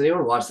 Does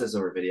anyone watch this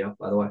over video,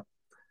 by the way?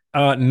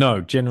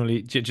 No,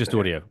 generally just Okay.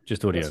 audio,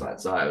 just That's audio. fine.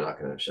 So I'm not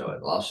going to show it.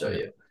 I'll show Yeah.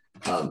 you.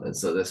 And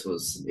so this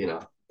was,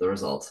 the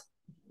result,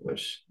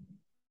 which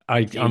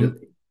I'm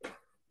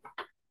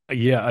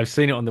Yeah, I've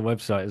seen it on the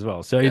website as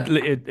well. So Yeah.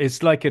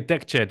 it's like a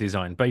deck chair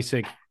design,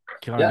 basic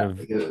kind Yeah, of,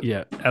 like a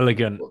yeah,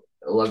 elegant.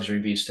 luxury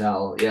beach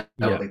towel. Yeah,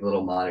 with Yeah, like a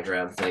little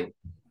monogram thing.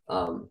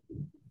 Um,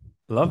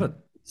 love it.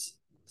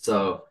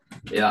 so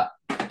yeah,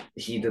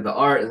 he did the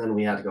art, and then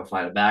we had to go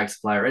find a bag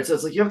supplier. Right, so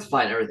it's like you have to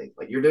find everything.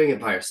 Like you're doing it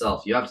by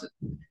yourself. You have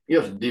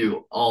to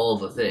do all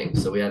the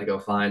things. So we had to go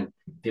find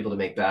people to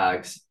make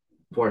bags.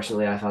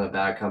 Fortunately, I found a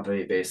bag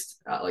company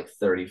based at like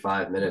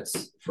 35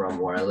 minutes from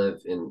where I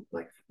live in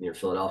like near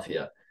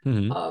Philadelphia.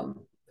 Hmm.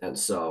 And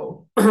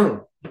so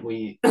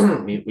we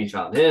found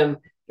him.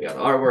 We got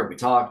the artwork. We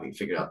talked. We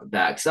figured out the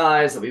bag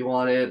size that we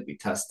wanted. We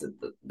tested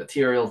the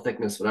material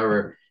thickness,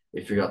 whatever. We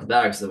figured out the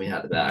bags. So then we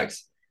had the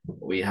bags.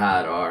 We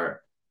had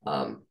our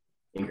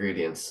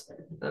ingredients,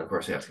 and of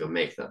course we have to go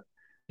make them.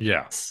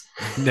 Yeah.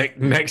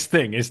 Next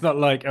thing, it's not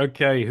like,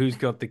 okay, who's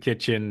got the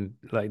kitchen?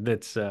 Like Yeah,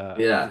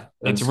 let's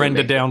and so render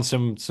make them.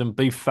 down some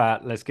beef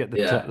fat. Let's get the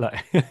Yeah,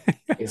 like.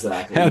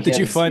 exactly. How did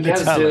you You find the can't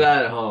just do tallow?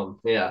 that at home.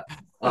 Yeah.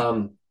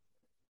 Um,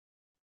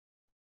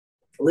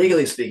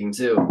 legally speaking,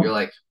 too, you're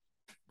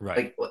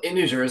Right. like in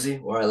New Jersey,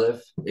 where I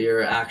live,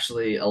 you're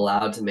actually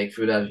allowed to make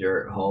food out of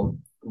your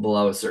home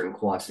below a certain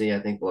quantity, I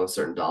think below a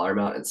certain dollar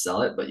amount, and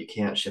sell it, but you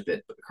can't ship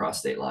it across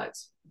state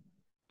lines.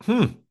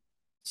 Hmm.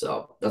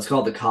 So that's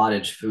called the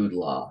cottage food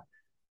law,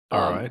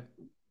 All um, right.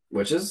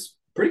 which is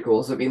pretty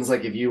cool. So it means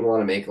like if you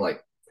want to make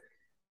like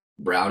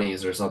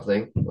brownies or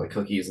something, like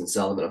cookies, and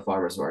sell them at a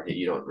farmer's market,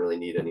 you don't really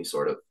need any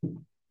sort of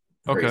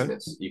Okay.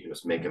 craziness. You can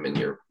just make them in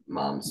your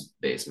mom's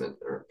basement,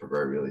 or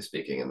proverbially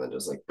speaking, and then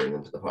just like bring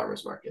them to the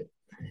farmer's market.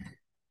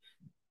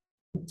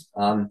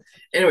 Um,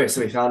 anyway,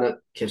 so we found a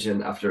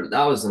kitchen. After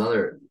that was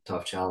another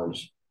tough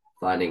challenge,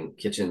 finding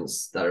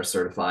kitchens that are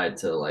certified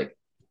to like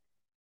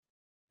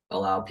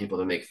allow people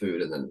to make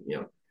food, and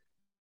then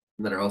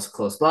that are also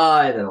close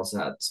by, that also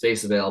had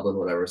space available and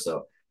whatever.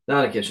 So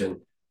found a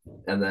kitchen,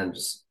 and then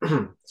just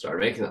started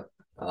making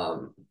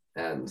them.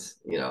 And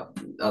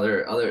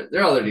other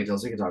there are other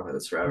details. We can talk about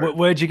this forever.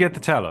 Where'd you get the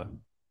tallow?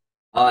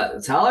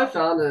 That's how I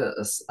found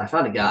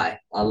a guy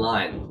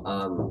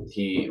online.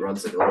 He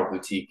runs like a little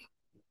boutique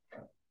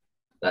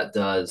that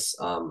does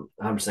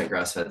 100%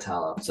 grass fed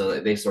tallow. So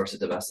they source it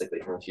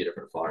domestically from a few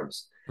different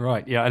farms.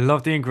 Right. Yeah, I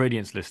love the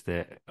ingredients list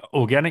there.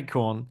 Organic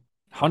corn,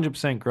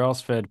 100%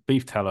 grass-fed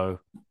beef tallow,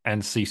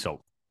 and sea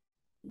salt.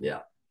 Yeah.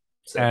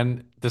 So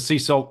And the sea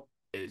salt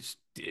is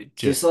sea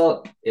just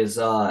salt is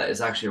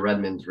actually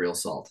Redmond's real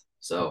salt.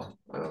 So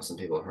I know some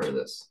people have heard of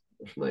this.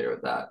 They're familiar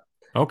with that.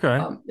 okay.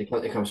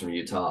 It comes from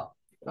Utah.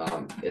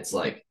 It's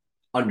like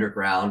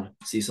underground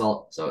sea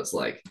salt. So it's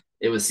like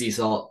it was sea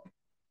salt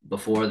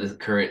before the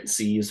current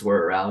seas were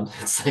around.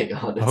 It's like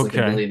a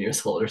Okay. million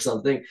years old or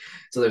something.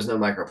 So there's no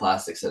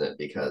microplastics in it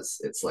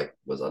because it's like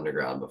was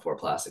underground before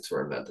plastics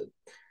were invented.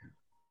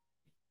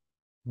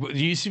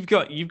 You've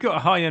got a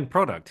high-end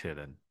product here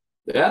then.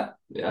 Yeah,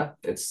 yeah.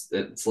 It's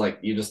like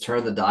you just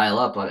turn the dial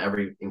up on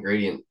every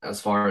ingredient as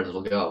far as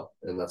it'll go,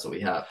 and that's what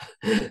we have.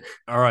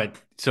 All right.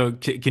 So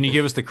can you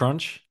give us the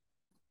crunch?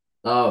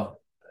 Oh,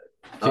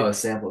 a Ki-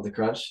 sample of the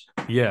crunch.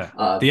 Yeah.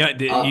 Uh, You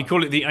uh,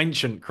 call it the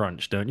ancient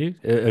crunch, don't you?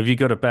 Have you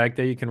got a bag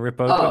there you can rip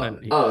open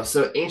and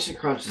so Ancient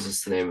Crunch is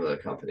just the name of the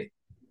company.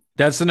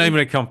 that's the name of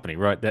the company,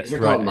 right? These That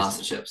are right. called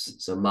masa chips.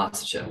 So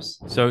masa chips.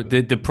 So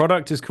the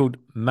product is called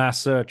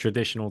Masa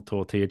Traditional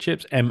Tortilla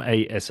Chips,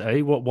 MASA.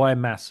 Why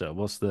Masa?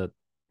 What's the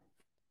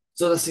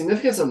So the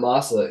significance of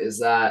masa is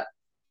that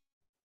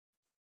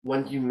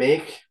when you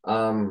make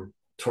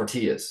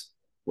tortillas,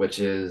 which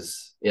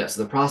is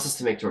so the process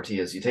to make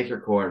tortillas, you take your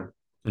corn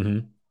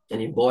Mhm.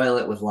 and you boil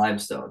it with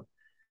limestone.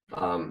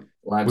 Which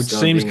Limestone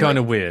seems being kind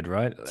like of weird,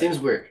 right? seems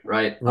weird,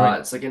 right? Right.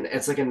 It's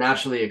like a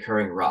naturally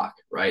occurring rock,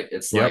 right?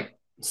 It's Yep. like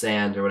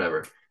sand or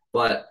whatever.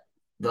 But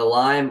the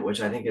lime,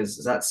 which I think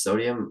is that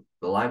sodium,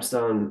 the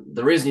limestone,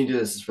 the reason you do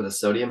this is for the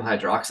sodium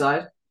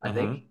hydroxide, I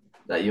think, Hmm.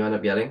 that you end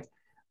up getting.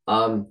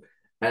 Um,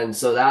 and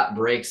so that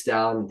breaks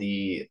down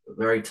the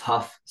very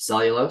tough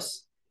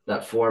cellulose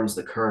that forms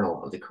the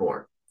kernel of the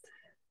corn.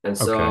 And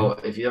Okay. so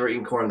if you ever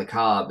eaten corn on the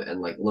cob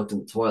and like looked in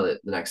the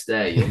toilet the next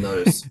day, you'll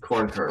notice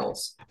corn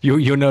kernels.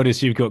 You'll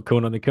notice you've got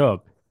corn on the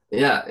cob.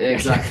 Yeah,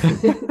 exactly.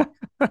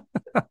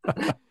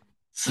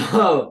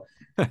 So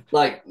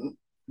like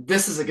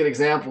this is a good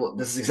example.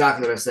 This is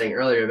exactly what I was saying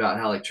earlier about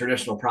how like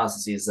traditional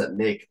processes that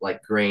make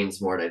like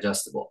grains more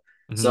digestible.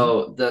 Hmm.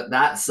 So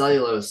that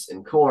cellulose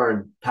in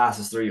corn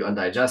passes through you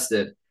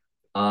undigested.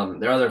 There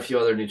are a few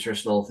other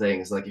nutritional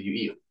things like if you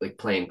eat like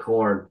plain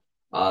corn,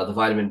 the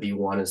vitamin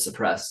B1 is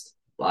suppressed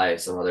by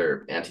some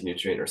other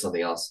anti-nutrient or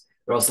something else.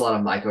 There are also a lot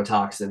of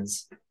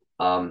mycotoxins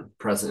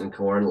present in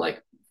corn,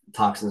 like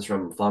toxins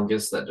from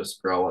fungus that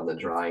just grow on the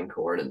drying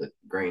corn and the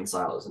grain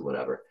silos and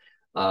whatever.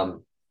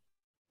 Um,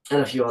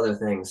 and a few other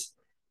things.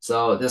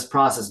 So this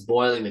process,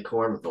 boiling the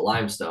corn with the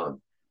limestone,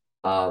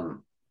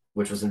 um,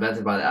 which was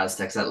invented by the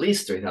Aztecs at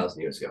least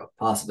 3,000 years ago,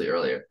 possibly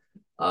earlier.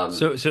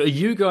 So are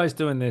you guys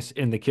doing this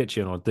in the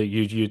kitchen, or do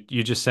you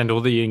just send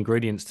all the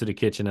ingredients to the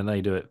kitchen and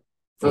they do it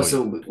for you?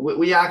 so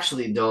we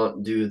actually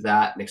don't do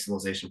that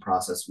nixtamalization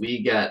process.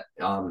 We get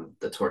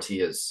the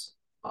tortillas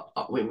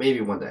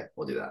maybe one day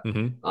we'll do that.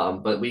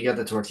 Mm-hmm. But we get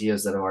the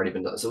tortillas that have already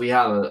been done. So we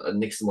have a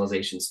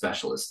nixtamalization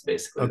specialist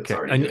basically that's Okay.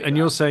 already And doing and that.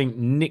 you're saying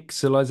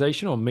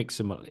nixtamalization or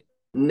mixamalization?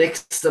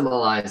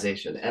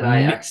 Nixtamalization,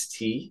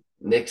 N-I-X-T,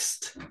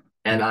 Nixt,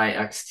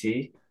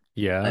 N-I-X-T.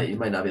 Yeah. You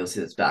might not be able to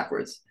see this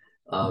backwards.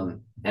 Yeah,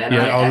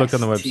 I'll look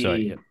on the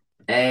website.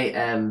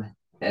 Yeah.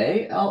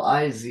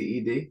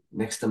 Nixtamalized.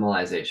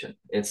 Nixtamalization.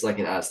 It's like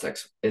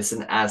it's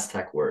an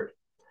Aztec word.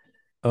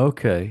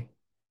 Okay.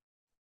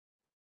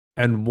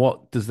 And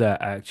what does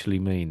that actually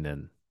mean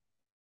then?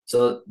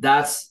 So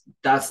that's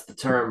the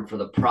term for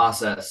the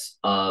process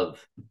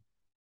of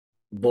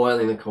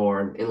boiling the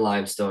corn in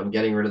limestone,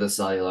 getting rid of the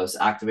cellulose,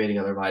 activating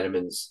other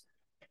vitamins,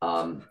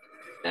 and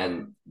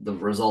the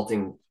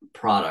resulting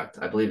product,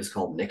 I believe, is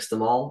called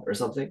nixtamal or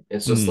something.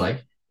 It's just Mm.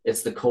 like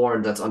it's the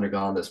corn that's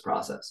undergone this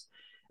process,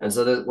 and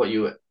so that what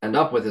you end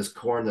up with is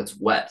corn that's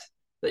wet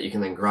that you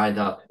can then grind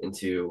up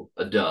into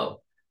a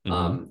dough,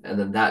 Mm-hmm. and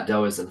then that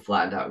dough is then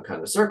flattened out and cut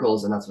into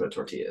circles, and that's what a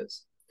tortilla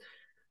is.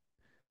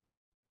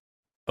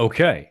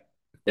 Okay.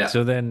 Yeah.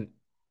 So then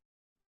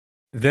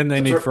they So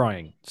need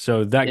frying.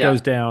 So that goes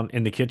yeah, down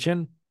in the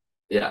kitchen.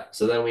 yeah.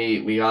 So then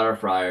we got our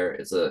fryer.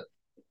 It's a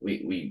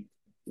we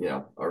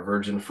our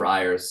virgin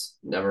fryers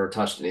never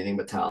touched anything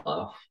but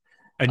tallow.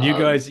 And Um, you've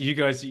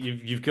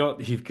got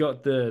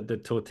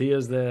the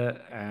tortillas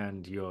there,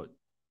 and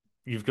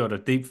you've got a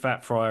deep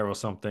fat fryer or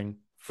something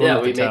full yeah,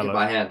 of the we make it tallow.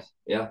 by hand.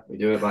 Yeah, we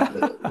do it by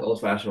the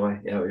old fashioned way.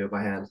 Yeah, we do it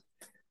by hand.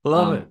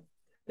 Love it. Um,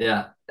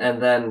 yeah,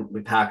 and then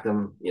we pack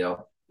them.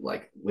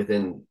 Like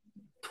within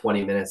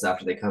 20 minutes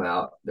after they come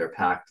out, they're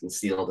packed and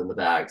sealed in the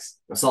bags,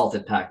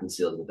 salted, packed and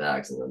sealed in the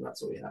bags, and then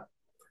that's what we have.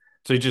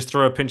 So you just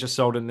throw a pinch of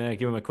salt in there,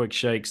 give them a quick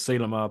shake, seal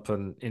them up,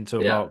 and into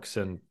a Yeah, box.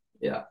 And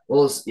yeah.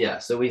 Well, yeah.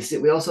 So we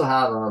also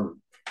have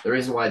the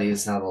reason why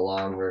these have a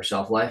longer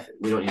shelf life.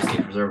 We don't use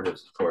any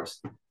preservatives, of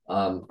course.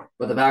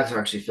 But the bags are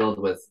actually filled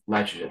with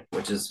nitrogen,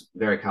 which is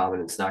very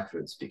common in snack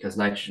foods because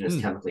nitrogen is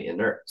mm, chemically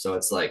inert. So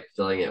it's like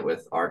filling it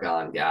with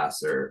argon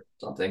gas or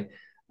something.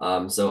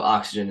 So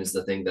oxygen is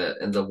the thing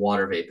and the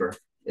water vapor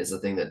is the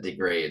thing that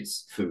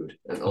degrades food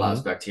and allows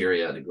mm-hmm.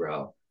 bacteria to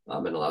grow,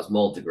 and allows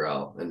mold to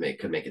grow and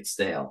could make it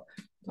stale.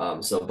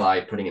 So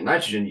by putting in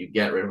nitrogen, you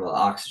get rid of the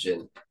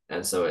oxygen,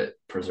 and so it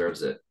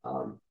preserves it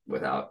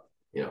without,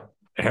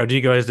 How do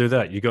you guys do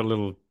that? You got a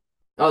little.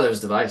 Oh, there's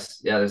a device.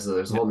 Yeah, there's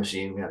a whole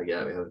machine we had to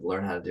get. We had to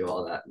learn how to do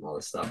all that and all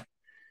this stuff.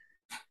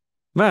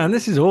 Man,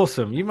 this is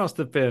awesome. You must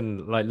have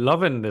been like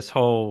loving this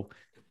whole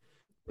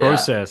Yeah,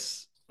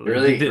 process. you The,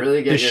 really the, really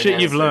the get your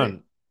shit you've hands dirty.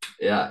 learned.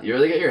 Yeah, you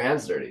really get your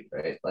hands dirty,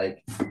 right?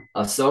 Like,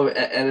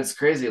 and it's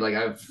crazy. Like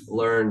I've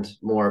learned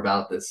more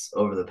about this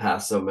over the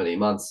past so many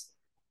months,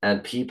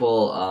 and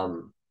people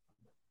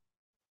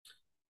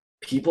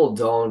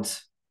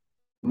don't.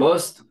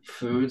 Most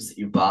foods that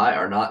you buy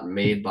are not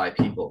made by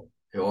people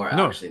who are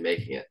No, actually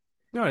making it.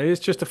 no, it's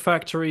just a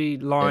factory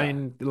Yeah,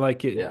 line.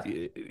 Like yeah,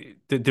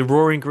 the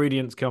raw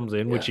ingredients comes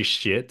in, which yeah, is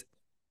shit.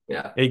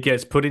 yeah, It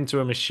gets put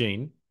into a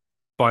machine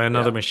by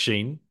another yeah,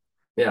 machine,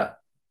 yeah.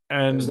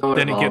 There's and no one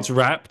then it gets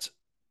involved. wrapped.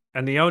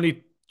 And the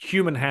only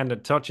human hand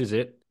that touches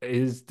it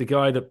is the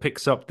guy that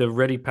picks up the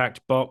ready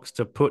packed box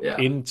to put Yeah.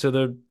 into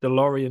the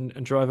lorry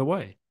and drive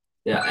away.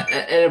 Yeah,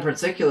 and in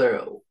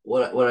particular,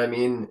 what I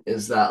mean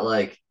is that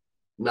like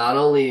not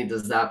only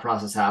does that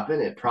process happen,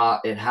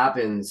 it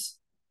happens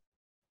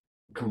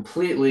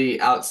completely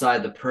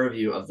outside the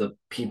purview of the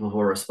people who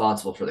are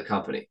responsible for the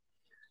company.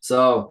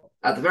 So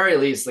at the very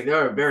least, like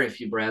there are very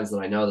few brands that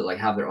I know that like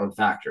have their own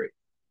factory,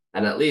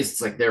 and at least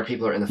it's like their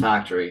people are in the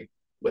factory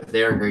with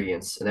their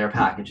ingredients and their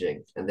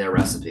packaging and their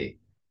recipe,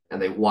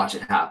 and they watch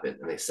it happen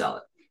and they sell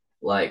it.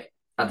 Like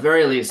at the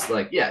very least,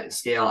 like yeah,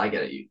 scale, I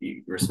get it,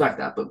 you respect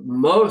that, but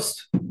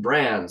most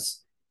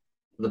brands,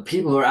 the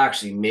people who are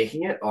actually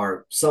making it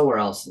are somewhere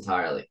else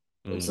entirely,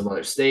 in Mm. some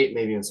other state,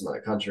 maybe in some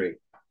other country,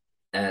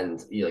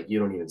 and you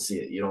don't even see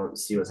it. You don't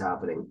see what's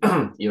happening.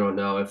 You don't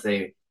know if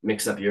they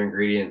mix up your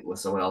ingredient with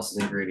someone else's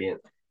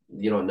ingredient.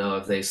 You don't know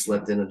if they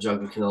slipped in a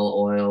jug of canola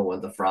oil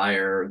when the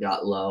fryer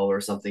got low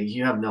or something.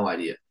 You have no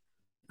idea,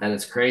 and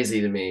it's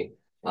crazy to me,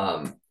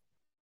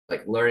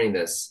 like learning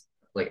this,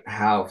 like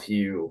how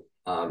few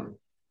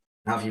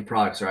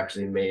products are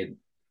actually made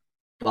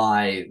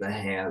by the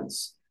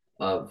hands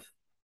of,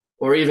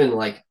 or even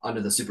like under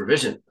the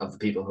supervision of the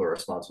people who are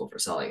responsible for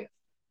selling it.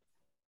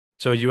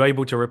 So are you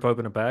able to rip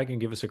open a bag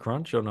and give us a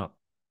crunch or not?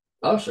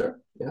 Oh, sure.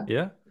 Yeah,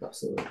 Yeah?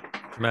 absolutely.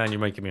 Man,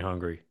 you're making me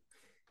hungry.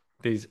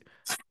 These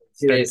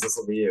 2 days, and this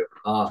will be you.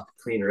 Ah,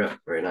 clean rip.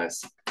 Very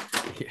nice.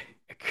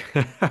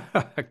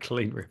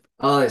 clean rip.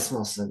 Oh, they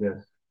smell so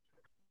good.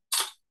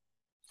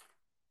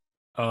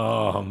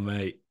 Oh,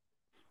 mate.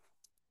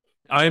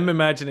 I'm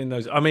imagining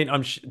those. I mean,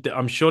 I'm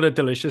sure they're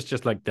delicious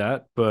just like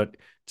that, but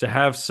to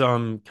have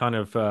some kind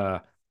of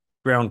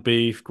ground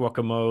beef,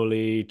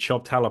 guacamole,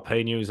 chopped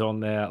jalapenos on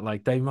there,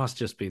 like they must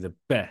just be the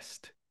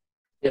best.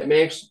 It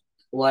makes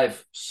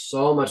life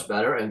so much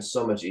better and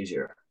so much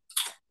easier.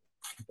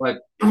 Like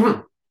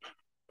one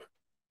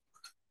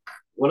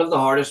of the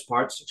hardest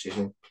parts, excuse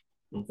me,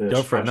 I'm Go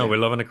finished for it. No, crunching. we're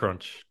loving a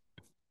crunch.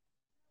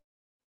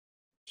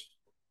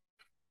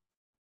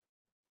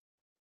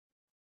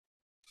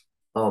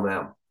 Oh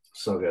man,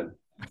 so good.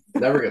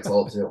 Never gets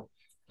old too.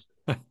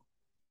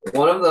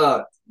 One of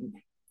the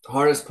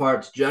hardest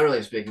parts,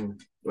 generally speaking,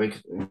 we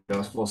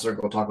full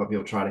circle talk about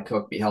people trying to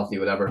cook, be healthy,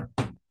 whatever.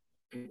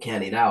 You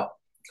can't eat out,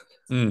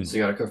 Mm. so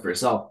you got to cook for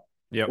yourself.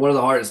 Yep. One of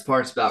the hardest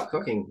parts about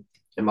cooking,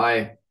 in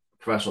my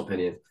professional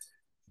opinion,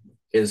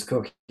 is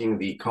cooking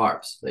the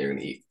carbs that you're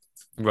gonna eat.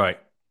 Right.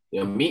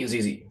 Meat is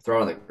easy. Throw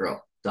it on the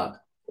grill, done.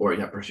 Or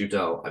you have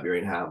prosciutto,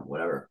 Iberian ham,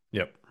 whatever.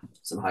 Yep.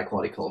 Some high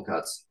quality cold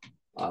cuts.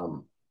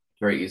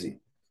 Very easy.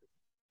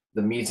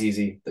 The meat's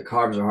easy. The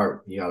carbs are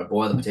hard. You got to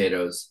boil the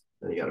potatoes,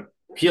 then you got to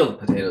peel the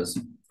potatoes,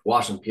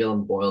 wash them, peel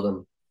them, boil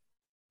them,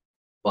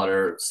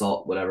 butter,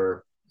 salt,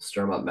 whatever,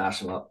 stir them up, mash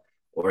them up.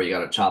 Or you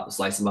got to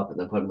slice them up, and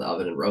then put them in the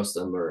oven and roast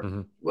them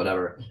or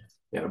whatever.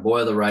 You got to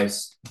boil the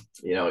rice.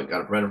 You got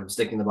to prevent it from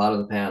sticking to the bottom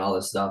of the pan, all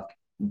this stuff.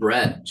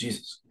 Bread,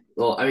 Jesus.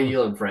 Well, I mean, you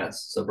live in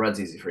France, so bread's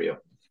easy for you.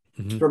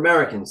 For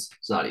Americans,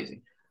 it's not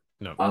easy.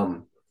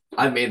 No.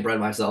 I've made bread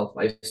myself.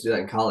 I used to do that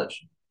in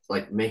college.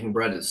 Like, making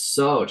bread is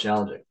so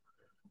challenging.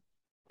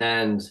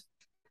 And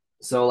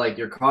so, like,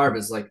 your carb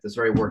is like this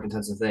very work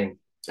intensive thing.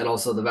 And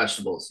also the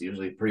vegetables,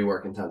 usually pretty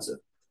work intensive.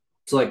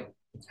 So, like,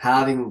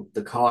 having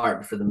the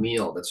carb for the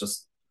meal that's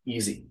just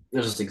easy,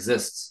 it just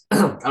exists. I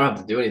don't have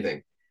to do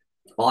anything.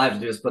 All I have to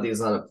do is put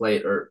these on a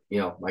plate, or,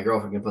 my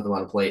girlfriend can put them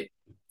on a plate,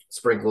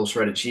 sprinkle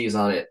shredded cheese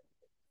on it,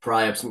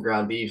 fry up some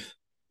ground beef.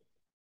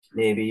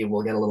 Maybe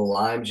we'll get a little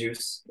lime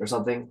juice or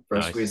something,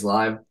 fresh squeezed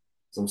lime,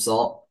 some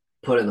salt,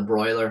 put it in the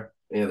broiler.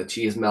 The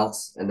cheese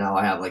melts, and now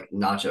I have like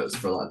nachos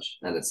for lunch,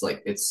 and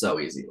it's so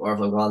easy. Or if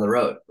I'm going on the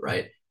road,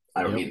 right?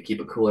 I don't need to keep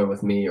a cooler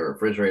with me or a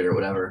refrigerator or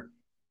whatever.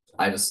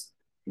 I just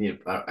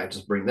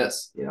bring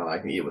this. I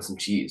can eat it with some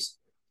cheese.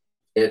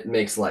 It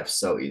makes life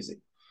so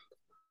easy.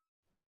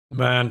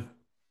 Man,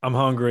 I'm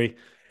hungry.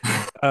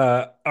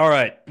 All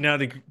right. Now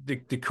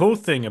the cool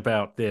thing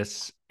about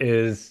this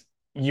is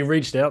you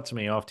reached out to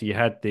me after you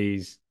had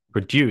these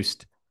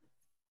produced,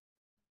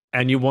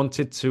 and you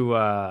wanted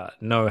to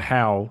know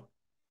how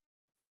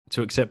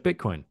to accept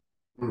Bitcoin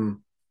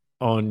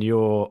on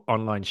your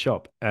online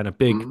shop. And a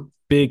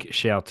big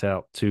shout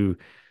out to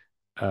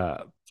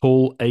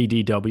Paul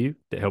ADW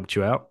that helped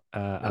you out.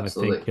 And I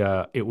think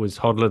it was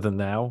Hodler Than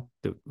Thou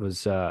that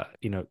was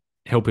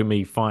helping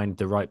me find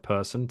the right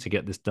person to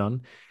get this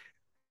done.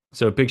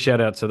 So a big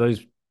shout out to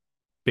those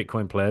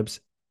Bitcoin plebs.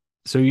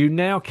 So you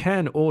now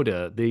can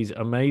order these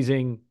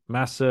amazing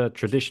Masa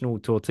traditional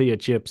tortilla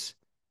chips,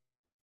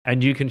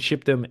 and you can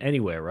ship them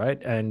anywhere,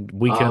 right? And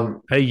we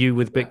can pay you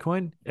with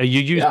Bitcoin. You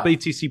use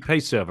BTC Pay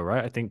Server,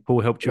 right? I think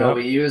Paul helped you out.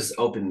 We use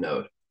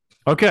OpenNode.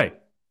 Okay.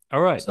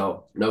 All right.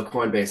 So no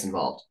Coinbase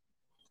involved.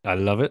 I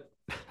love it.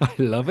 I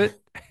love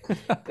it.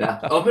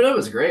 Yeah, OpenNode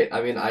was great.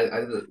 I mean,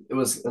 it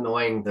was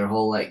annoying, their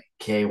whole like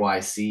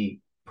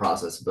KYC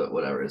process, but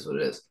whatever, is what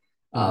it is.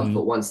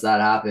 But once that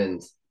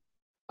happened,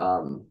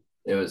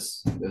 it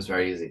was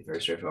very easy,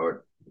 very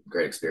straightforward,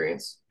 great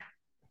experience.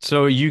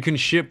 So you can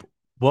ship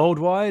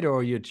worldwide,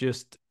 or you're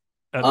just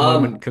at the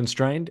moment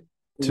constrained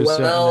to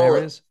certain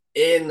areas?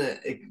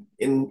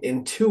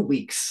 In 2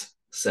 weeks,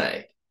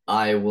 say,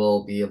 I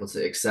will be able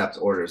to accept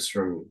orders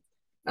from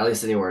at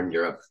least anywhere in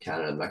Europe,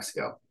 Canada, and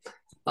Mexico,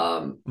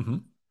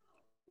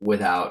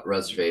 without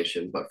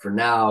reservation. But for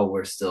now,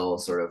 we're still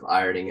sort of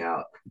ironing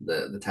out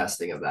the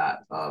testing of that,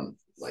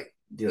 like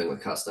dealing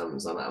with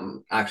customs.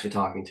 I'm actually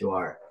talking to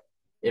our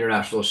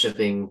international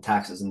shipping,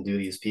 taxes, and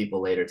duties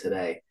people later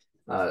today.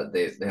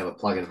 They have a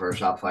plugin for a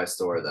Shopify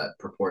store that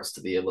purports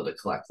to be able to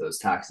collect those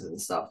taxes and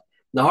stuff.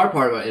 The hard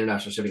part about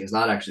international shipping is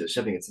not actually the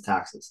shipping, it's the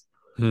taxes.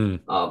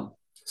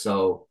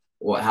 So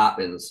what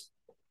happens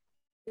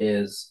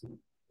is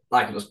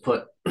I can just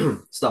put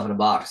stuff in a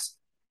box,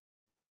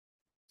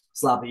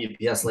 slap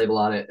a UPS label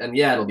on it, and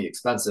it'll be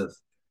expensive.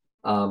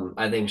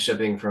 I think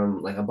shipping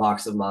from like a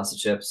box of Masa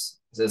chips,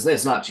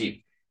 it's not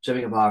cheap.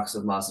 Shipping a box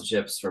of Masa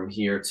chips from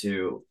here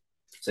to,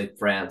 say,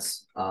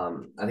 France, I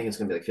think it's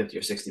going to be like $50 or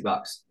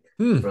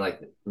 $60 for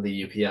like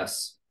the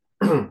UPS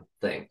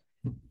thing.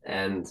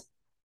 And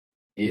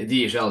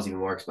DHL is even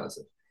more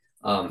expensive.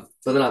 But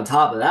then on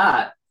top of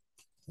that,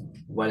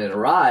 when it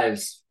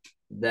arrives,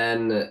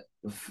 then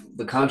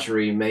the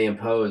country may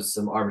impose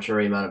some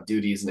arbitrary amount of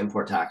duties and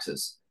import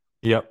taxes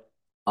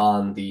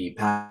on the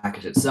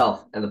package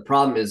itself. And the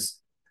problem is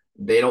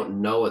they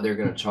don't know what they're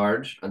going to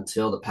charge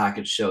until the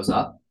package shows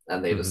up,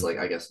 and they just, like,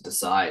 I guess,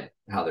 decide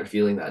how they're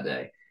feeling that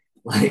day.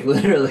 Like,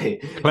 literally,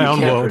 Clown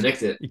you can't world.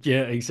 predict it.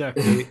 Yeah,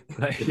 exactly.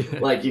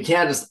 Like, you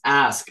can't just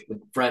ask the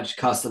French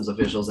customs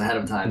officials ahead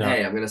of time, No.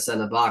 hey, I'm going to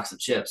send a box of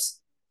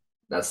chips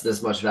that's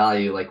this much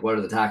value. Like, what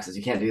are the taxes?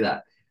 You can't do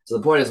that. So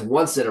the point is,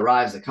 once it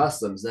arrives at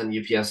customs, then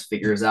UPS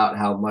figures out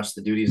how much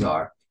the duties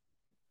are.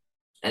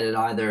 And it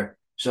either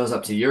shows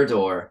up to your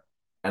door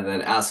and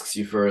then asks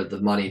you for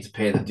the money to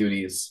pay the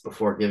duties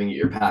before giving you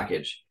your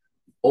package,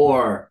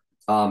 or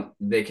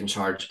they can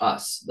charge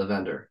us, the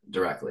vendor,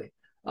 directly.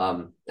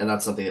 And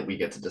that's something that we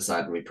get to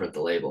decide when we print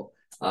the label.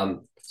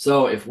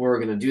 So if we're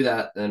going to do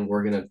that, then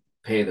we're going to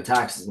pay the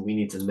taxes, and we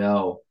need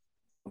to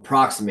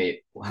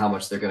approximate how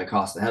much they're going to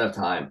cost ahead of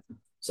time.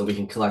 so we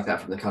can collect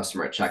that from the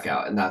customer at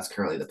checkout. And that's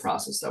currently the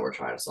process that we're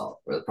trying to solve,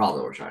 or the problem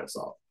that we're trying to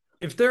solve.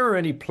 If there are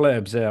any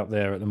plebs out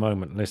there at the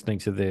moment listening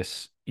to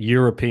this,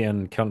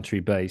 European country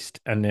based,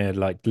 and they're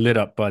like lit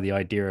up by the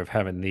idea of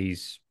having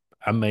these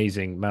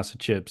amazing massive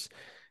chips,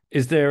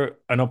 is there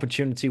an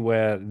opportunity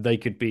where they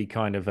could be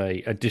kind of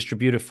a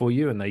distributor for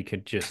you and they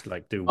could just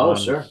like do Oh, one?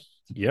 sure.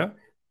 Yeah.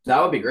 That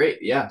would be great.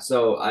 Yeah.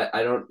 So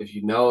I don't, if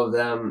you know of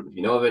them, if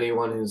you know of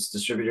anyone who's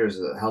distributors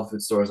of health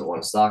food stores that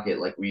want to stock it,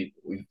 like we'd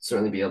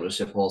certainly be able to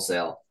ship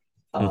wholesale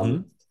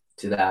to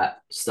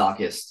that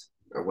stockist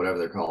or whatever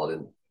they're called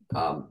in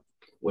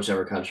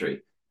whichever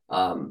country.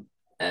 And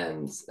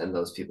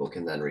those people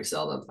can then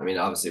resell them. I mean,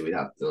 obviously we'd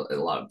have a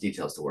lot of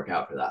details to work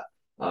out for that.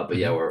 But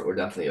yeah, we're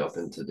definitely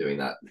open to doing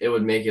that. It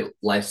would make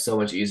life so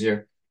much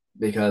easier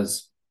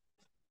because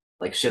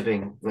like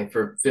shipping, like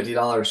for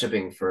 $50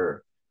 shipping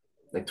for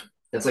like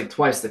it's like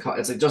twice the cost.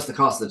 It's like just the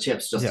cost of the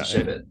chips just to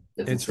ship it.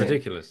 It's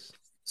ridiculous.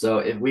 So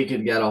if we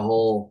could get a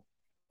whole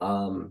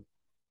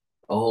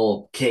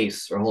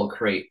case or a whole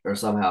crate or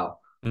somehow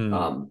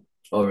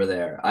over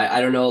there,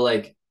 I don't know,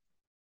 like,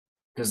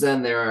 because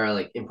then there are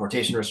like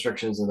importation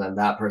restrictions, and then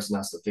that person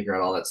has to figure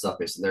out all that stuff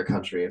based in their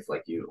country if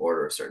like you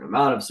order a certain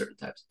amount of certain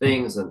types of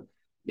things, and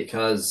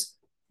because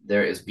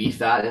there is beef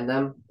fat in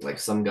them, like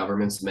some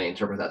governments may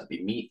interpret that to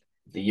be meat.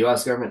 The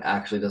U.S. government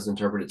actually doesn't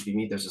interpret it to be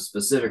meat. There's a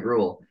specific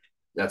rule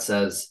that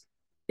says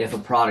if a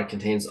product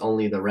contains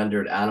only the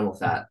rendered animal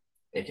fat,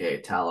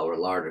 aka tallow or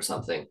lard or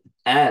something,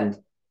 and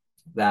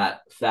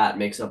that fat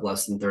makes up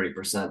less than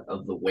 30%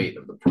 of the weight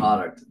of the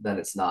product, then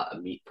it's not a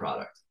meat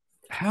product.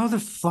 How the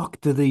fuck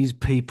do these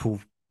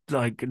people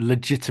like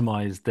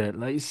legitimize that?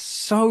 Like, it's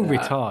so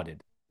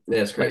retarded.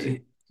 Yeah, it's crazy.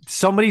 Like,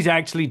 somebody's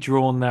actually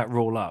drawn that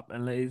rule up,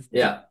 and it's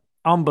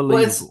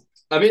unbelievable.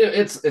 Well, I mean,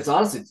 it's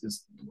honestly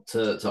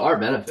to our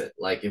benefit.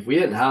 Like, if we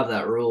didn't have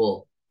that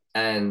rule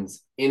and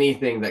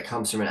anything that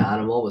comes from an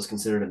animal was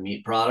considered a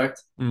meat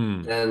product,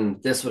 then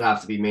this would have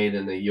to be made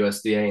in a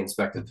USDA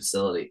inspected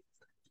facility.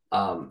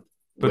 But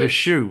a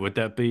shoe, would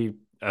that be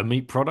a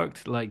meat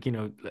product? Like, you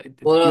know,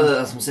 well, no,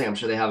 that's what I'm saying. I'm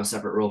sure they have a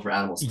separate rule for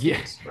animal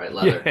skins, right?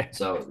 Leather. Yeah.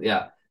 So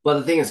yeah. But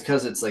the thing is,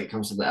 because it's like it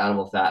comes from the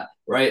animal fat,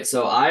 right?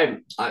 So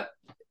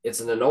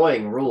it's an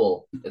annoying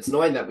rule. It's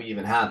annoying that we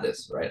even have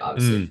this, right?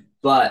 Obviously.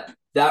 But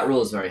that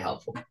rule is very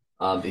helpful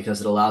because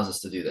it allows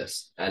us to do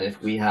this. And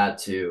if we had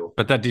to,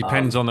 but that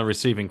depends on the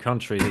receiving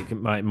country. It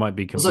might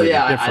be completely so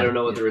yeah, different. I don't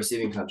know what the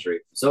receiving country.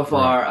 So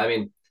far, right. I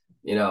mean,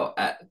 you know,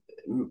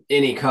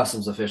 any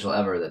customs official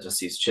ever that just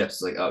sees chips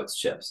is like, oh, it's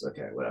chips.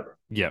 Okay, whatever.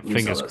 Yeah,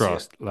 fingers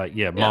crossed. Like,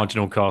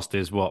 marginal cost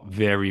is what?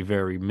 Very,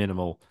 very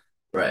minimal.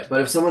 Right.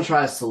 But if someone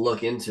tries to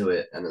look into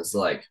it and it's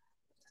like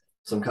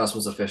some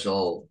customs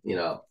official, you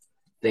know,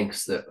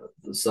 thinks that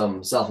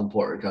some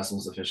self-important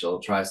customs official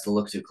tries to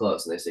look too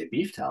close and they say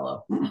beef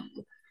tallow.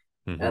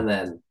 And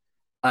then,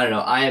 I don't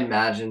know, I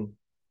imagine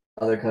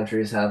other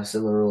countries have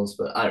similar rules,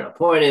 but I don't know.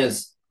 Point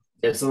is,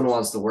 if someone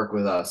wants to work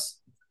with us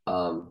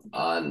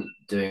on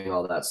doing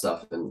all that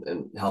stuff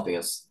and helping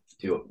us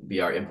to be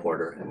our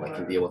importer and like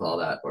can deal with all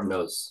that, or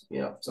knows,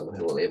 you know, someone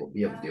who will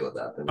be able to deal with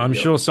that, then I'm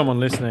sure someone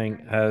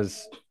listening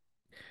has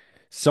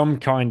some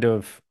kind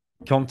of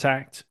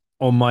contact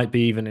or might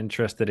be even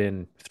interested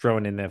in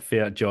throwing in their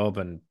fiat job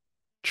and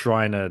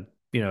trying to,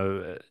 you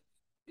know,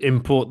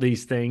 import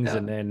these things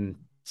and then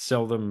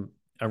sell them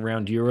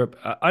around Europe.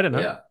 I don't know.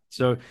 Yeah.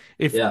 So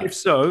if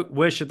so,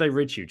 where should they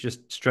reach you?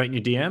 Just straight in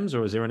your DMs,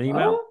 or is there an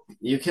email?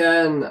 You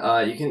can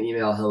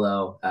email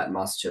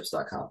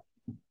hello@masachips.com.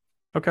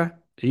 Okay.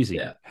 Easy.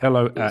 Yeah.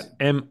 Hello at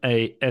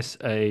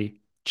MASA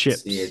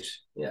chips.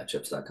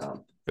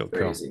 chips.com.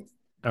 Very easy.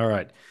 All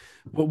right.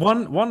 Well,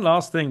 one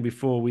last thing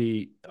before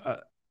we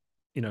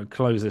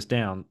close this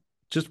down.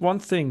 Just one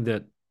thing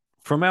that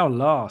from our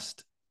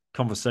last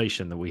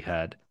conversation that we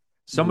had,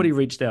 somebody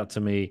reached out to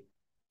me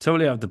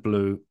totally out of the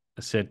blue.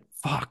 I said,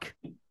 fuck,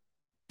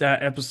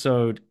 that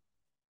episode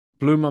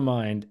blew my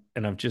mind,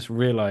 and I've just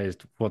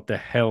realized what the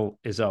hell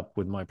is up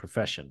with my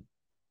profession.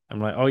 I'm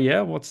like, oh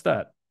yeah, what's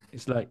that?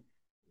 It's like,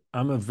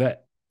 I'm a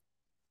vet.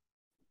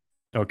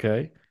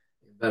 Okay.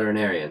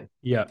 Veterinarian.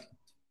 Yeah.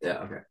 Yeah.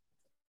 Okay.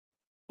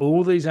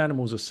 All these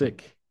animals are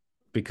sick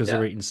because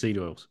they're eating seed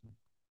oils.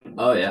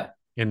 Oh yeah.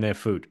 In their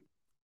food.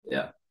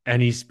 Yeah.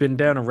 And he's been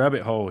down a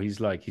rabbit hole. He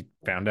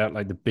found out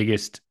like the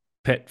biggest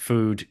pet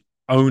food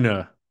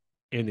owner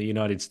in the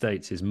United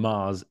States is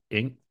Mars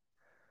Inc.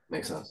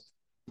 Makes sense.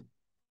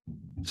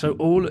 So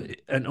all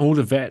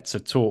the vets are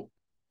taught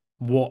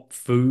what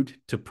food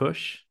to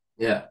push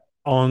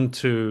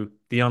onto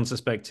the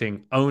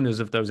unsuspecting owners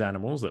of those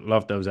animals that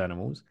love those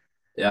animals.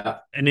 Yeah.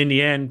 And in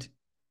the end,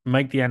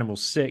 make the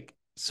animals sick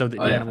so that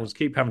the animals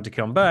keep having to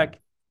come back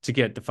to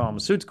get the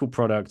pharmaceutical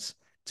products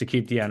to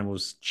keep the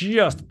animals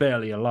just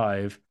barely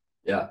alive.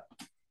 Yeah.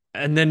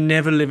 And then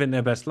never living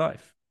their best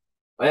life.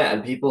 Oh, yeah.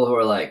 And people who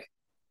are like,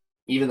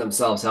 even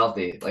themselves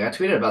healthy. Like I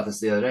tweeted about this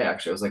the other day,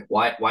 actually. I was like,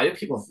 why do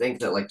people think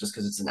that like just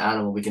because it's an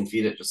animal, we can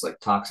feed it just like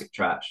toxic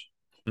trash?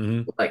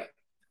 Like,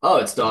 oh,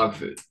 it's dog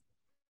food.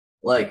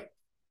 Like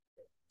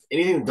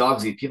anything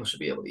dogs eat, people should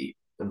be able to eat,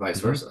 and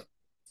vice versa.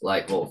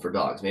 Like, well, for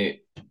dogs,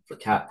 maybe for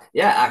cat.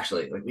 Yeah,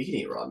 actually, like we can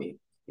eat raw meat.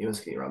 Humans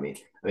can eat raw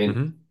meat. I mean,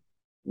 Hmm.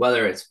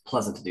 whether it's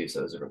pleasant to do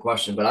so is a different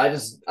question. But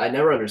I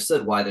never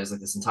understood why there's like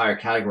this entire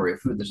category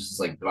of food that just is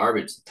like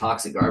garbage,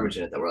 toxic garbage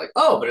in it that we're like,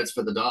 oh, but it's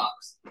for the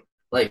dogs.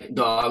 Like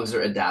dogs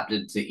are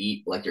adapted to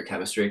eat like your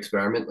chemistry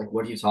experiment. Like,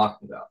 what are you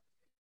talking about?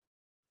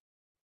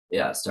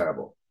 Yeah, it's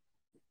terrible.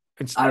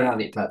 It's I don't have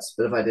any pets,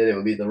 but if I did, it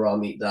would be the raw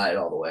meat diet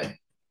all the way.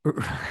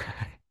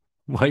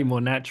 way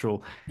more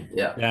natural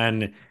Yeah.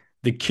 than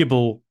the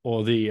kibble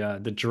or the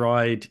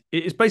dried.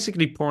 It's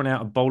basically pouring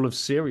out a bowl of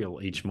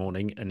cereal each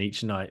morning and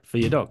each night for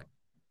your dog.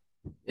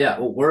 Yeah,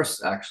 well,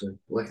 worse actually.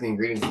 Look at the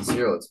ingredients in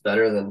cereal. It's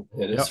better than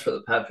it is Yep. for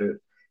the pet food.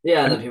 Yeah,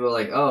 and then And people are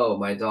like, "Oh,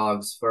 my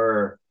dog's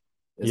fur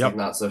is like yep.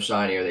 not so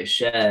shiny, or they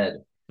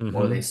shed,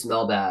 or they Hmm.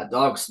 smell bad.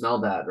 Dogs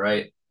smell bad,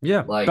 right?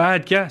 Yeah. Like,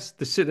 Bad gas.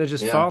 They sit there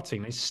just yeah,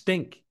 farting. They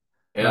stink.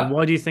 yeah,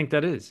 Why do you think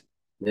that is?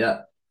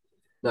 yeah.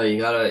 No, you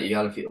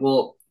gotta feed.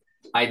 Well,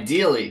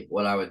 ideally,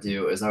 what I would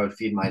do is I would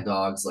feed my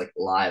dogs like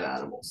live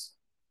animals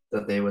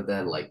that they would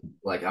then like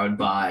I would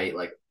buy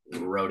like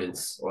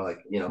rodents or like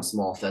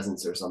small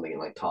pheasants or something and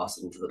like toss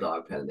it into the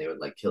dog pen and they would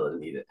like kill it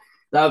and eat it.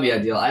 That would be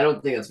ideal. I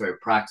don't think that's very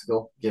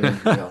practical given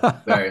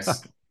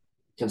various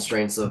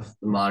constraints of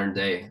the modern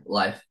day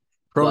life,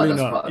 but Probably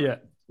not. Yeah.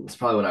 that's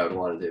probably what I would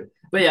want to do.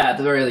 But yeah, at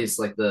the very least,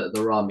 like the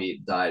raw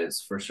meat diet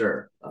is for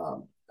sure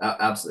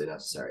absolutely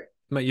necessary.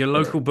 Mate, your For,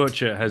 local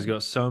butcher has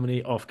got so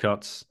many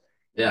offcuts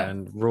yeah,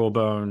 and raw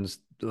bones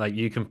like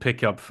you can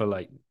pick up for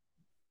like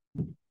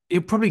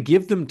he'll probably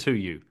give them to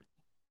you,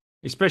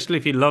 especially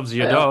if he loves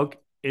your yeah, dog.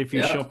 If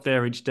you yeah. shop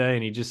there each day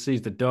and he just sees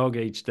the dog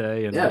each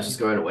day, and Yeah, it's just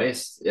going to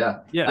waste. Yeah,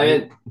 yeah, I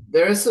mean,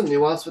 there is some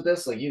nuance with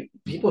this. Like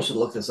people should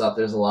look this up.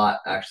 There's a lot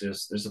actually.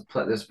 There's a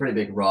pretty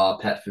big raw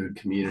pet food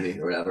community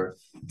or whatever.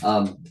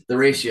 The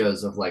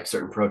ratios of like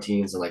certain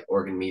proteins and like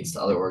organ meats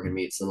to other organ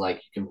meats, and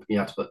like you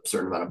have to put a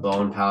certain amount of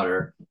bone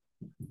powder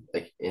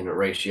like in a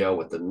ratio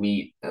with the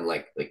meat, and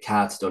like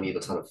cats don't eat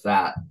a ton of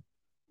fat.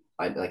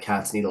 Like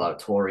cats need a lot of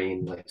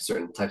taurine, like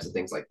certain types of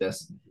things like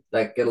this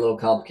that get a little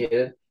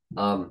complicated.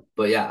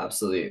 But yeah,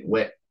 absolutely,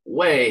 way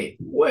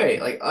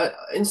like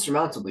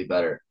insurmountably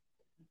better.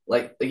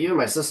 Like even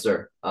my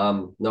sister,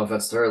 no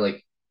offense to her,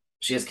 like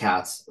she has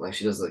cats, like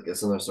she does like a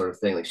similar sort of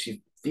thing. Like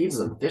she feeds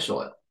them fish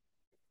oil.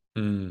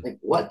 mm, Like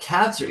what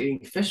cats are eating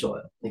fish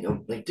oil?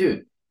 Like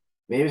dude,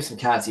 maybe some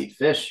cats eat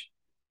fish,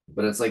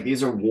 but it's like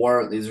these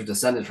are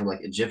descended from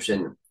like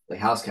Egyptian like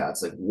house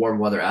cats, like warm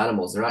weather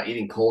animals. They're not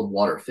eating cold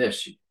water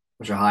fish,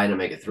 which are high in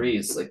omega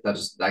threes. Like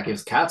that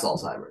gives cats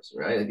Alzheimer's,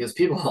 right? It gives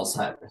people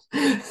Alzheimer's.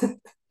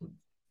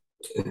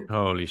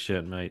 holy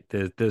shit, mate.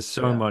 There's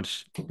so Yeah,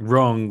 much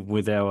wrong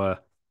with our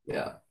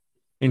yeah,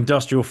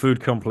 industrial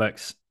food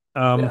complex.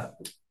 Um, yeah.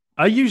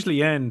 I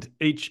usually end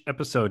each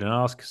episode and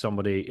ask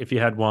somebody if you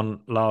had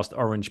one last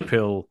orange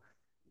pill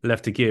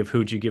left to give,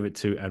 who'd you give it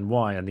to and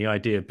why? And the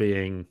idea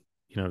being,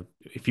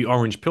 if you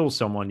orange pill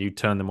someone, you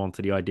turn them on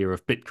to the idea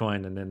of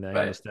Bitcoin and then they Right.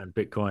 understand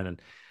Bitcoin.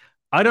 And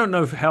I don't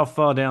know how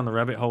far down the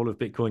rabbit hole of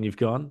Bitcoin you've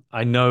gone.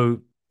 I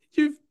know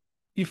you've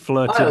you I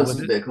flirted own with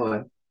some it.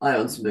 Bitcoin. I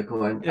own some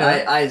Bitcoin.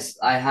 Yeah.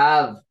 I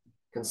have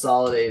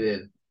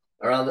consolidated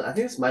around. I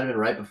think this might have been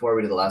right before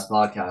we did the last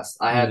podcast.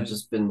 I had Mm.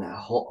 just been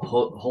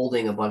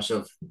holding a bunch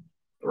of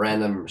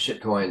random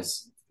shit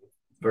coins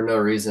for no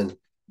reason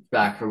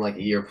back from like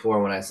a year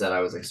before when I said I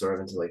was like sort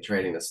of into like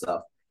trading this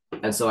stuff,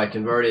 and so I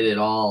converted it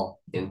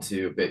all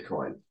into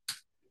Bitcoin.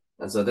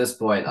 And so at this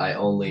point, I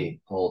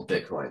only hold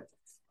Bitcoin.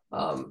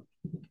 Um,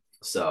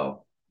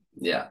 so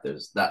yeah,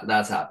 there's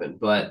that's happened.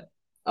 But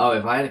oh,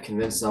 if I had to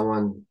convince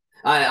someone,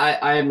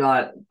 I am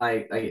not.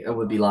 I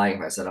would be lying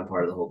if I said I'm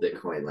part of the whole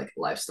Bitcoin like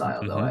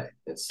lifestyle. Though Hmm.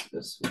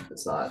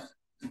 it's not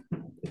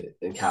it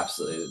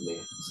encapsulated me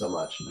so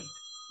much.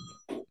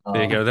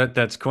 There you go. Um,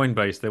 That's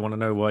Coinbase. They want to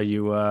know why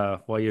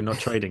you're not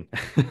trading.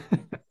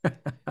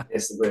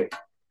 basically,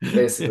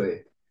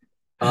 basically.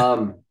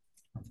 Um,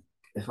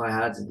 if I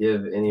had to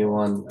give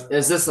anyone,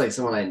 is this like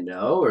someone I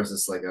know, or is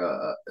this like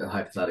a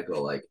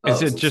hypothetical? Like,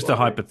 Is oh, it some just a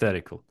celebrity?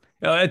 hypothetical?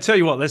 I tell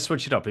you what, let's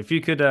switch it up. If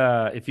you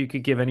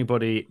could give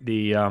anybody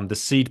the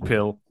seed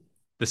pill,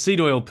 the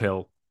seed oil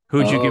pill,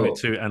 who'd you give it Oh,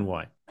 to and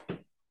why?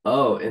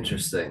 oh,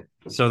 interesting.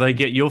 So they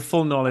get your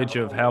full knowledge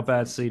of how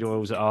bad seed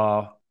oils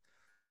are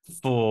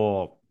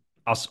for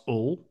us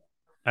all,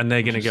 and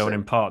they're going to go and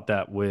Interesting. impart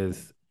that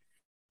with.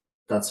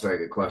 That's a very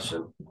good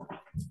question.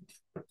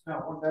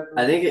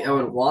 I think I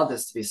would want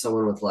this to be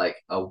someone with like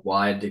a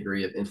wide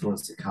degree of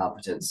influence and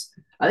competence.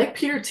 I think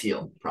Peter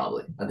Thiel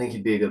probably. I think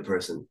he'd be a good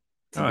person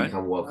to All right.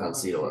 become woke on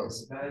seed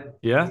oils.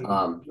 Yeah.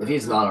 If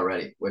he's not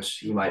already, which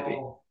he might be.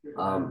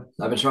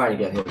 I've been trying to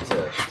get him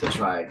to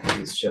try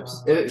these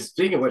chips.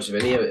 Speaking of which, if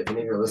any of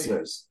your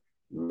listeners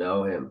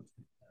know him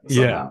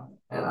Yeah. somehow,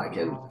 and I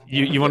can,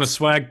 You want to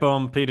swag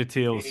bomb Peter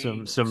Thiel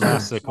some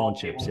NASA corn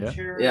chips, yeah?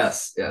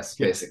 yes, Yeah.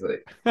 basically,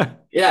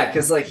 yeah,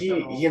 because like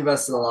he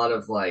invests in a lot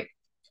of like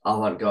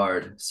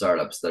avant-garde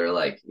startups that are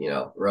like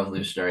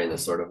revolutionary in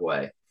this sort of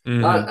way.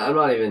 Hmm. I'm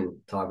not even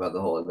talking about the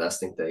whole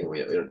investing thing,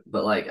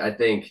 but like I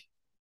think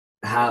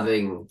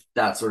having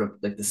that sort of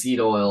like the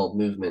seed oil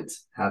movement,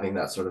 having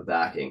that sort of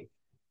backing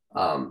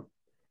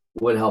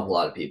would help a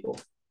lot of people.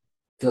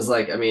 Because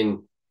like, I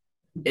mean,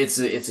 it's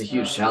a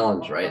huge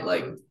challenge, right?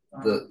 Like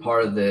the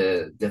part of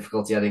the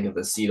difficulty, I think, of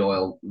the seed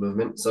oil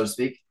movement, so to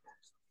speak,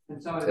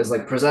 is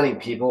like presenting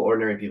people,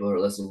 ordinary people who are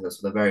listening to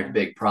this, with a very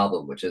big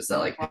problem, which is that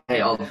like,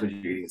 hey, all the food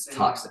you're eating is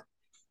toxic.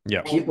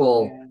 Yeah.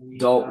 People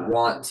don't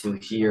want to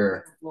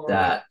hear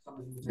that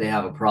they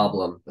have a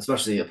problem,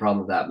 especially a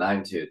problem of that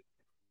magnitude,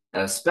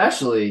 and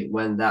especially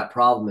when that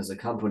problem is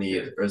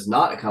accompanied or is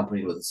not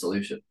accompanied with a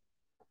solution.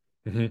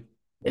 Mm-hmm.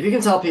 If you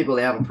can tell people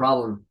they have a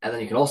problem and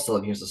then you can also tell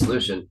them here's the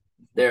solution,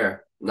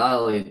 there, not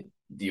only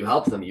do you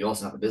help them, you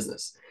also have a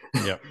business.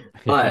 Yeah.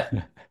 But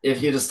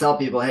if you just tell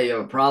people, hey, you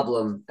have a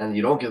problem, and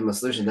you don't give them a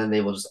solution, then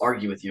they will just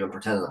argue with you and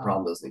pretend that the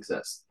problem doesn't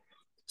exist.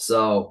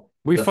 So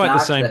We the fight the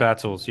fact same that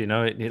battles, you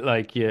know.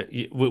 Like, yeah,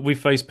 we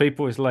face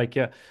people. It's like,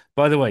 yeah.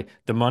 By the way,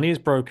 the money is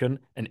broken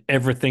and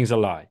everything's a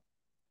lie.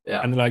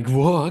 yeah, And they're like,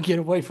 "Whoa, get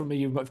away from me,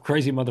 you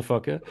crazy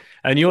motherfucker!"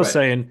 And you're right,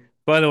 saying,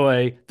 "By the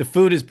way, the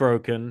food is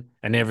broken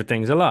and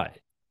everything's a lie."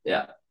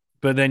 yeah,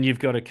 But then you've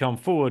got to come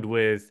forward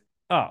with,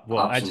 "Ah, well,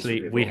 options for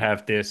actually, we people.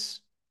 have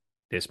this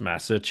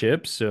massa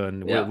chips,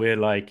 and we're, Yeah, we're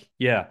like,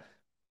 yeah,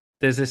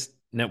 there's this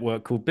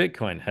network called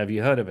Bitcoin. Have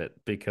you heard of it?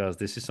 Because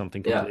this is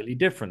something yeah, completely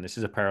different. This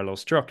is a parallel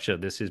structure.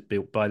 This is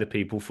built by the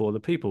people for the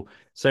people.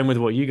 Same with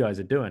what you guys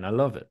are doing. I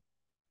love it.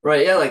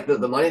 right. Yeah, like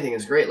the money thing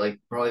is great. Like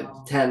probably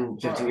 10,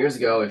 15 years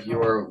ago, if you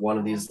were one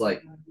of these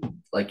like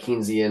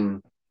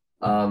Keynesian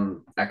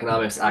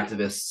economics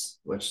activists,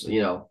 which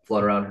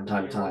float around from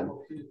time to time,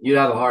 you'd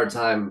have a hard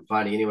time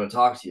finding anyone to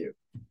talk to you.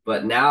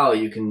 But now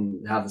you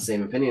can have the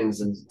same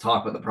opinions and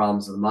talk about the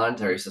problems of the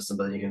monetary system,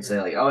 but then you can say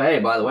like, oh, hey,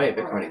 by the way,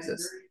 Bitcoin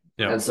exists,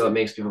 Yeah. and so it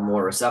makes people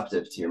more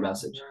receptive to your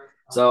message.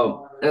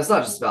 So, and it's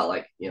not just about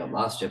like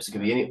mouse chips. It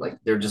could be any like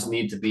there just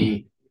need to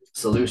be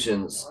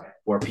solutions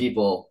for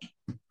people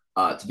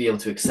to be able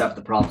to accept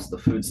the problems of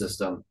the food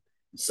system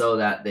so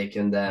that they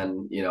can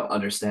then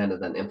understand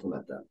and then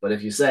implement them. But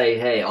if you say,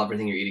 hey,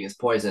 everything you're eating is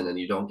poison, and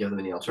you don't give them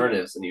any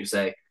alternatives, and you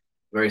say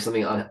even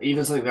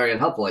something very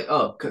unhelpful like,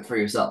 oh, cook for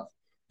yourself,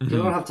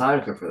 people don't have time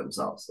to cook for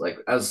themselves. Like,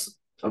 as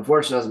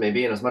unfortunate as it may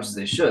be, and as much as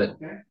they should,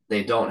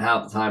 they don't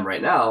have the time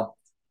right now,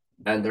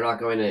 and they're not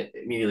going to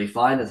immediately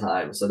find the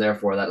time, so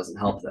therefore that doesn't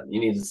help them.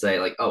 You need to say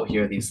like, oh,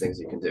 here are these things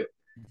you can do.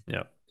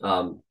 Yeah.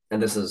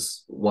 And this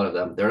is one of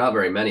them. There are not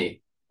very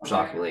many,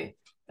 shockingly,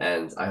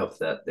 and I hope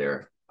that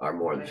there are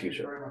more in the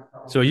future.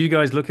 So are you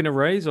guys looking to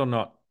raise or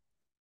not?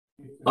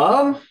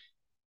 Um,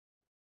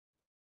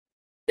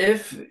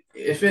 if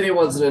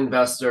anyone's an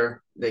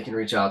investor, they can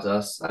reach out to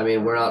us. I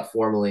mean, we're not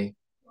formally,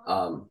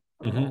 we're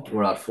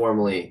not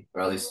formally,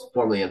 or at least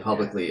formally and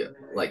publicly,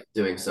 like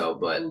doing so,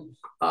 but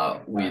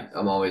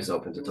I'm always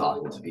open to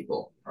talking to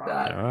people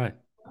that All right.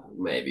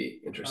 may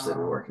be interested in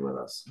working with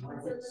us.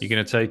 You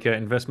going to take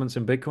investments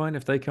in Bitcoin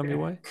if they come your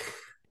way?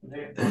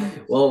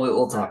 Well,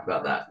 we'll talk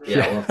about that.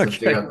 Yeah, we'll have to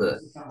figure out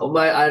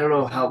I don't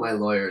know how my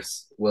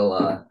lawyers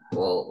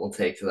will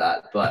take to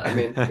that, but I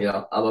mean,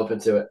 I'm open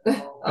to it.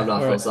 I'm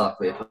not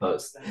philosophically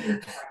opposed.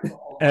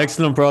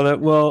 Excellent, brother.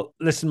 Well,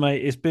 listen,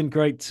 mate, it's been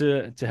great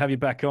to have you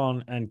back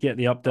on and get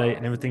the update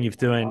and everything you're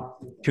doing.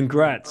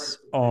 Congrats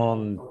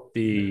on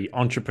the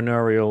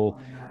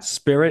entrepreneurial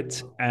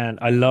spirit, and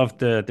I love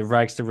the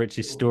rags to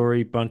riches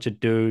story. Bunch of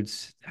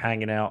dudes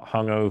hanging out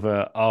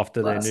hungover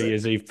after their New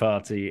Year's Eve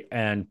party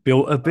and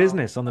built a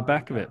business on the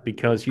back of it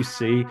because you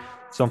see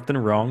something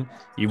wrong,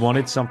 you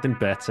wanted something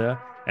better,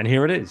 and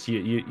here it is.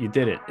 You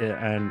did it,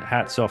 and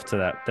hats off to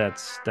that.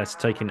 That's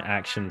taking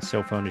action,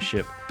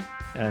 self-ownership,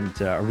 and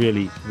I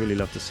really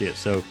love to see it.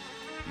 So,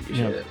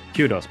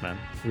 kudos, man.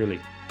 Really,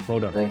 well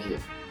done. Thank you.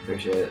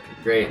 Appreciate it.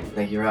 Great.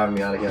 Thank you for having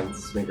me on again.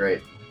 This has been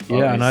great.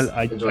 Yeah, and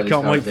I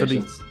can't wait for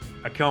these.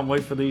 I can't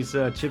wait for these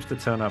chips to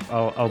turn up.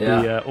 I'll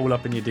be all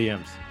up in your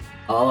DMs.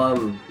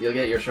 You'll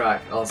get your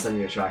track. I'll send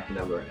you a tracking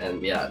number,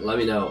 and yeah, let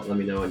me know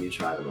when you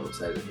try them. I'm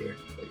excited to hear.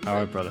 All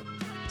right, brother.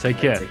 Take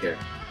care. Take care.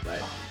 Bye.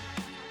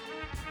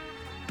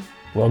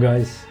 Well,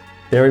 guys,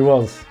 there he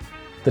was,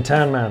 the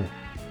Tan Man,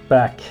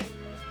 back.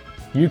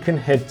 You can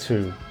head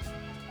to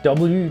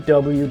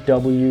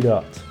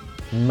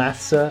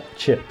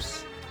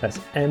www.massachips, that's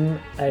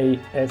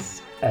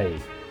MASA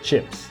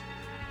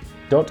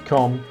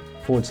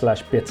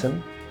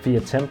chips.com/bitten for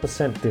your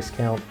 10%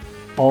 discount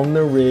on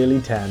the Really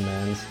Tan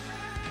Mans.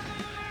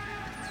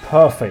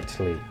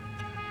 Perfectly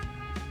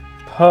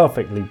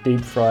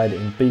deep fried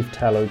in beef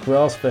tallow,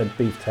 grass-fed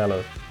beef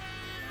tallow,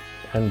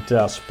 and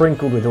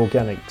sprinkled with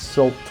organic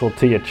salt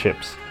tortilla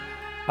chips.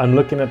 I'm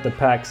looking at the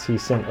packs he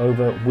sent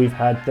over. We've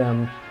had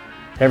them.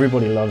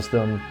 Everybody loves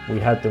them. We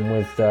had them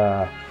with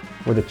a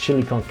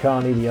chili con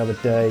carne the other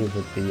day,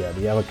 with the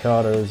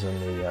avocados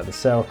and the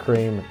sour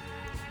cream,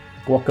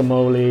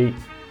 guacamole,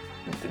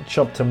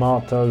 chopped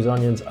tomatoes,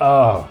 onions.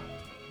 Oh,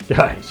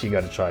 guys, you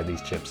got to try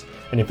these chips.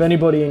 And if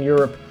anybody in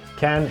Europe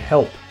can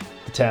help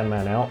the Tan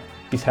Man out,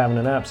 he's having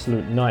an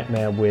absolute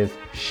nightmare with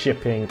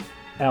shipping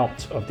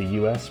out of the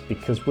US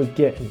because we're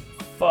getting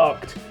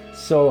fucked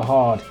so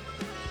hard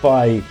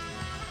by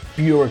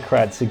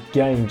bureaucrats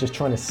again, just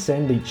trying to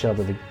send each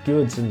other the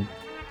goods, and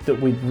that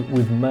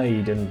we've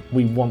made and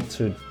we want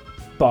to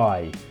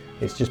buy.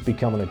 It's just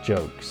becoming a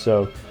joke.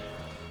 So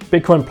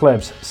Bitcoin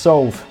plebs,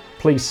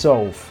 please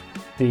solve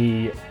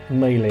the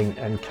mailing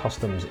and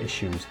customs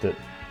issues that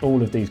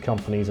all of these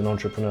companies and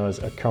entrepreneurs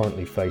are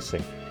currently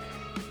facing.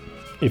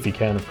 If you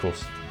can, of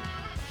course.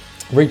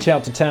 Reach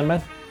out to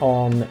Tanman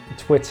on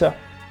Twitter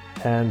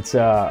and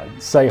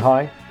say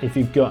hi. If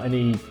you've got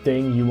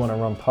anything you want to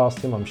run past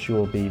him, I'm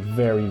sure he'll be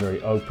very,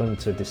 very open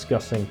to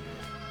discussing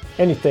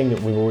anything that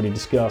we've already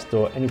discussed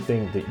or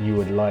anything that you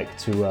would like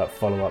to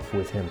follow up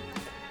with him.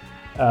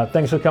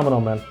 Thanks for coming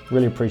on, man.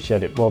 Really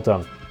appreciate it. Well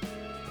done.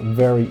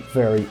 Very,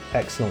 very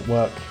excellent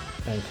work,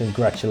 and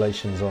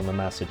congratulations on the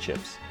massive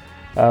chips.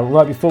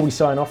 Right before we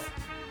sign off,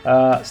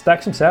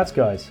 stack some sats,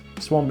 guys.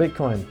 Swan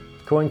Bitcoin,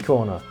 Coin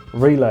Corner,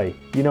 Relay.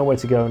 You know where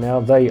to go now.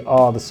 They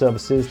are the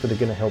services that are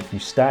going to help you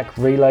stack.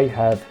 Relay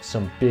have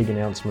some big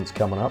announcements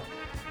coming up.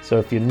 So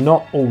if you're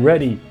not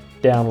already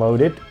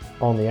downloaded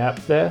on the app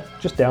there,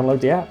 just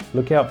download the app.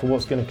 Look out for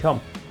what's going to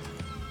come.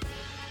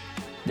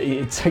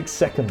 It takes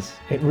seconds.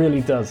 It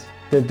really does.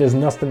 There's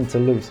nothing to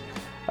lose.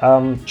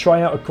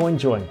 Try out a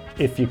CoinJoin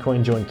if you're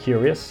CoinJoin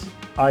curious.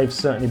 I've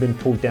certainly been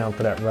pulled down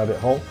for that rabbit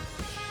hole.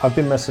 I've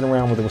been messing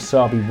around with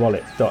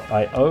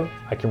wasabiwallet.io.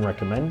 I can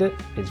recommend it.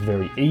 It's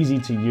very easy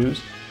to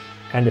use.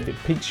 And if it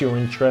piques your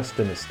interest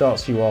and it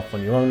starts you off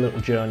on your own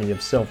little journey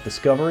of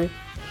self-discovery,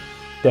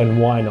 then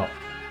why not?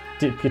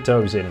 Dip your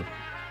toes in.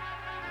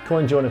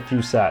 CoinJoin a few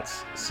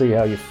sats, see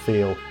how you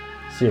feel,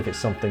 see if it's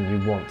something you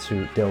want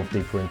to delve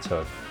deeper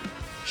into.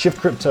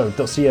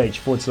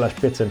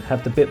 shiftcrypto.ch/bitten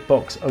have the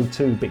BitBox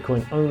 02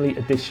 Bitcoin only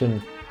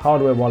edition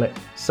hardware wallet,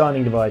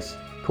 signing device,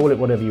 call it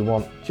whatever you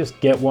want. Just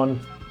get one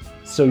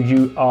so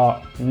you are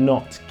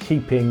not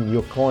keeping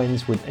your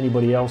coins with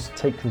anybody else.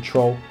 Take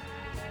control.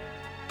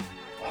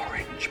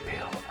 Orange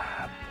Pill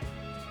app.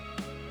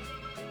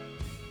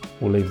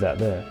 We'll leave that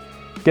there.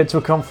 Get to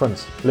a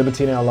conference,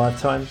 Liberty Now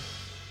Lifetime,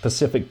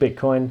 Pacific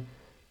Bitcoin.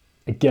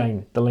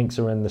 Again, the links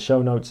are in the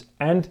show notes,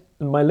 and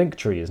my link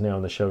tree is now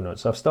in the show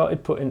notes. I've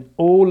started putting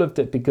all of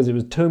that because it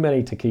was too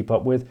many to keep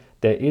up with.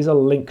 There is a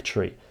link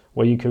tree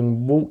where you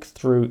can walk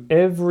through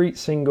every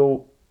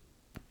single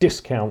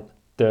discount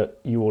that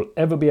you will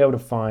ever be able to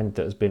find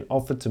that has been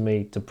offered to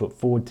me to put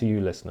forward to you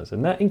listeners.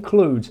 And that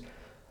includes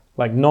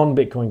like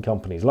non-Bitcoin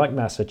companies like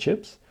NASA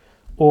Chips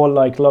or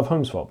like Love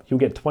Home Swap. You'll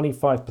get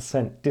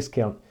 25%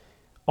 discount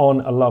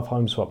on a Love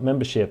Home Swap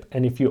membership.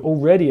 And if you're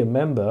already a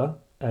member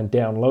and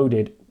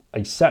downloaded a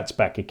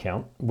Satsback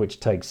account, which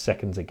takes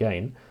seconds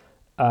again,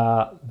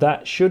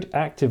 that should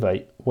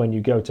activate when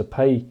you go to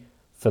pay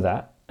for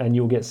that, and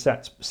you'll get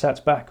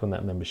sats back on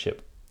that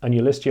membership. And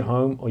you list your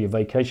home or your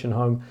vacation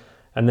home,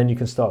 and then you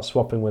can start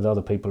swapping with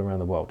other people around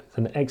the world. It's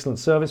an excellent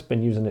service,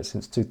 been using it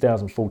since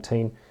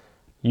 2014,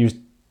 used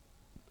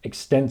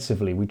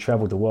extensively. We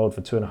traveled the world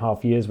for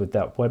 2.5 years with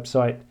that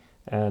website,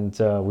 and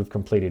we've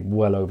completed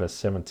well over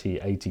 70,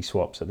 80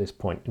 swaps at this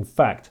point. In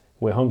fact,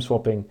 we're home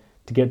swapping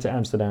to get to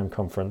Amsterdam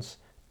conference,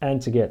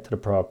 and to get to the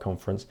Prague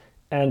conference,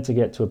 and to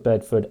get to a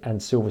Bedford and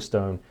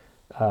Silverstone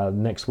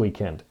next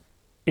weekend.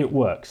 It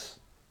works.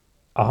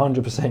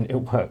 100% it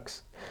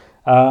works.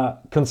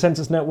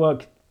 Consensus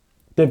Network,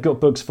 they've got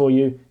books for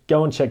you.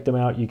 Go and check them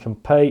out. You can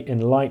pay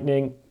in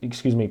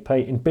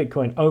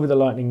Bitcoin over the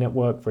Lightning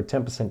Network for a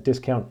 10%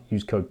 discount.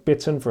 Use code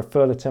BITTEN for a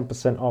further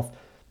 10% off.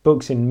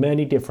 Books in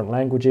many different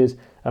languages.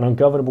 And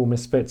Ungovernable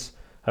Misfits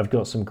have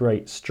got some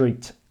great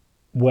street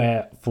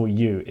wear for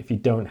you. If you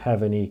don't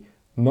have any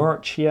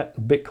merch yet,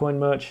 Bitcoin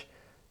merch,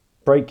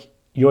 break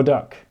your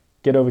duck.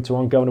 Get over to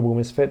Ungovernable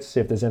Misfits, see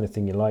if there's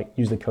anything you like.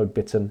 Use the code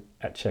BITTEN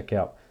at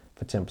checkout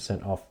for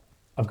 10% off.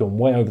 I've gone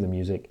way over the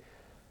music.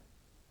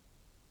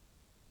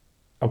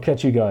 I'll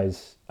catch you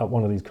guys at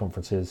one of these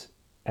conferences,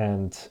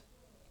 and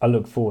I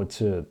look forward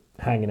to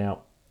hanging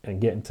out and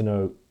getting to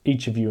know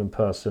each of you in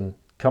person.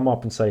 Come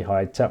up and say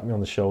hi, tap me on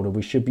the shoulder.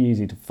 We should be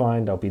easy to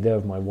find. I'll be there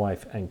with my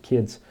wife and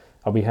kids.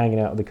 I'll be hanging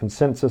out at the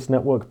Consensus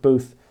Network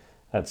booth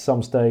at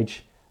some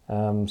stage.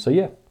 So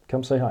yeah,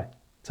 come say hi.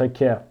 Take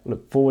care.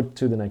 Look forward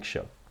to the next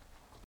show.